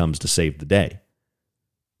China comes to save the day.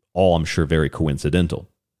 All, I'm sure, very coincidental.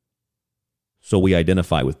 So we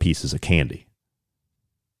identify with pieces of candy.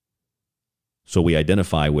 So we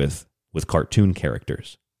identify with cartoon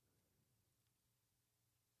characters.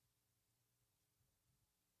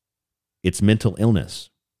 It's mental illness,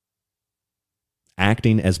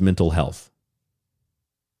 acting as mental health.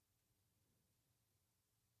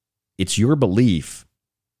 It's your belief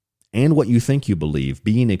and what you think you believe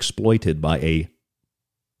being exploited by a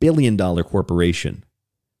billion-dollar corporation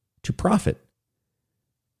to profit.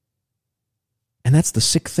 And that's the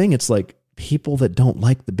sick thing. It's like people that don't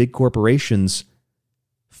like the big corporations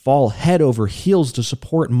fall head over heels to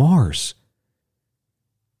support Mars.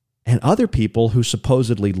 And other people who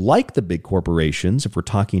supposedly like the big corporations, if we're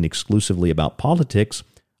talking exclusively about politics,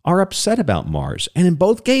 are upset about Mars. And in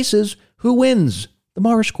both cases, who wins? The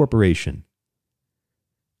Mars Corporation.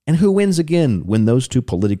 And who wins again when those two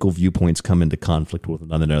political viewpoints come into conflict with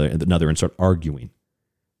one another and start arguing?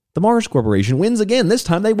 The Mars Corporation wins again. This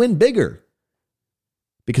time they win bigger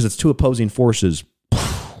because it's two opposing forces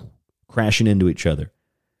crashing into each other.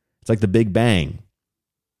 It's like the Big Bang.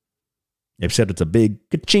 Except it's a big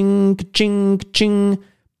ka-ching, ka-ching, ka-ching,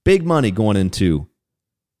 big money going into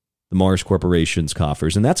the Mars Corporation's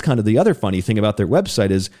coffers. And that's kind of the other funny thing about their website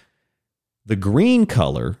is the green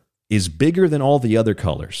color is bigger than all the other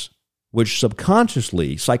colors, which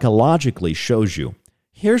subconsciously, psychologically shows you,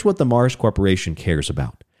 here's what the Mars Corporation cares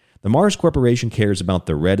about. The Mars Corporation cares about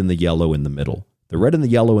the red and the yellow in the middle. The red and the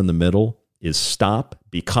yellow in the middle is stop,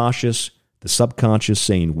 be cautious, the subconscious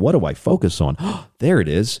saying, what do I focus on? Oh, there it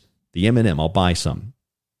is, the M&M, I'll buy some.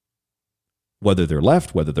 Whether they're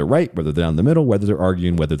left, whether they're right, whether they're down the middle, whether they're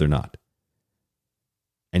arguing, whether they're not.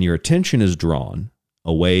 And your attention is drawn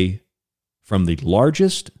away from the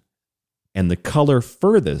largest and the color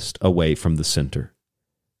furthest away from the center,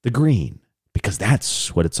 the green, because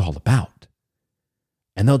that's what it's all about.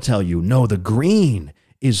 And they'll tell you, no, the green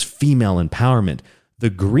is female empowerment. The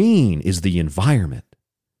green is the environment.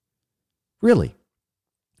 Really,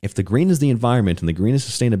 if the green is the environment and the green is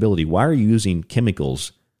sustainability, why are you using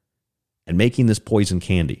chemicals and making this poison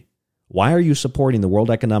candy? Why are you supporting the World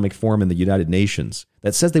Economic Forum and the United Nations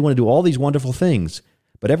that says they want to do all these wonderful things,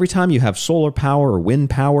 but every time you have solar power or wind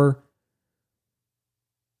power,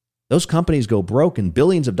 those companies go broke and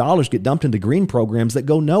billions of dollars get dumped into green programs that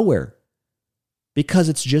go nowhere because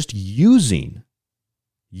it's just using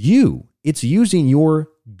you. It's using your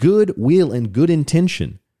goodwill and good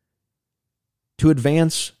intention to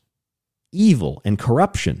advance evil and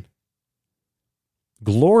corruption,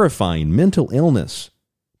 glorifying mental illness,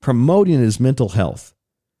 promoting it as mental health.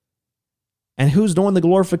 And who's doing the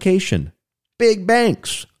glorification? Big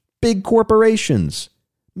banks, big corporations,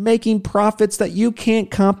 making profits that you can't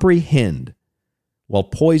comprehend while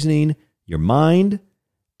poisoning your mind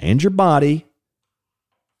and your body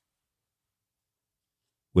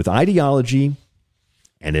with ideology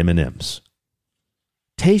and M&Ms.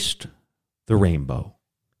 Taste the rainbow.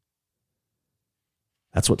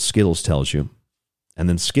 That's what Skittles tells you. And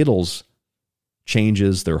then Skittles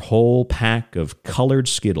changes their whole pack of colored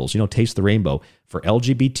Skittles. Taste the rainbow. For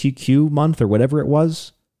LGBTQ month or whatever it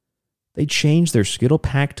was, they changed their Skittle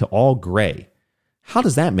pack to all gray. How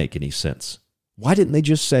does that make any sense? Why didn't they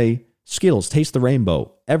just say, Skittles, taste the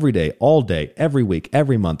rainbow every day, all day, every week,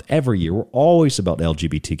 every month, every year? We're always about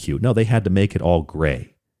LGBTQ. No, they had to make it all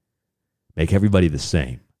gray. Make everybody the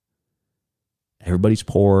same. Everybody's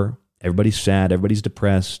poor. Everybody's sad. Everybody's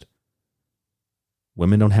depressed.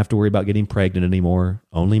 Women don't have to worry about getting pregnant anymore.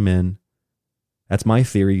 Only men. That's my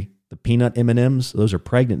theory. The peanut M&Ms, those are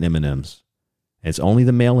pregnant M&Ms. And it's only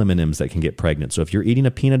the male M&Ms that can get pregnant. So if you're eating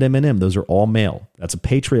a peanut M&M, those are all male. That's a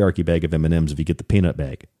patriarchy bag of M&Ms if you get the peanut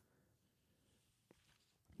bag.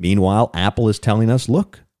 Meanwhile, Apple is telling us,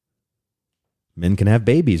 look, men can have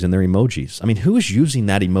babies in their emojis. I mean, who is using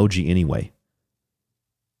that emoji anyway?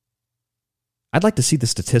 I'd like to see the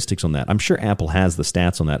statistics on that. I'm sure Apple has the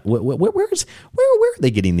stats on that. Where are they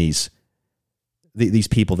getting these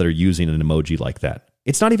people that are using an emoji like that?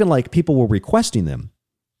 It's not even like people were requesting them.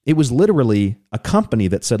 It was literally a company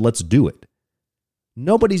that said, let's do it.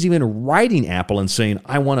 Nobody's even writing Apple and saying,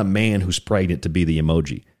 I want a man who's pregnant to be the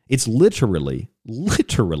emoji. It's literally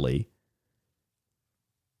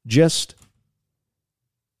just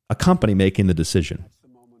a company making the decision.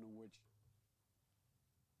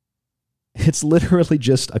 It's literally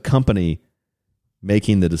just a company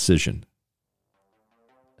making the decision.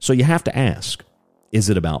 So you have to ask, is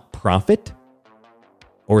it about profit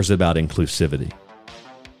or is it about inclusivity?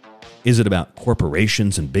 Is it about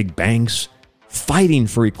corporations and big banks fighting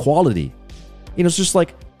for equality? It's just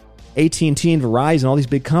like AT&T and Verizon, all these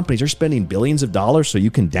big companies are spending billions of dollars so you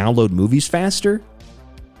can download movies faster.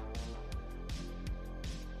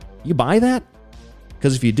 You buy that?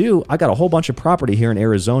 Because if you do, I got a whole bunch of property here in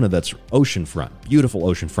Arizona that's oceanfront, beautiful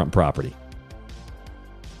oceanfront property.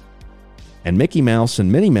 And Mickey Mouse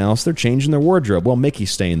and Minnie Mouse, they're changing their wardrobe. Well, Mickey's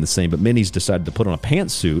staying the same, but Minnie's decided to put on a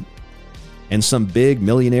pantsuit. And some big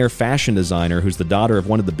millionaire fashion designer who's the daughter of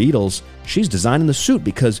one of the Beatles, she's designing the suit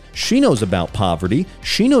because she knows about poverty.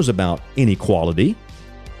 She knows about inequality.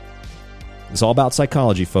 It's all about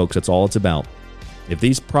psychology, folks. That's all it's about. If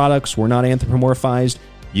these products were not anthropomorphized,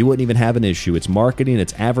 you wouldn't even have an issue. It's marketing,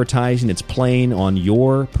 it's advertising, it's playing on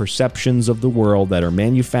your perceptions of the world that are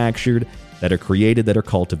manufactured, that are created, that are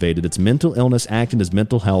cultivated. It's mental illness acting as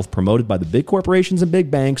mental health, promoted by the big corporations and big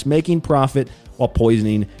banks, making profit while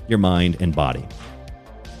poisoning your mind and body.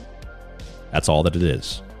 That's all that it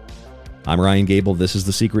is. I'm Ryan Gable. This is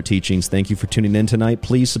The Secret Teachings. Thank you for tuning in tonight.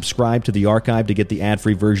 Please subscribe to the archive to get the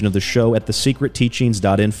ad-free version of the show at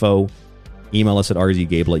thesecretteachings.info. Email us at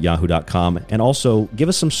rdgable@yahoo.com. And also, give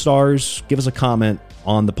us some stars, give us a comment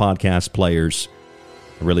on the podcast players.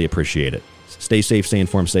 I really appreciate it. Stay safe, stay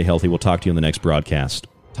informed, stay healthy. We'll talk to you in the next broadcast.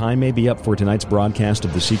 Time may be up for tonight's broadcast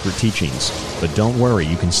of The Secret Teachings, but don't worry,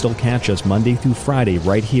 you can still catch us Monday through Friday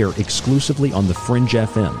right here exclusively on the Fringe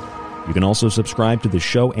FM. You can also subscribe to the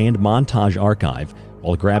show and montage archive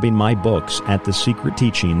while grabbing my books at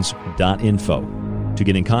thesecretteachings.info. To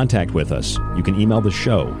get in contact with us, you can email the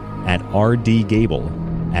show at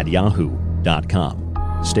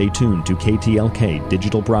rdgable@yahoo.com. Stay tuned to KTLK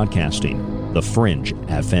Digital Broadcasting, The Fringe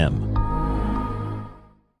FM.